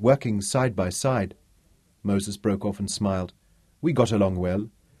weeks, working side by side." Moses broke off and smiled. "We got along well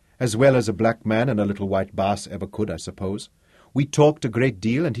as a black man and a little white baas ever could, I suppose. We talked a great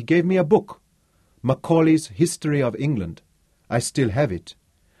deal, and he gave me a book, Macaulay's History of England. I still have it.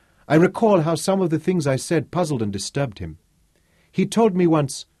 I recall how some of the things I said puzzled and disturbed him. He told me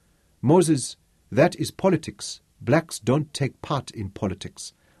once, "Moses, that is politics. Blacks don't take part in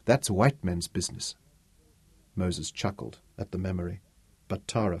politics. That's white men's business." Moses chuckled at the memory, but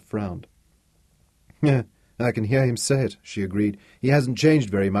Tara frowned. "Yeah, I can hear him say it," she agreed. "He hasn't changed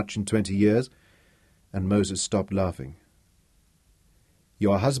very much in 20 years. And Moses stopped laughing.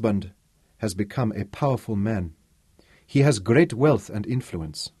 "Your husband has become a powerful man. He has great wealth and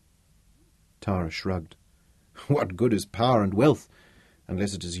influence." Tara shrugged. "What good is power and wealth,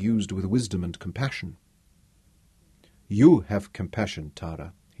 unless it is used with wisdom and compassion?" "You have compassion,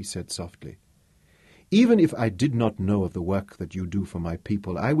 Tara," he said softly. "Even if I did not know of the work that you do for my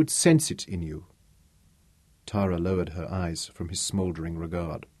people, I would sense it in you." Tara lowered her eyes from his smouldering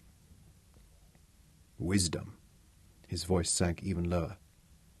regard. "Wisdom." His voice sank even lower.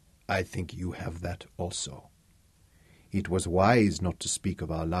 "I think you have that also. It was wise not to speak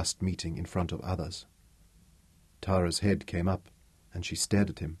of our last meeting in front of others." Tara's head came up, and she stared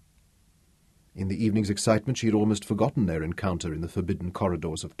at him. In the evening's excitement she had almost forgotten their encounter in the forbidden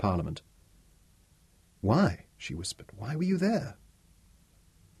corridors of Parliament. "Why?" she whispered. "Why were you there?"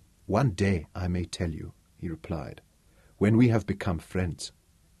 "One day I may tell you," he replied, "when we have become friends."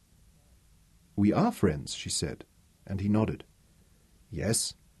 "We are friends," she said, and he nodded.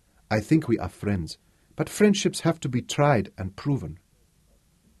 "Yes, I think we are friends, but friendships have to be tried and proven.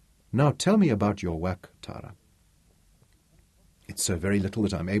 Now tell me about your work, Tara." "It's so very little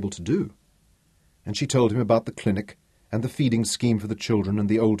that I'm able to do." And she told him about the clinic and the feeding scheme for the children and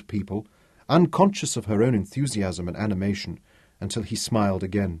the old people, unconscious of her own enthusiasm and animation, until he smiled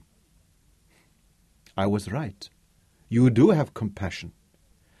again. "I was right. You do have compassion.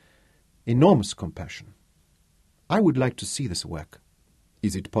 Enormous compassion. I would like to see this work.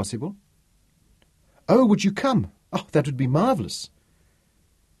 Is it possible?" "Oh, would you come? Oh, that would be marvellous."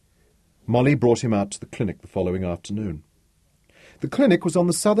 Molly brought him out to the clinic the following afternoon. The clinic was on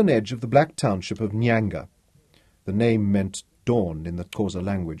the southern edge of the black township of Nyanga. The name meant dawn in the Xhosa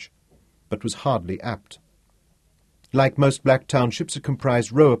language, but was hardly apt. Like most black townships, it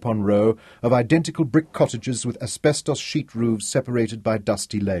comprised row upon row of identical brick cottages with asbestos sheet roofs separated by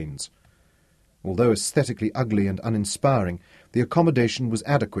dusty lanes. Although aesthetically ugly and uninspiring, the accommodation was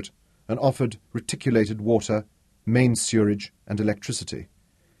adequate and offered reticulated water, main sewerage, and electricity.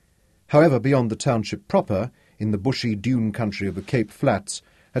 However, beyond the township proper, in the bushy dune country of the Cape Flats,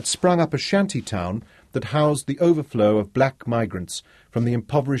 had sprung up a shanty town that housed the overflow of black migrants from the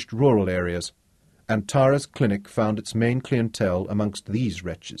impoverished rural areas, and Tara's clinic found its main clientele amongst these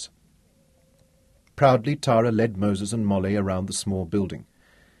wretches. Proudly, Tara led Moses and Molly around the small building.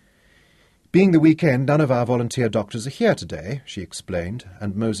 "Being the weekend, none of our volunteer doctors are here today," she explained,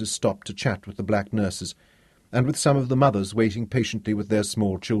 and Moses stopped to chat with the black nurses, and with some of the mothers waiting patiently with their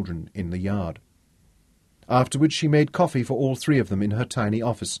small children in the yard. Afterwards she made coffee for all three of them in her tiny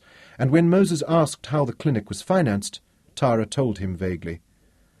office, and when Moses asked how the clinic was financed, Tara told him vaguely.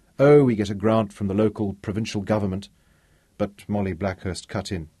 "Oh, we get a grant from the local provincial government." But Molly Blackhurst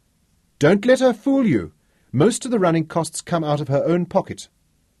cut in. "Don't let her fool you. Most of the running costs come out of her own pocket."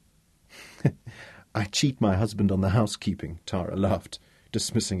 "I cheat my husband on the housekeeping," Tara laughed,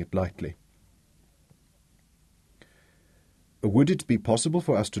 dismissing it lightly. "Would it be possible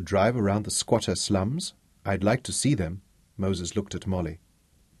for us to drive around the squatter slums? I'd like to see them." Moses looked at Molly,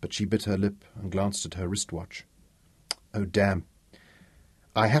 but she bit her lip and glanced at her wristwatch. "Oh, damn.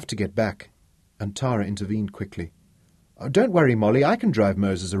 I have to get back." And Tara intervened quickly. "Oh, don't worry, Molly. I can drive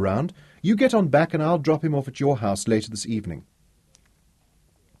Moses around. You get on back and I'll drop him off at your house later this evening."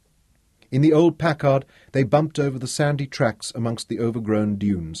 In the old Packard, they bumped over the sandy tracks amongst the overgrown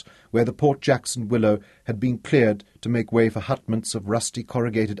dunes, where the Port Jackson willow had been cleared to make way for hutments of rusty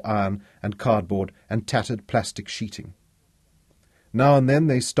corrugated iron and cardboard and tattered plastic sheeting. Now and then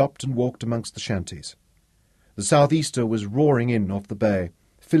they stopped and walked amongst the shanties. The southeaster was roaring in off the bay,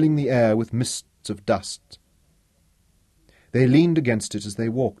 filling the air with mists of dust. They leaned against it as they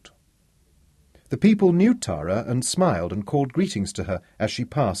walked. The people knew Tara and smiled and called greetings to her as she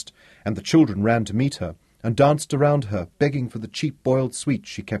passed, and the children ran to meet her and danced around her, begging for the cheap boiled sweets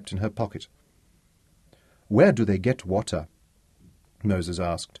she kept in her pocket. "Where do they get water?" Moses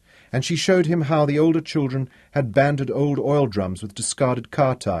asked, and she showed him how the older children had banded old oil drums with discarded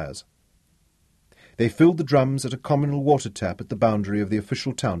car tires. They filled the drums at a communal water tap at the boundary of the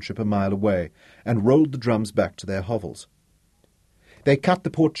official township a mile away, and rolled the drums back to their hovels. They cut the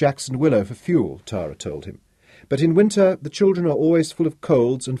Port Jackson willow for fuel, Tara told him, but in winter the children are always full of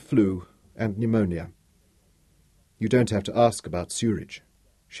colds and flu and pneumonia. You don't have to ask about sewerage.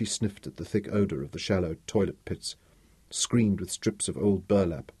 She sniffed at the thick odour of the shallow toilet pits, screened with strips of old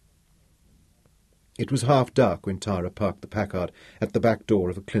burlap. It was half dark when Tara parked the Packard at the back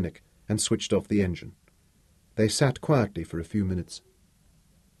door of a clinic and switched off the engine. They sat quietly for a few minutes.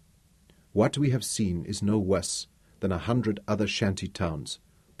 "What we have seen is no worse than 100 other shanty towns,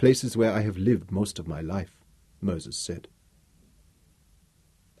 places where I have lived most of my life," Moses said.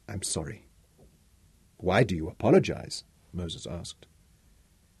 "I'm sorry." "Why do you apologize?" Moses asked.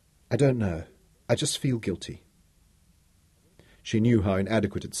 "I don't know. I just feel guilty." She knew how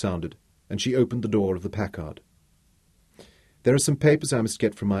inadequate it sounded, and she opened the door of the Packard. "There are some papers I must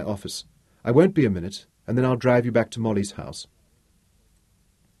get from my office. I won't be a minute, and then I'll drive you back to Molly's house."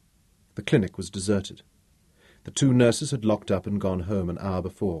 The clinic was deserted. The 2 nurses had locked up and gone home an hour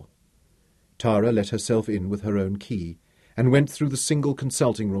before. Tara let herself in with her own key and went through the single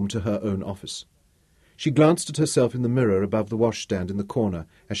consulting room to her own office. She glanced at herself in the mirror above the washstand in the corner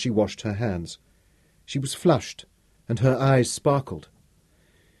as she washed her hands. She was flushed, and her eyes sparkled.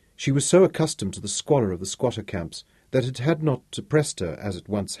 She was so accustomed to the squalor of the squatter camps that it had not oppressed her as it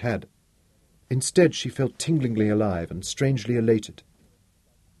once had. Instead, she felt tinglingly alive and strangely elated.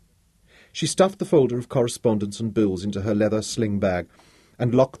 She stuffed the folder of correspondence and bills into her leather sling bag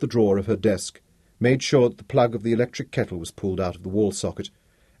and locked the drawer of her desk, made sure that the plug of the electric kettle was pulled out of the wall socket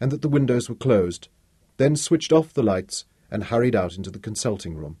and that the windows were closed, then switched off the lights and hurried out into the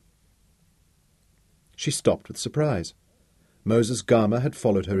consulting room. She stopped with surprise. Moses Garma had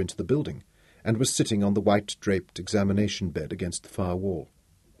followed her into the building and was sitting on the white-draped examination bed against the far wall.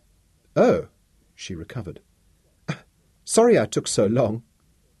 "Oh," she recovered. "Sorry I took so long."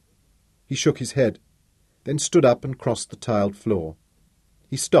 He shook his head, then stood up and crossed the tiled floor.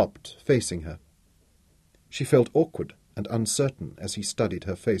 He stopped, facing her. She felt awkward and uncertain as he studied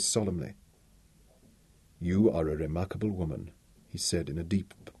her face solemnly. "You are a remarkable woman," he said in a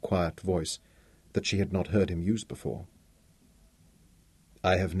deep, quiet voice that she had not heard him use before.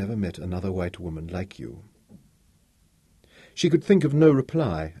 "I have never met another white woman like you." She could think of no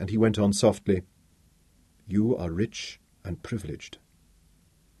reply, and he went on softly, "You are rich and privileged.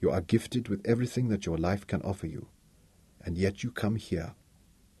 You are gifted with everything that your life can offer you, and yet you come here,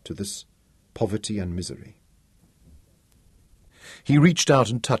 to this poverty and misery." He reached out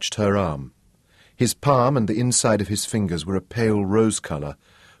and touched her arm. His palm and the inside of his fingers were a pale rose colour,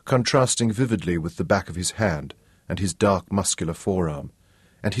 contrasting vividly with the back of his hand and his dark muscular forearm,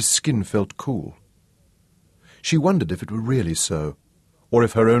 and his skin felt cool. She wondered if it were really so, or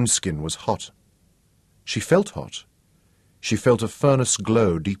if her own skin was hot. She felt hot. She felt a furnace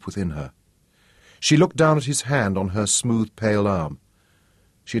glow deep within her. She looked down at his hand on her smooth, pale arm.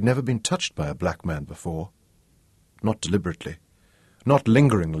 She had never been touched by a black man before. Not deliberately. Not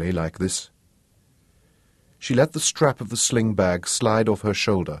lingeringly like this. She let the strap of the sling bag slide off her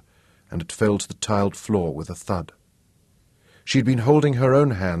shoulder, and it fell to the tiled floor with a thud. She had been holding her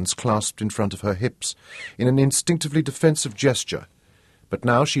own hands clasped in front of her hips in an instinctively defensive gesture, but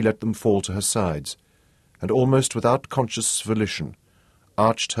now she let them fall to her sides, and almost without conscious volition,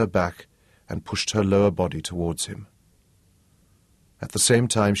 arched her back and pushed her lower body towards him. At the same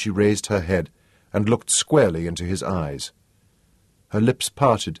time she raised her head and looked squarely into his eyes. Her lips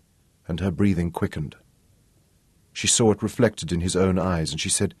parted and her breathing quickened. She saw it reflected in his own eyes, and she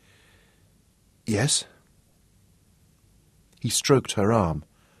said, "Yes?" He stroked her arm,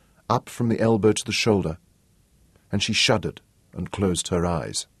 up from the elbow to the shoulder, and she shuddered and closed her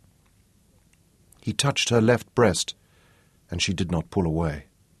eyes. He touched her left breast, and she did not pull away.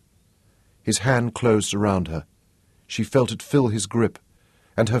 His hand closed around her. She felt it fill his grip,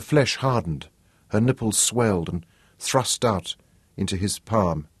 and her flesh hardened, her nipples swelled and thrust out into his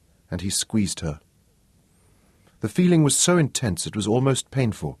palm, and he squeezed her. The feeling was so intense it was almost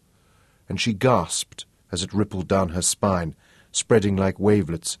painful, and she gasped as it rippled down her spine, spreading like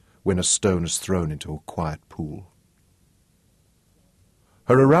wavelets when a stone is thrown into a quiet pool.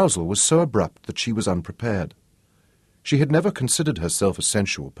 Her arousal was so abrupt that she was unprepared. She had never considered herself a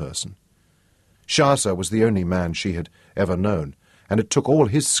sensual person. Shasa was the only man she had ever known, and it took all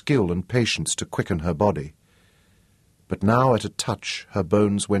his skill and patience to quicken her body. But now at a touch her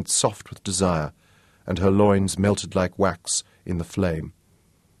bones went soft with desire, and her loins melted like wax in the flame,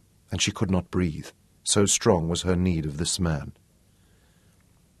 and she could not breathe, so strong was her need of this man.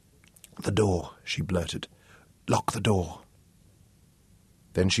 "The door," she blurted. "Lock the door."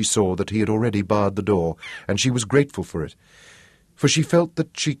 Then she saw that he had already barred the door, and she was grateful for it, for she felt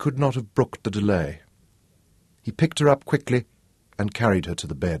that she could not have brooked the delay. He picked her up quickly and carried her to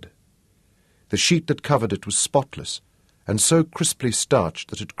the bed. The sheet that covered it was spotless, and so crisply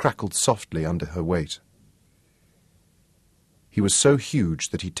starched that it crackled softly under her weight. He was so huge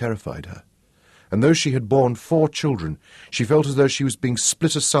that he terrified her, and though she had borne 4 children, she felt as though she was being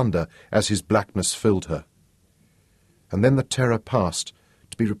split asunder as his blackness filled her. And then the terror passed,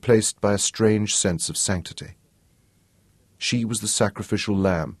 to be replaced by a strange sense of sanctity. She was the sacrificial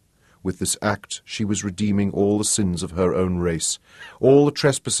lamb. With this act she was redeeming all the sins of her own race, all the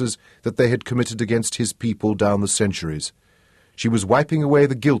trespasses that they had committed against his people down the centuries. She was wiping away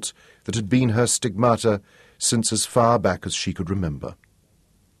the guilt that had been her stigmata since as far back as she could remember.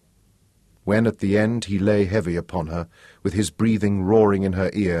 When at the end he lay heavy upon her, with his breathing roaring in her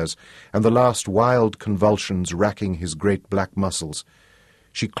ears, and the last wild convulsions racking his great black muscles,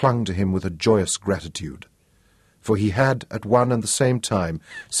 she clung to him with a joyous gratitude, for he had at one and the same time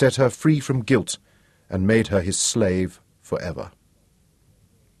set her free from guilt and made her his slave forever.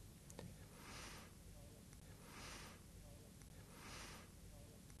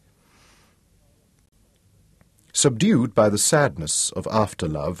 Subdued by the sadness of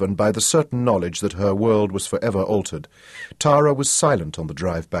after-love and by the certain knowledge that her world was forever altered, Tara was silent on the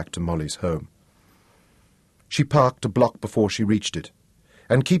drive back to Molly's home. She parked a block before she reached it,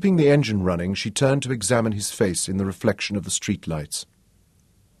 and keeping the engine running, she turned to examine his face in the reflection of the street lights.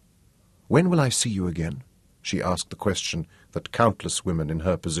 "When will I see you again?" she asked the question that countless women in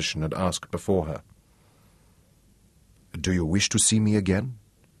her position had asked before her. "Do you wish to see me again?"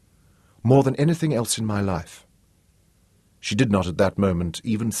 "More than anything else in my life." She did not at that moment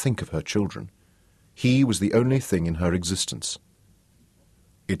even think of her children. He was the only thing in her existence.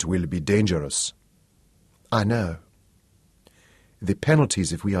 "It will be dangerous." "I know." "The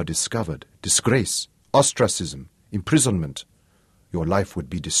penalties if we are discovered, disgrace, ostracism, imprisonment. Your life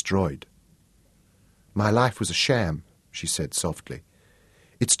would be destroyed." "My life was a sham," she said softly.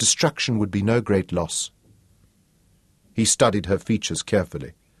 "Its destruction would be no great loss." He studied her features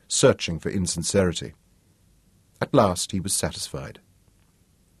carefully, searching for insincerity. At last he was satisfied.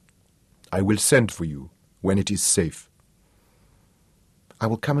 "I will send for you when it is safe." "I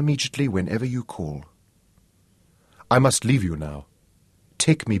will come immediately whenever you call." "I must leave you now.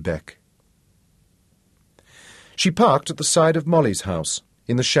 Take me back." She parked at the side of Molly's house,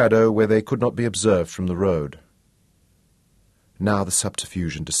 in the shadow where they could not be observed from the road. "Now the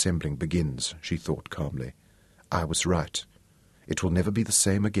subterfuge and dissembling begins," she thought calmly. "I was right. It will never be the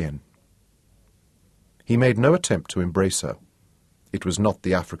same again." He made no attempt to embrace her. It was not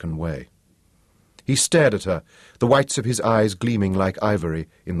the African way. He stared at her, the whites of his eyes gleaming like ivory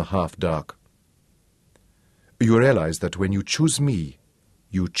in the half-dark. "You realize that when you choose me,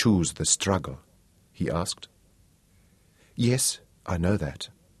 you choose the struggle?" he asked. "Yes, I know that."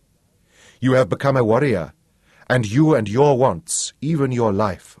 "You have become a warrior, and you and your wants, even your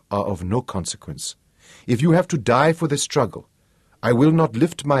life, are of no consequence. If you have to die for the struggle, I will not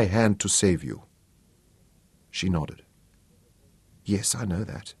lift my hand to save you." She nodded. "Yes, I know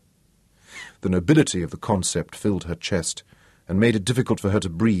that." The nobility of the concept filled her chest and made it difficult for her to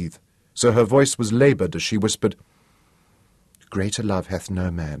breathe, so her voice was laboured as she whispered, "Greater love hath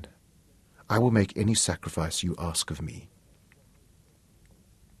no man. I will make any sacrifice you ask of me."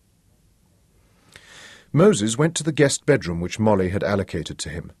 Moses went to the guest bedroom which Molly had allocated to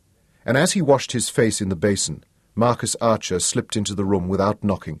him, and as he washed his face in the basin, Marcus Archer slipped into the room without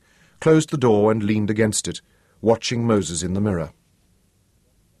knocking, closed the door and leaned against it, watching Moses in the mirror.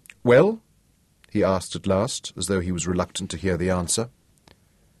 "Well?" he asked at last, as though he was reluctant to hear the answer.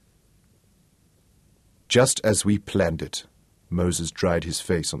 "Just as we planned it." Moses dried his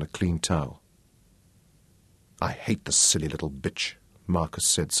face on a clean towel. "I hate the silly little bitch," Marcus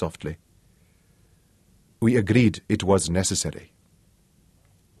said softly. "We agreed it was necessary."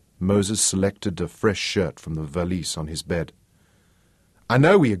 Moses selected a fresh shirt from the valise on his bed. "I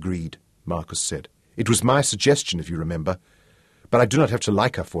know we agreed," Marcus said. "It was my suggestion, if you remember, but I do not have to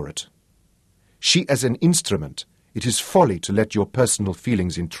like her for it. She as an instrument, it is folly to let your personal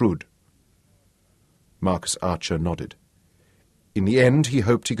feelings intrude." Marcus Archer nodded. In the end he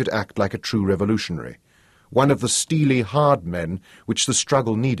hoped he could act like a true revolutionary, one of the steely, hard men which the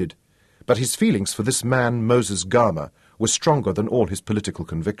struggle needed, but his feelings for this man Moses Garma were stronger than all his political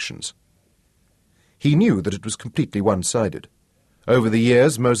convictions. He knew that it was completely one-sided. Over the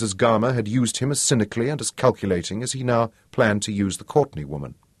years, Moses Garma had used him as cynically and as calculating as he now planned to use the Courtney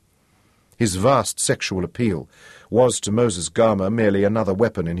woman. His vast sexual appeal was to Moses Garma merely another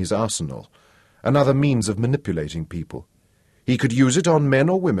weapon in his arsenal, another means of manipulating people. He could use it on men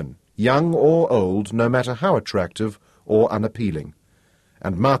or women, young or old, no matter how attractive or unappealing,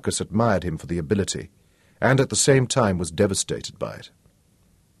 and Marcus admired him for the ability, and at the same time was devastated by it.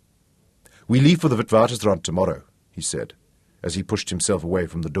 "We leave for the Witwatersrand tomorrow," he said, as he pushed himself away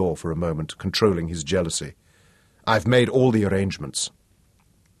from the door for a moment, controlling his jealousy. "I've made all the arrangements."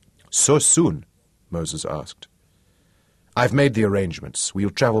 "So soon?" Moses asked. "I've made the arrangements. We'll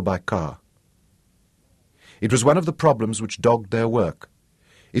travel by car." It was one of the problems which dogged their work.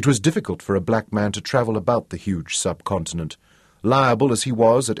 It was difficult for a black man to travel about the huge subcontinent, liable as he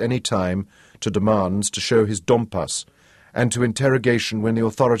was at any time to demands to show his dompas, and to interrogation when the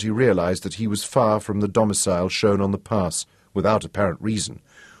authority realized that he was far from the domicile shown on the pass, without apparent reason,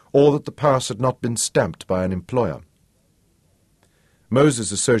 or that the pass had not been stamped by an employer.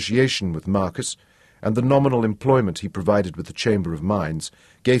 Moses' association with Marcus, and the nominal employment he provided with the Chamber of Mines,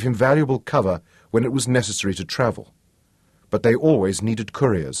 gave him valuable cover when it was necessary to travel. But they always needed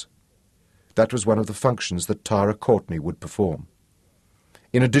couriers. That was one of the functions that Tara Courtney would perform.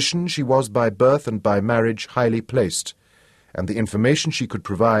 In addition, she was by birth and by marriage highly placed, and the information she could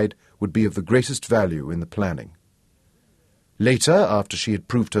provide would be of the greatest value in the planning. Later, after she had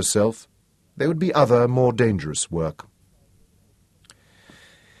proved herself, there would be other, more dangerous work.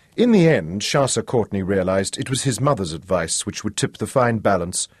 In the end, Shasa Courtney realized it was his mother's advice which would tip the fine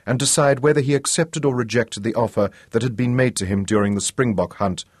balance and decide whether he accepted or rejected the offer that had been made to him during the springbok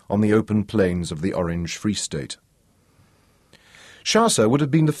hunt on the open plains of the Orange Free State. Shasa would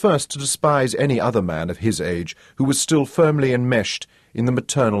have been the first to despise any other man of his age who was still firmly enmeshed in the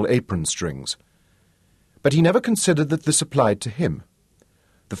maternal apron strings. But he never considered that this applied to him.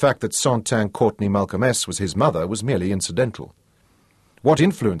 The fact that Santin Courtney Malcolmess was his mother was merely incidental. What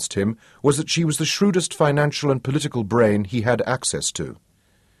influenced him was that she was the shrewdest financial and political brain he had access to.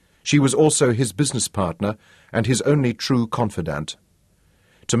 She was also his business partner and his only true confidant.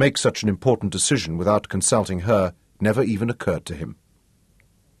 To make such an important decision without consulting her never even occurred to him.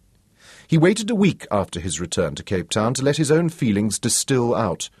 He waited a week after his return to Cape Town to let his own feelings distill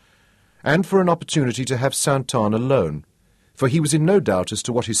out, and for an opportunity to have Santon alone, for he was in no doubt as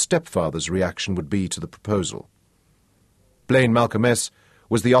to what his stepfather's reaction would be to the proposal. Blaine Malcolmess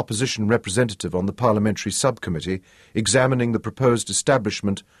was the opposition representative on the parliamentary subcommittee examining the proposed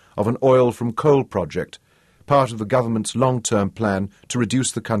establishment of an oil-from-coal project, part of the government's long-term plan to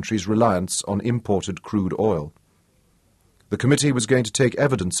reduce the country's reliance on imported crude oil. The committee was going to take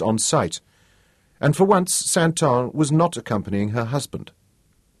evidence on site, and for once Santon was not accompanying her husband.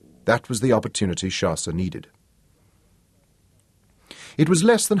 That was the opportunity Shasa needed. It was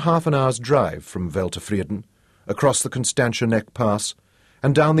less than half an hour's drive from Weltevreden, across the Constantia Neck Pass,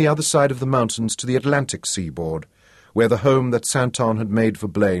 and down the other side of the mountains to the Atlantic seaboard, where the home that Santon had made for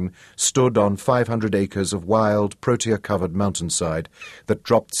Blaine stood on 500 acres of wild, protea-covered mountainside that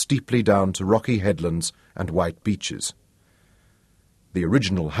dropped steeply down to rocky headlands and white beaches. The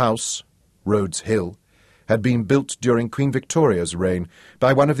original house, Rhodes Hill, had been built during Queen Victoria's reign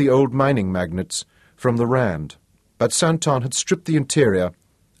by one of the old mining magnates from the Rand, but Santon had stripped the interior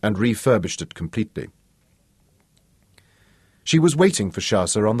and refurbished it completely. She was waiting for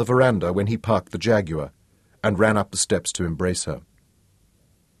Shasa on the veranda when he parked the Jaguar, and ran up the steps to embrace her.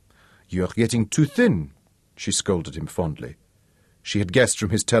 "You're getting too thin," she scolded him fondly. She had guessed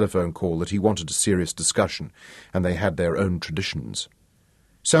from his telephone call that he wanted a serious discussion, and they had their own traditions.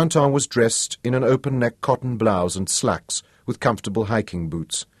 Santon was dressed in an open-neck cotton blouse and slacks with comfortable hiking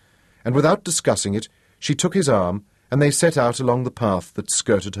boots, and without discussing it, she took his arm, and they set out along the path that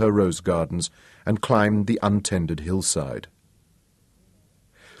skirted her rose gardens and climbed the untended hillside.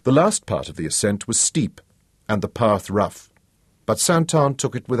 The last part of the ascent was steep, and the path rough, but Santon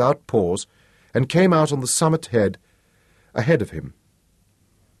took it without pause and came out on the summit head ahead of him.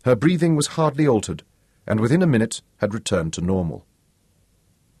 Her breathing was hardly altered, and within a minute had returned to normal.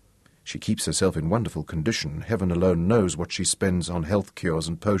 She keeps herself in wonderful condition. Heaven alone knows what she spends on health cures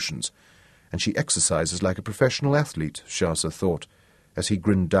and potions, and she exercises like a professional athlete, Shasa thought, as he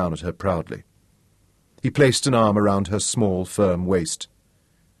grinned down at her proudly. He placed an arm around her small, firm waist.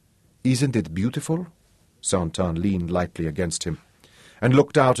 "Isn't it beautiful?" Santon leaned lightly against him, and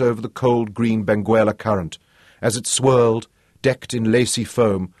looked out over the cold green Benguela current, as it swirled, decked in lacy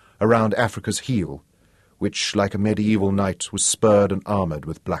foam, around Africa's heel, which, like a medieval knight, was spurred and armoured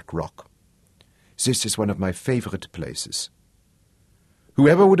with black rock. "This is one of my favourite places."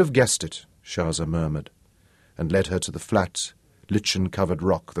 "Whoever would have guessed it," Shasa murmured, and led her to the flat, lichen-covered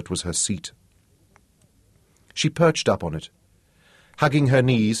rock that was her seat. She perched up on it, hugging her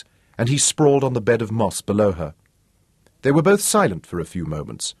knees, and he sprawled on the bed of moss below her. They were both silent for a few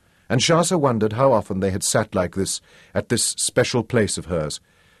moments, and Shasa wondered how often they had sat like this at this special place of hers,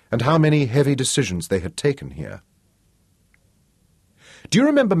 and how many heavy decisions they had taken here. "Do you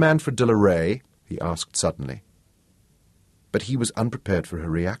remember Manfred de la Rey?" he asked suddenly. But he was unprepared for her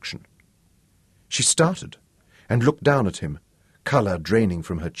reaction. She started and looked down at him, colour draining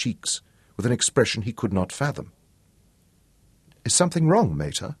from her cheeks, with an expression he could not fathom. "Is something wrong,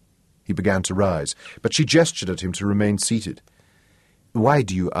 mater?" He began to rise, but she gestured at him to remain seated. "Why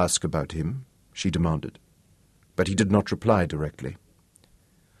do you ask about him?" she demanded. But he did not reply directly.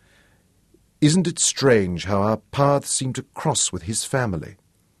 "Isn't it strange how our paths seem to cross with his family?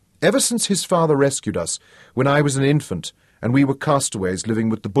 Ever since his father rescued us, when I was an infant, and we were castaways living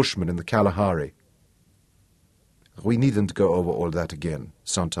with the Bushmen in the Kalahari." "We needn't go over all that again,"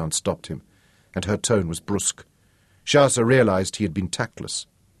 Santan stopped him, and her tone was brusque. Shahza realized he had been tactless.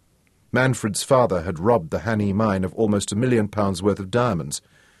 Manfred's father had robbed the Hani mine of almost £1 million worth of diamonds,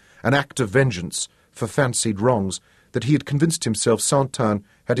 an act of vengeance for fancied wrongs that he had convinced himself Santan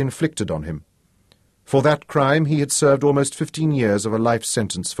had inflicted on him. For that crime he had served almost 15 years of a life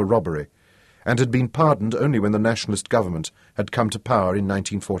sentence for robbery, and had been pardoned only when the nationalist government had come to power in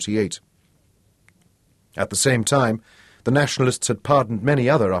 1948. At the same time, the nationalists had pardoned many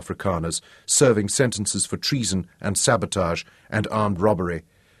other Afrikaners, serving sentences for treason and sabotage and armed robbery,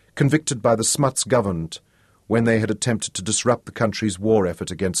 convicted by the Smuts government when they had attempted to disrupt the country's war effort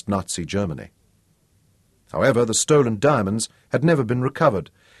against Nazi Germany. However, the stolen diamonds had never been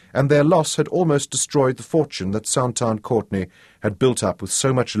recovered, and their loss had almost destroyed the fortune that Santan Courtney had built up with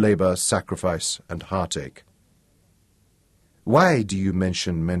so much labour, sacrifice, and heartache. "Why do you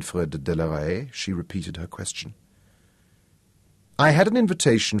mention Manfred de la Reye?" she repeated her question. "I had an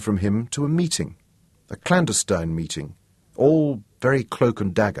invitation from him to a meeting, a clandestine meeting, all very cloak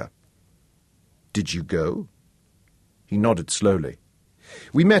and dagger." "Did you go?" He nodded slowly.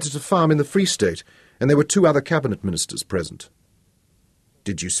 "We met at a farm in the Free State, and there were 2 other cabinet ministers present."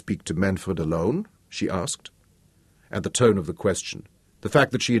 "Did you speak to Manfred alone?" she asked. And the tone of the question, the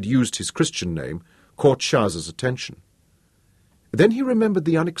fact that she had used his Christian name, caught Shahza's attention. Then he remembered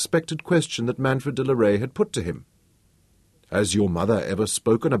the unexpected question that Manfred de la Reye had put to him. "Has your mother ever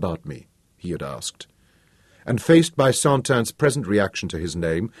spoken about me?" he had asked. And faced by Santan's present reaction to his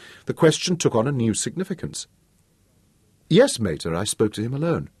name, the question took on a new significance. "Yes, Mater, I spoke to him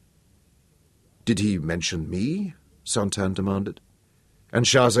alone." "Did he mention me?" Santan demanded. And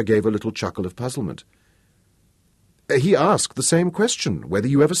Shahza gave a little chuckle of puzzlement. "He asked the same question, whether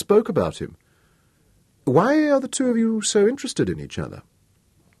you ever spoke about him. Why are the 2 of you so interested in each other?"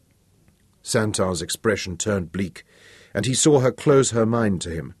 Santan's expression turned bleak, and he saw her close her mind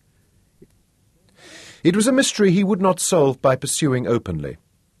to him. It was a mystery he would not solve by pursuing openly.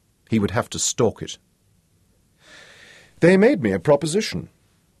 He would have to stalk it. "They made me a proposition,"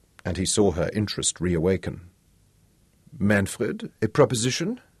 and he saw her interest reawaken. "Manfred, a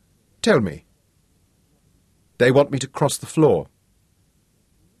proposition? Tell me." "They want me to cross the floor."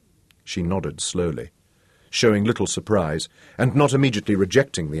 She nodded slowly, showing little surprise, and not immediately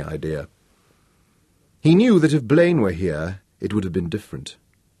rejecting the idea. He knew that if Blaine were here, it would have been different.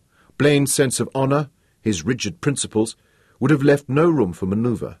 Blaine's sense of honour, his rigid principles, would have left no room for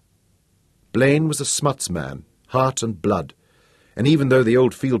manoeuvre. Blaine was a Smuts man, heart and blood, and even though the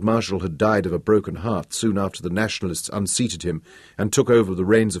old Field Marshal had died of a broken heart soon after the Nationalists unseated him and took over the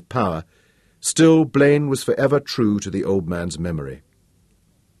reins of power, still Blaine was forever true to the old man's memory.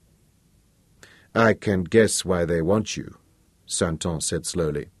 "I can guess why they want you," Santan said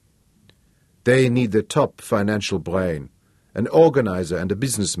slowly. "They need the top financial brain, an organizer and a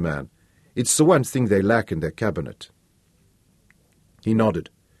businessman. It's the one thing they lack in their cabinet." He nodded.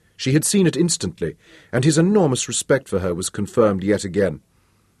 She had seen it instantly, and his enormous respect for her was confirmed yet again.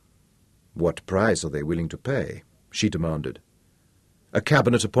 "What price are they willing to pay?" she demanded. "A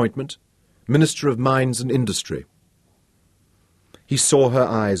cabinet appointment? Minister of Mines and Industry." He saw her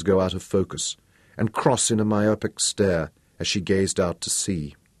eyes go out of focus and cross in a myopic stare as she gazed out to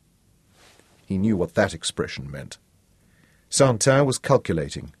sea. He knew what that expression meant. Santan was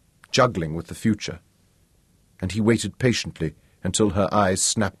calculating, juggling with the future, and he waited patiently until her eyes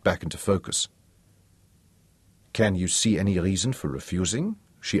snapped back into focus. "Can you see any reason for refusing?"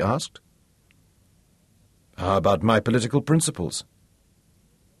 she asked. "How about my political principles?"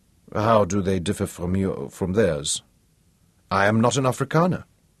 "How do they differ from theirs?" "I am not an Afrikaner."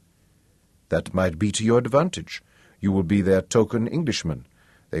 "That might be to your advantage. You will be their token Englishman.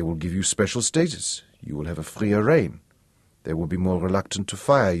 They will give you special status. You will have a freer reign. They will be more reluctant to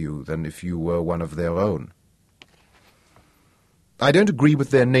fire you than if you were one of their own." "I don't agree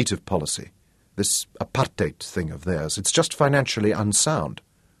with their native policy, this apartheid thing of theirs. It's just financially unsound."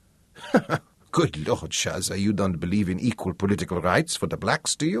 "Good Lord, Shahza, you don't believe in equal political rights for the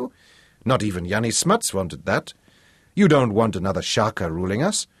blacks, do you? Not even Jannie Smuts wanted that. You don't want another Shaka ruling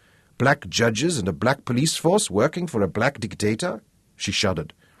us? Black judges and a black police force working for a black dictator?" She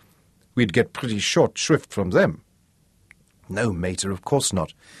shuddered. "We'd get pretty short shrift from them." "No, Mater, of course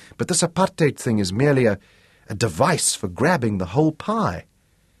not. But this apartheid thing is merely a device for grabbing the whole pie."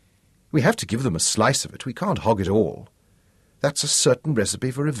 We have to give them a slice of it. We can't hog it all. That's a certain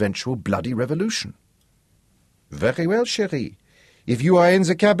recipe for eventual bloody revolution. Very well, chérie. If you are in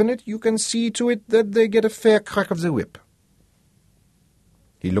the cabinet, you can see to it that they get a fair crack of the whip.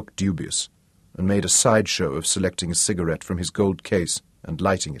 He looked dubious, and made a sideshow of selecting a cigarette from his gold case and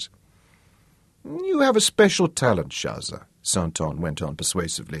lighting it. You have a special talent, Shaza, Saint-Anne went on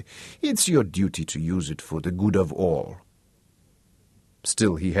persuasively. It's your duty to use it for the good of all.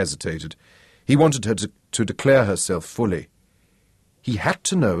 Still he hesitated. He wanted her to declare herself fully. He had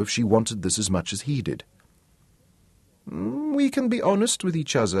to know if she wanted this as much as he did. We can be honest with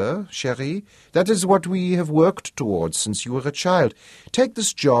each other, chérie. That is what we have worked towards since you were a child. Take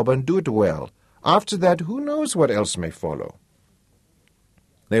this job and do it well. After that, who knows what else may follow?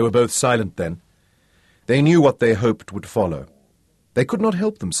 They were both silent then. They knew what they hoped would follow. They could not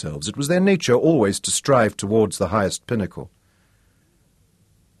help themselves. It was their nature always to strive towards the highest pinnacle.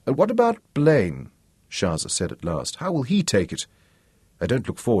 What about Blaine? Shaza said at last. How will he take it? I don't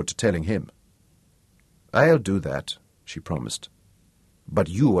look forward to telling him. I'll do that, she promised. But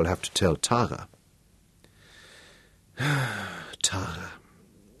you will have to tell Tara. Tara,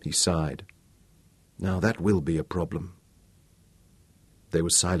 he sighed. Now that will be a problem. They were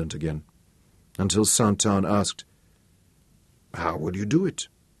silent again, until Saint-Anne asked, How would you do it?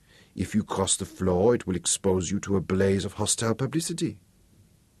 If you cross the floor, it will expose you to a blaze of hostile publicity.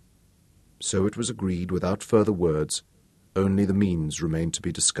 So it was agreed without further words. Only the means remained to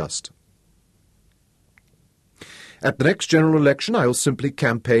be discussed. At the next general election, I will simply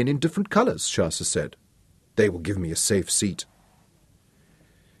campaign in different colours, Shaza said. They will give me a safe seat.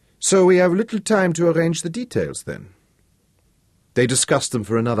 So we have little time to arrange the details, then. They discussed them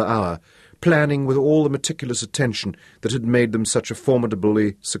for another hour, planning with all the meticulous attention that had made them such a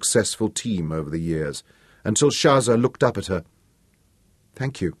formidably successful team over the years, until Shaza looked up at her.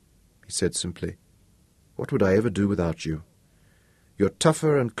 Thank you, he said simply. What would I ever do without you? You're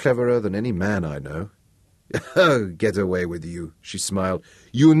tougher and cleverer than any man I know. Oh, get away with you, she smiled.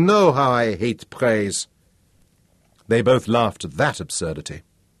 You know how I hate praise. They both laughed at that absurdity.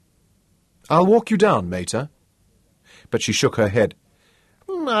 I'll walk you down, mater. But she shook her head.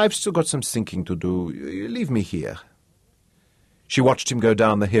 I've still got some thinking to do. Leave me here. She watched him go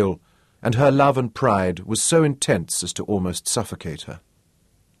down the hill, and her love and pride was so intense as to almost suffocate her.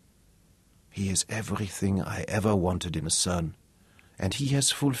 He is everything I ever wanted in a son, and he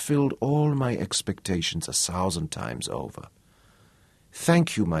has fulfilled all my expectations 1,000 times over.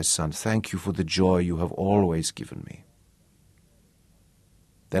 Thank you, my son, thank you for the joy you have always given me.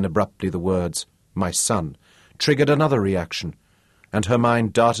 Then abruptly the words, my son, triggered another reaction, and her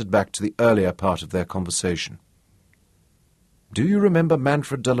mind darted back to the earlier part of their conversation. Do you remember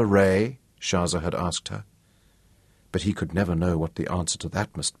Manfred de la Rey? Shaza had asked her. But he could never know what the answer to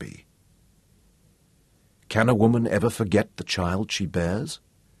that must be. Can a woman ever forget the child she bears?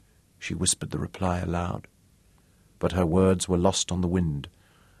 She whispered the reply aloud, but her words were lost on the wind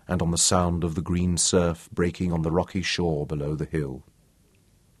and on the sound of the green surf breaking on the rocky shore below the hill.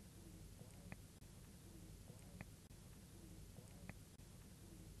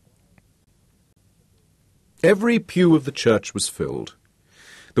 Every pew of the church was filled.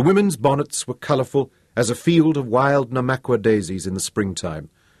 The women's bonnets were colourful as a field of wild Namaqua daisies in the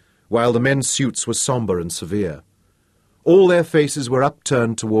springtime, while the men's suits were sombre and severe. All their faces were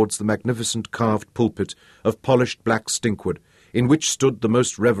upturned towards the magnificent carved pulpit of polished black stinkwood, in which stood the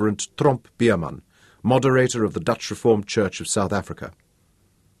most reverend Tromp Bierman, moderator of the Dutch Reformed Church of South Africa.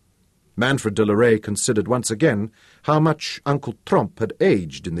 Manfred de la Rey considered once again how much Uncle Tromp had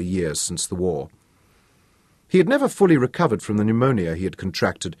aged in the years since the war. He had never fully recovered from the pneumonia he had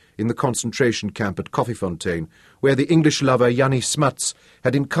contracted in the concentration camp at Koffiefontein, where the English lover Jannie Smuts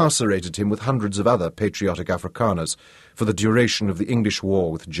had incarcerated him with hundreds of other patriotic Afrikaners for the duration of the English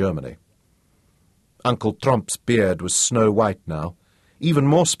war with Germany. Uncle Tromp's beard was snow-white now, even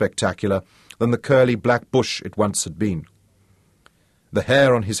more spectacular than the curly black bush it once had been. The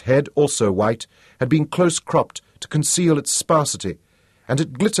hair on his head, also white, had been close-cropped to conceal its sparsity, and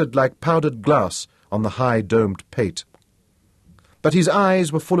it glittered like powdered glass on the high-domed pate. But his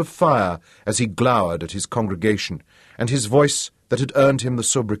eyes were full of fire as he glowered at his congregation, and his voice, that had earned him the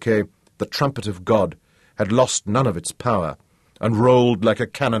sobriquet, the trumpet of God, had lost none of its power, and rolled like a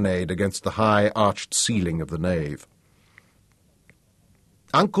cannonade against the high arched ceiling of the nave.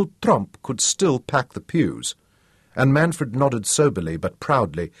 Uncle Tromp could still pack the pews, and Manfred nodded soberly but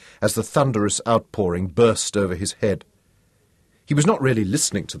proudly as the thunderous outpouring burst over his head. He was not really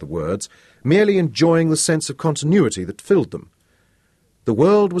listening to the words, merely enjoying the sense of continuity that filled them. The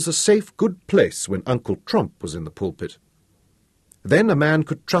world was a safe, good place when Uncle Tromp was in the pulpit. Then a man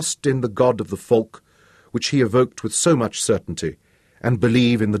could trust in the God of the folk, which he evoked with so much certainty, and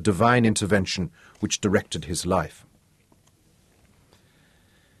believe in the divine intervention which directed his life.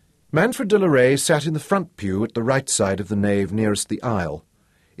 Manfred de la Rey sat in the front pew at the right side of the nave nearest the aisle.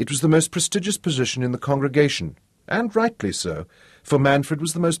 It was the most prestigious position in the congregation, and rightly so, for Manfred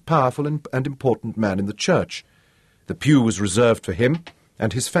was the most powerful and important man in the church. The pew was reserved for him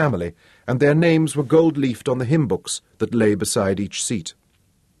and his family, and their names were gold-leafed on the hymn books that lay beside each seat.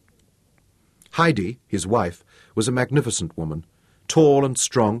 Heidi, his wife, was a magnificent woman, tall and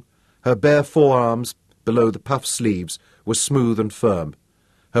strong. Her bare forearms below the puff sleeves were smooth and firm,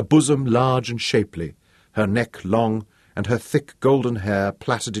 her bosom large and shapely, her neck long, and her thick golden hair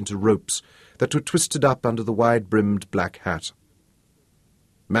plaited into ropes that were twisted up under the wide-brimmed black hat.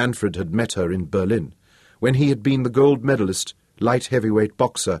 Manfred had met her in Berlin, when he had been the gold medalist, light heavyweight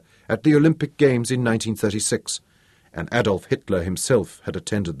boxer at the Olympic Games in 1936, and Adolf Hitler himself had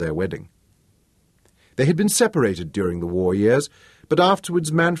attended their wedding. They had been separated during the war years, but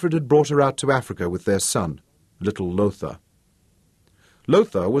afterwards Manfred had brought her out to Africa with their son, little Lothar.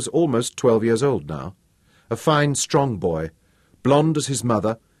 Lothar was almost 12 years old now, a fine, strong boy, blond as his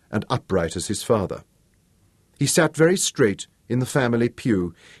mother and upright as his father. He sat very straight in the family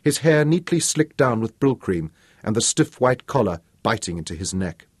pew, his hair neatly slicked down with Brylcreem and the stiff white collar biting into his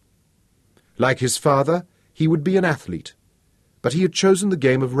neck. Like his father, he would be an athlete, but he had chosen the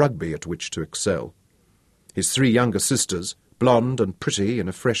game of rugby at which to excel. His 3 younger sisters, blonde and pretty in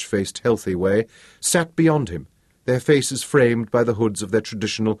a fresh-faced, healthy way, sat beyond him, their faces framed by the hoods of their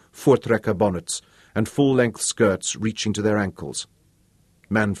traditional Voortrekker bonnets and full-length skirts reaching to their ankles.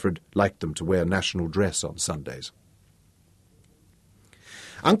 Manfred liked them to wear national dress on Sundays.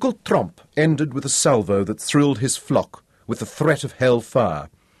 Uncle Tromp ended with a salvo that thrilled his flock with the threat of hell fire,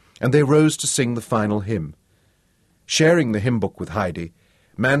 and they rose to sing the final hymn. Sharing the hymn book with Heidi,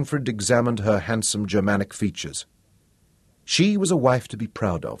 Manfred examined her handsome Germanic features. She was a wife to be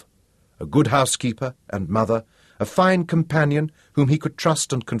proud of, a good housekeeper and mother, a fine companion whom he could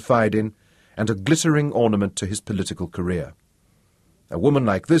trust and confide in, and a glittering ornament to his political career. A woman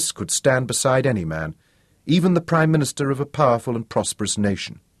like this could stand beside any man, even the Prime Minister of a powerful and prosperous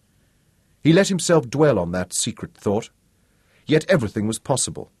nation. He let himself dwell on that secret thought. Yet everything was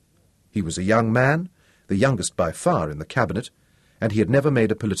possible. He was a young man, the youngest by far in the cabinet, and he had never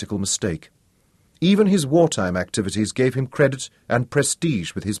made a political mistake. Even his wartime activities gave him credit and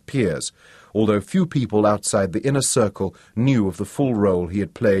prestige with his peers, although few people outside the inner circle knew of the full role he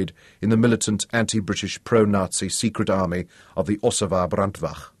had played in the militant anti-British pro-Nazi secret army of the Ossewa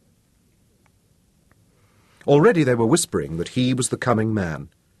Brandwacht. Already they were whispering that he was the coming man,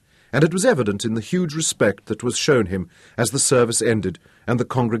 and it was evident in the huge respect that was shown him as the service ended and the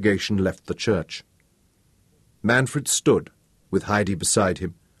congregation left the church. Manfred stood, with Heidi beside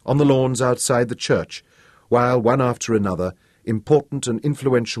him, on the lawns outside the church, while one after another important and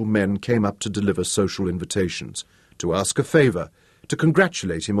influential men came up to deliver social invitations, to ask a favour, to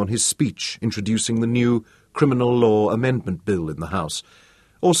congratulate him on his speech introducing the new Criminal Law Amendment Bill in the House,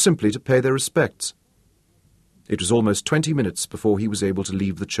 or simply to pay their respects. It was almost 20 minutes before he was able to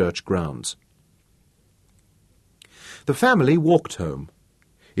leave the church grounds. The family walked home.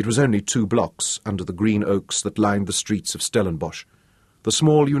 It was only 2 blocks under the green oaks that lined the streets of Stellenbosch, the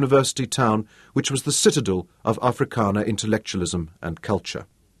small university town which was the citadel of Afrikaner intellectualism and culture.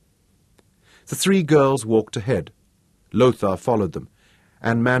 The 3 girls walked ahead. Lothar followed them,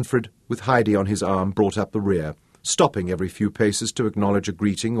 and Manfred, with Heidi on his arm, brought up the rear, stopping every few paces to acknowledge a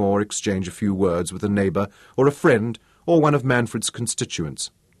greeting or exchange a few words with a neighbour or a friend or one of Manfred's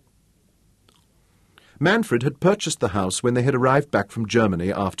constituents. Manfred had purchased the house when they had arrived back from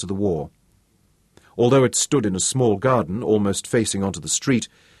Germany after the war. Although it stood in a small garden almost facing onto the street,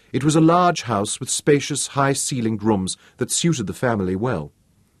 it was a large house with spacious, high-ceilinged rooms that suited the family well.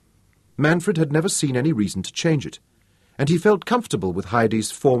 Manfred had never seen any reason to change it, and he felt comfortable with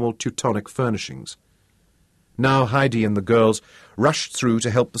Heidi's formal Teutonic furnishings. Now Heidi and the girls rushed through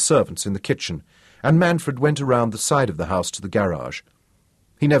to help the servants in the kitchen, and Manfred went around the side of the house to the garage.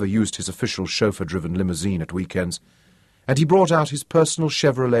 He never used his official chauffeur-driven limousine at weekends, and he brought out his personal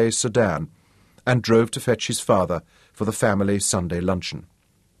Chevrolet sedan and drove to fetch his father for the family Sunday luncheon.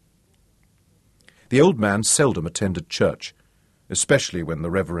 The old man seldom attended church, especially when the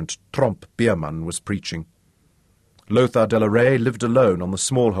Reverend Tromp Biermann was preaching. Lothar de la Rey lived alone on the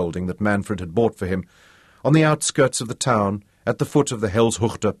small holding that Manfred had bought for him, on the outskirts of the town at the foot of the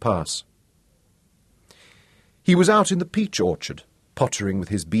Helshoogte Pass. He was out in the peach orchard, pottering with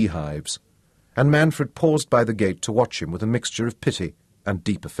his beehives, and Manfred paused by the gate to watch him with a mixture of pity and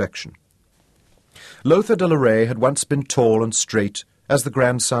deep affection. Lothar de la Rey had once been tall and straight as the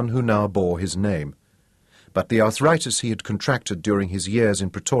grandson who now bore his name. But the arthritis he had contracted during his years in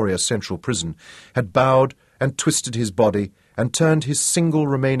Pretoria's central prison had bowed and twisted his body and turned his single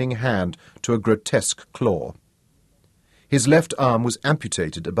remaining hand to a grotesque claw. His left arm was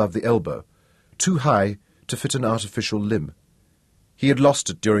amputated above the elbow, too high to fit an artificial limb. He had lost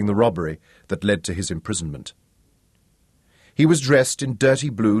it during the robbery that led to his imprisonment. He was dressed in dirty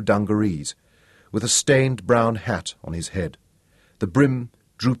blue dungarees, with a stained brown hat on his head. The brim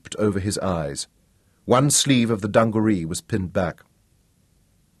drooped over his eyes. One sleeve of the dungaree was pinned back.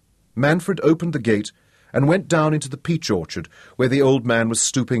 Manfred opened the gate and went down into the peach orchard, where the old man was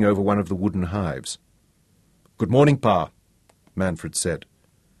stooping over one of the wooden hives. "Good morning, Pa," Manfred said.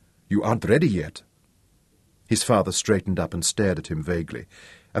 "You aren't ready yet." His father straightened up and stared at him vaguely,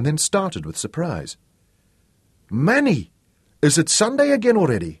 and then started with surprise. "Manny, is it Sunday again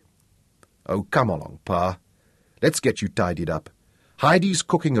already?" "Oh, come along, Pa. Let's get you tidied up. Heidi's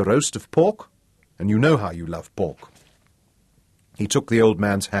cooking a roast of pork, and you know how you love pork." He took the old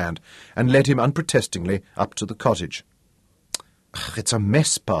man's hand and led him unprotestingly up to the cottage. "It's a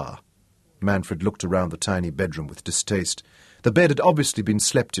mess, Pa." Manfred looked around the tiny bedroom with distaste. The bed had obviously been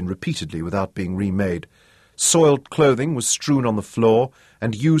slept in repeatedly without being remade. Soiled clothing was strewn on the floor,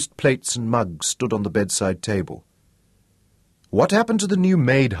 and used plates and mugs stood on the bedside table. "What happened to the new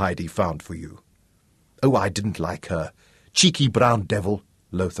maid Heidi found for you?" "Oh, I didn't like her. Cheeky brown devil,"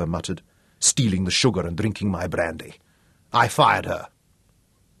 Lothar muttered, "stealing the sugar and drinking my brandy. I fired her."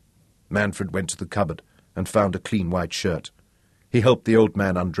 Manfred went to the cupboard and found a clean white shirt. He helped the old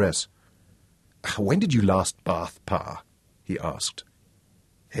man undress. "When did you last bath, Pa?" he asked.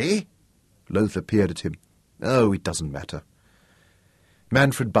 "Eh?" Lothar peered at him. "Oh, it doesn't matter."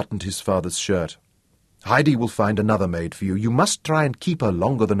 Manfred buttoned his father's shirt. "Heidi will find another maid for you. You must try and keep her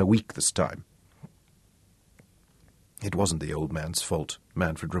longer than a week this time." It wasn't the old man's fault,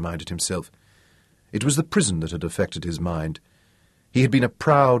 Manfred reminded himself. It was the prison that had affected his mind. He had been a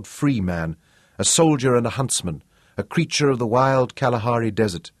proud, free man, a soldier and a huntsman, a creature of the wild Kalahari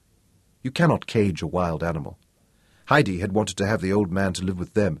desert. You cannot cage a wild animal. Heidi had wanted to have the old man to live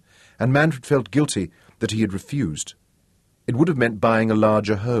with them, and Manfred felt guilty that he had refused. It would have meant buying a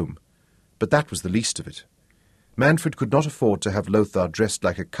larger home, but that was the least of it. Manfred could not afford to have Lothar dressed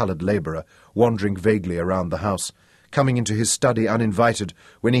like a coloured labourer, wandering vaguely around the house, coming into his study uninvited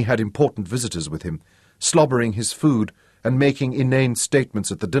when he had important visitors with him, slobbering his food and making inane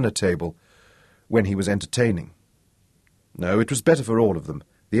statements at the dinner table when he was entertaining. No, it was better for all of them,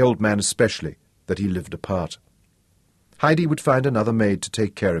 the old man especially, that he lived apart. Heidi would find another maid to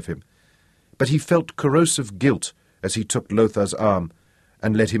take care of him, but he felt corrosive guilt as he took Lothar's arm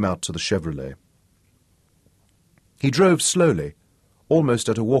and led him out to the Chevrolet. He drove slowly, almost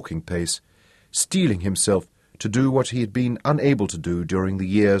at a walking pace, steeling himself to do what he had been unable to do during the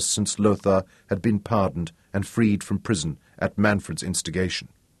years since Lothar had been pardoned and freed from prison at Manfred's instigation.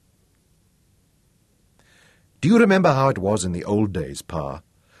 "Do you remember how it was in the old days, Pa,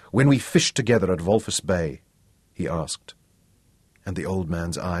 when we fished together at Wolfers Bay?" he asked. And the old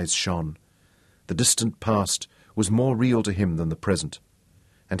man's eyes shone. The distant past was more real to him than the present,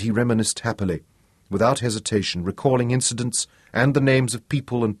 and he reminisced happily, without hesitation, recalling incidents and the names of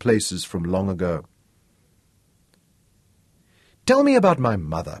people and places from long ago. "Tell me about my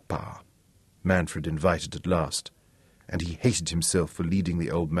mother, Pa," Manfred invited at last, and he hated himself for leading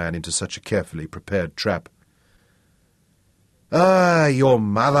the old man into such a carefully prepared trap. "Ah, your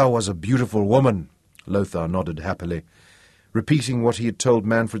mother was a beautiful woman," Lothar nodded happily, repeating what he had told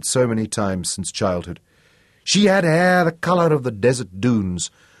Manfred so many times since childhood. "She had hair the colour of the desert dunes,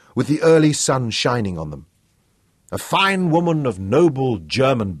 with the early sun shining on them. A fine woman of noble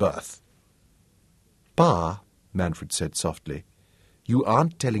German birth." "Pa," Manfred said softly, "you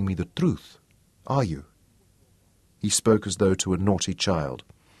aren't telling me the truth, are you?" He spoke as though to a naughty child.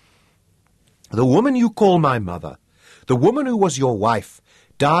 "The woman you call my mother, the woman who was your wife,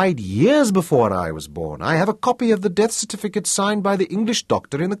 died years before I was born. I have a copy of the death certificate signed by the English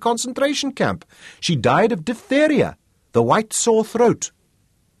doctor in the concentration camp. She died of diphtheria, the white sore throat."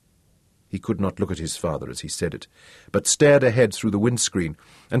 He could not look at his father as he said it, but stared ahead through the windscreen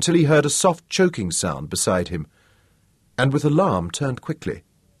until he heard a soft choking sound beside him, and with alarm turned quickly.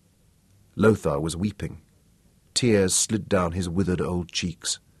 Lothar was weeping. Tears slid down his withered old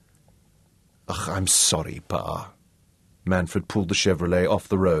cheeks. "Ugh, I'm sorry, Pa." Manfred pulled the Chevrolet off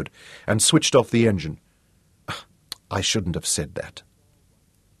the road and switched off the engine. "I shouldn't have said that."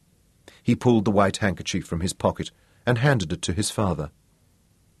 He pulled the white handkerchief from his pocket and handed it to his father.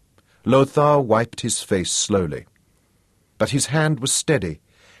 Lothar wiped his face slowly, but his hand was steady,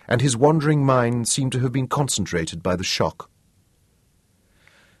 and his wandering mind seemed to have been concentrated by the shock.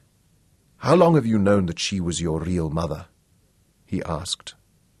 "How long have you known that she was your real mother?" he asked,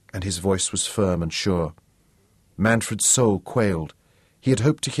 and his voice was firm and sure. Manfred's soul quailed. He had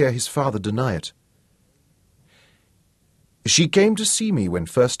hoped to hear his father deny it. "She came to see me when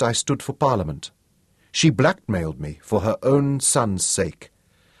first I stood for Parliament. She blackmailed me for her own son's sake.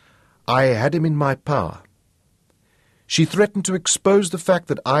 I had him in my power. She threatened to expose the fact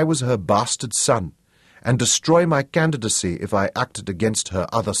that I was her bastard son and destroy my candidacy if I acted against her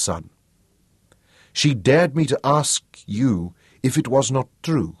other son. She dared me to ask you if it was not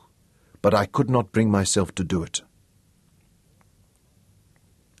true, but I could not bring myself to do it."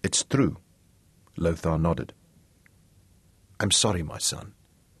 "It's true," Lothar nodded. "I'm sorry, my son.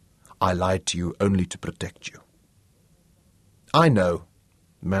 I lied to you only to protect you." "I know."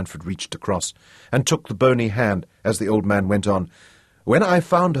 Manfred reached across and took the bony hand as the old man went on. "When I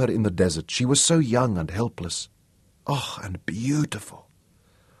found her in the desert, she was so young and helpless. Oh, and beautiful.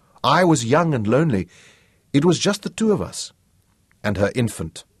 I was young and lonely. It was just the two of us. And her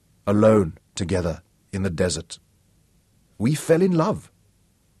infant, alone, together, in the desert. We fell in love."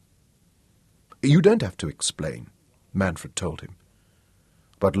 "You don't have to explain," Manfred told him.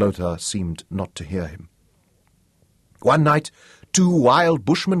 But Lothar seemed not to hear him. "One night, 2 wild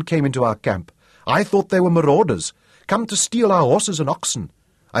bushmen came into our camp. I thought they were marauders, come to steal our horses and oxen.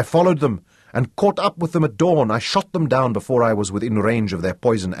 I followed them and caught up with them at dawn. I shot them down before I was within range of their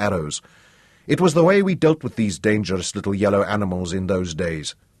poison arrows. It was the way we dealt with these dangerous little yellow animals in those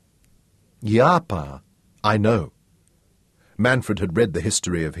days." "Ja, Pa, I know." Manfred had read the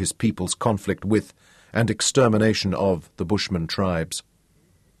history of his people's conflict with and extermination of the Bushman tribes.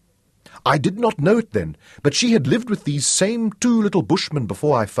 "I did not know it then, but she had lived with these same 2 little Bushmen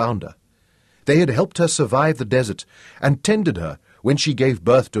before I found her. They had helped her survive the desert and tended her when she gave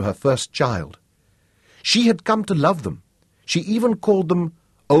birth to her first child. She had come to love them. She even called them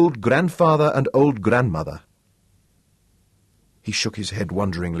old grandfather and old grandmother." He shook his head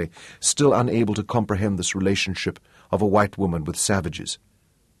wonderingly, still unable to comprehend this relationship of a white woman with savages.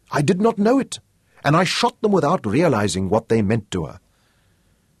 "I did not know it, and I shot them without realizing what they meant to her.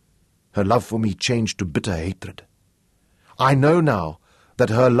 Her love for me changed to bitter hatred. I know now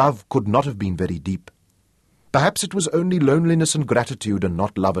that her love could not have been very deep. Perhaps it was only loneliness and gratitude and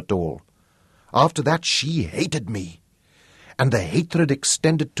not love at all. After that she hated me, and the hatred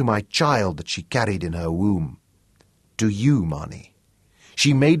extended to my child that she carried in her womb. To you, Mani.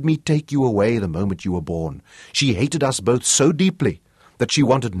 She made me take you away the moment you were born. She hated us both so deeply that she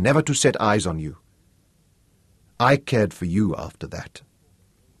wanted never to set eyes on you. I cared for you after that."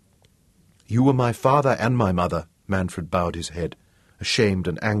 "You were my father and my mother," Manfred bowed his head, ashamed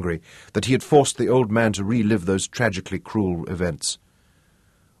and angry that he had forced the old man to relive those tragically cruel events.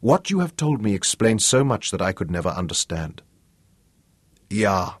 "What you have told me explains so much that I could never understand."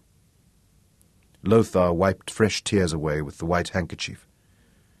 "Ja." Lothar wiped fresh tears away with the white handkerchief.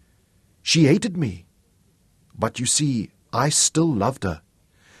 "She hated me. But you see, I still loved her.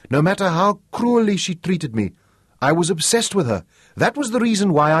 No matter how cruelly she treated me, I was obsessed with her. That was the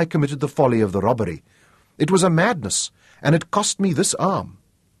reason why I committed the folly of the robbery. It was a madness, and it cost me this arm."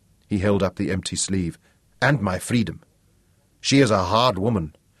 He held up the empty sleeve. "And my freedom. She is a hard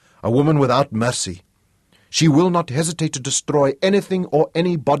woman, a woman without mercy. She will not hesitate to destroy anything or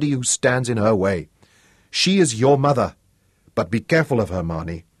anybody who stands in her way. She is your mother, but be careful of her,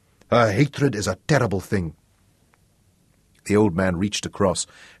 Mani. Her hatred is a terrible thing." The old man reached across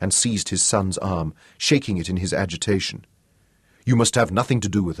and seized his son's arm, shaking it in his agitation. "You must have nothing to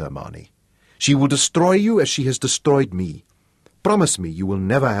do with her, Mani. She will destroy you as she has destroyed me. Promise me you will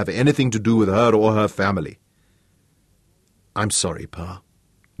never have anything to do with her or her family." "I'm sorry, Pa."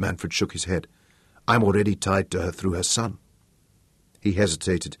 Manfred shook his head. "I'm already tied to her through her son." He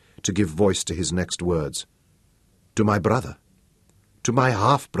hesitated to give voice to his next words. "To my brother. To my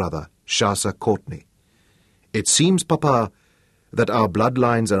half-brother, Shasa Courtney. It seems, Papa, that our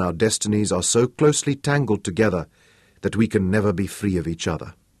bloodlines and our destinies are so closely tangled together that we can never be free of each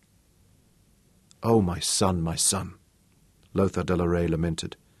other." "Oh, my son, Lothar de la Rey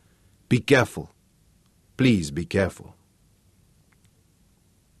lamented. "Be careful. Please be careful."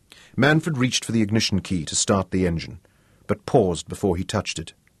 Manfred reached for the ignition key to start the engine, but paused before he touched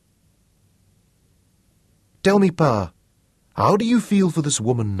it. "Tell me, Pa, how do you feel for this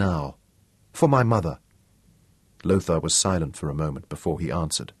woman now? For my mother?" Lothar was silent for a moment before he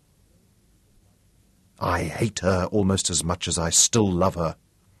answered. "I hate her almost as much as I still love her."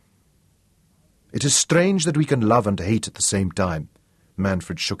 "It is strange that we can love and hate at the same time."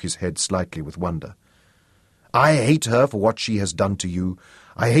 Manfred shook his head slightly with wonder. I hate her for what she has done to you.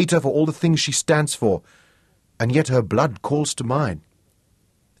 I hate her for all the things she stands for, and yet her blood calls to mine.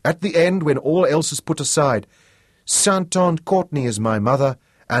 At the end, when all else is put aside, Santon Courtney is my mother,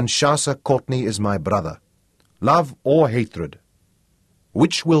 and Shasa Courtney is my brother. Love or hatred,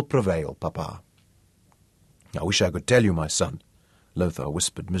 which will prevail, Papa? I wish I could tell you, my son, Lothar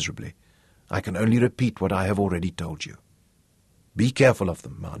whispered miserably. I can only repeat what I have already told you. Be careful of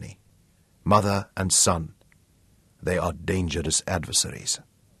them, Marnie. Mother and son, they are dangerous adversaries.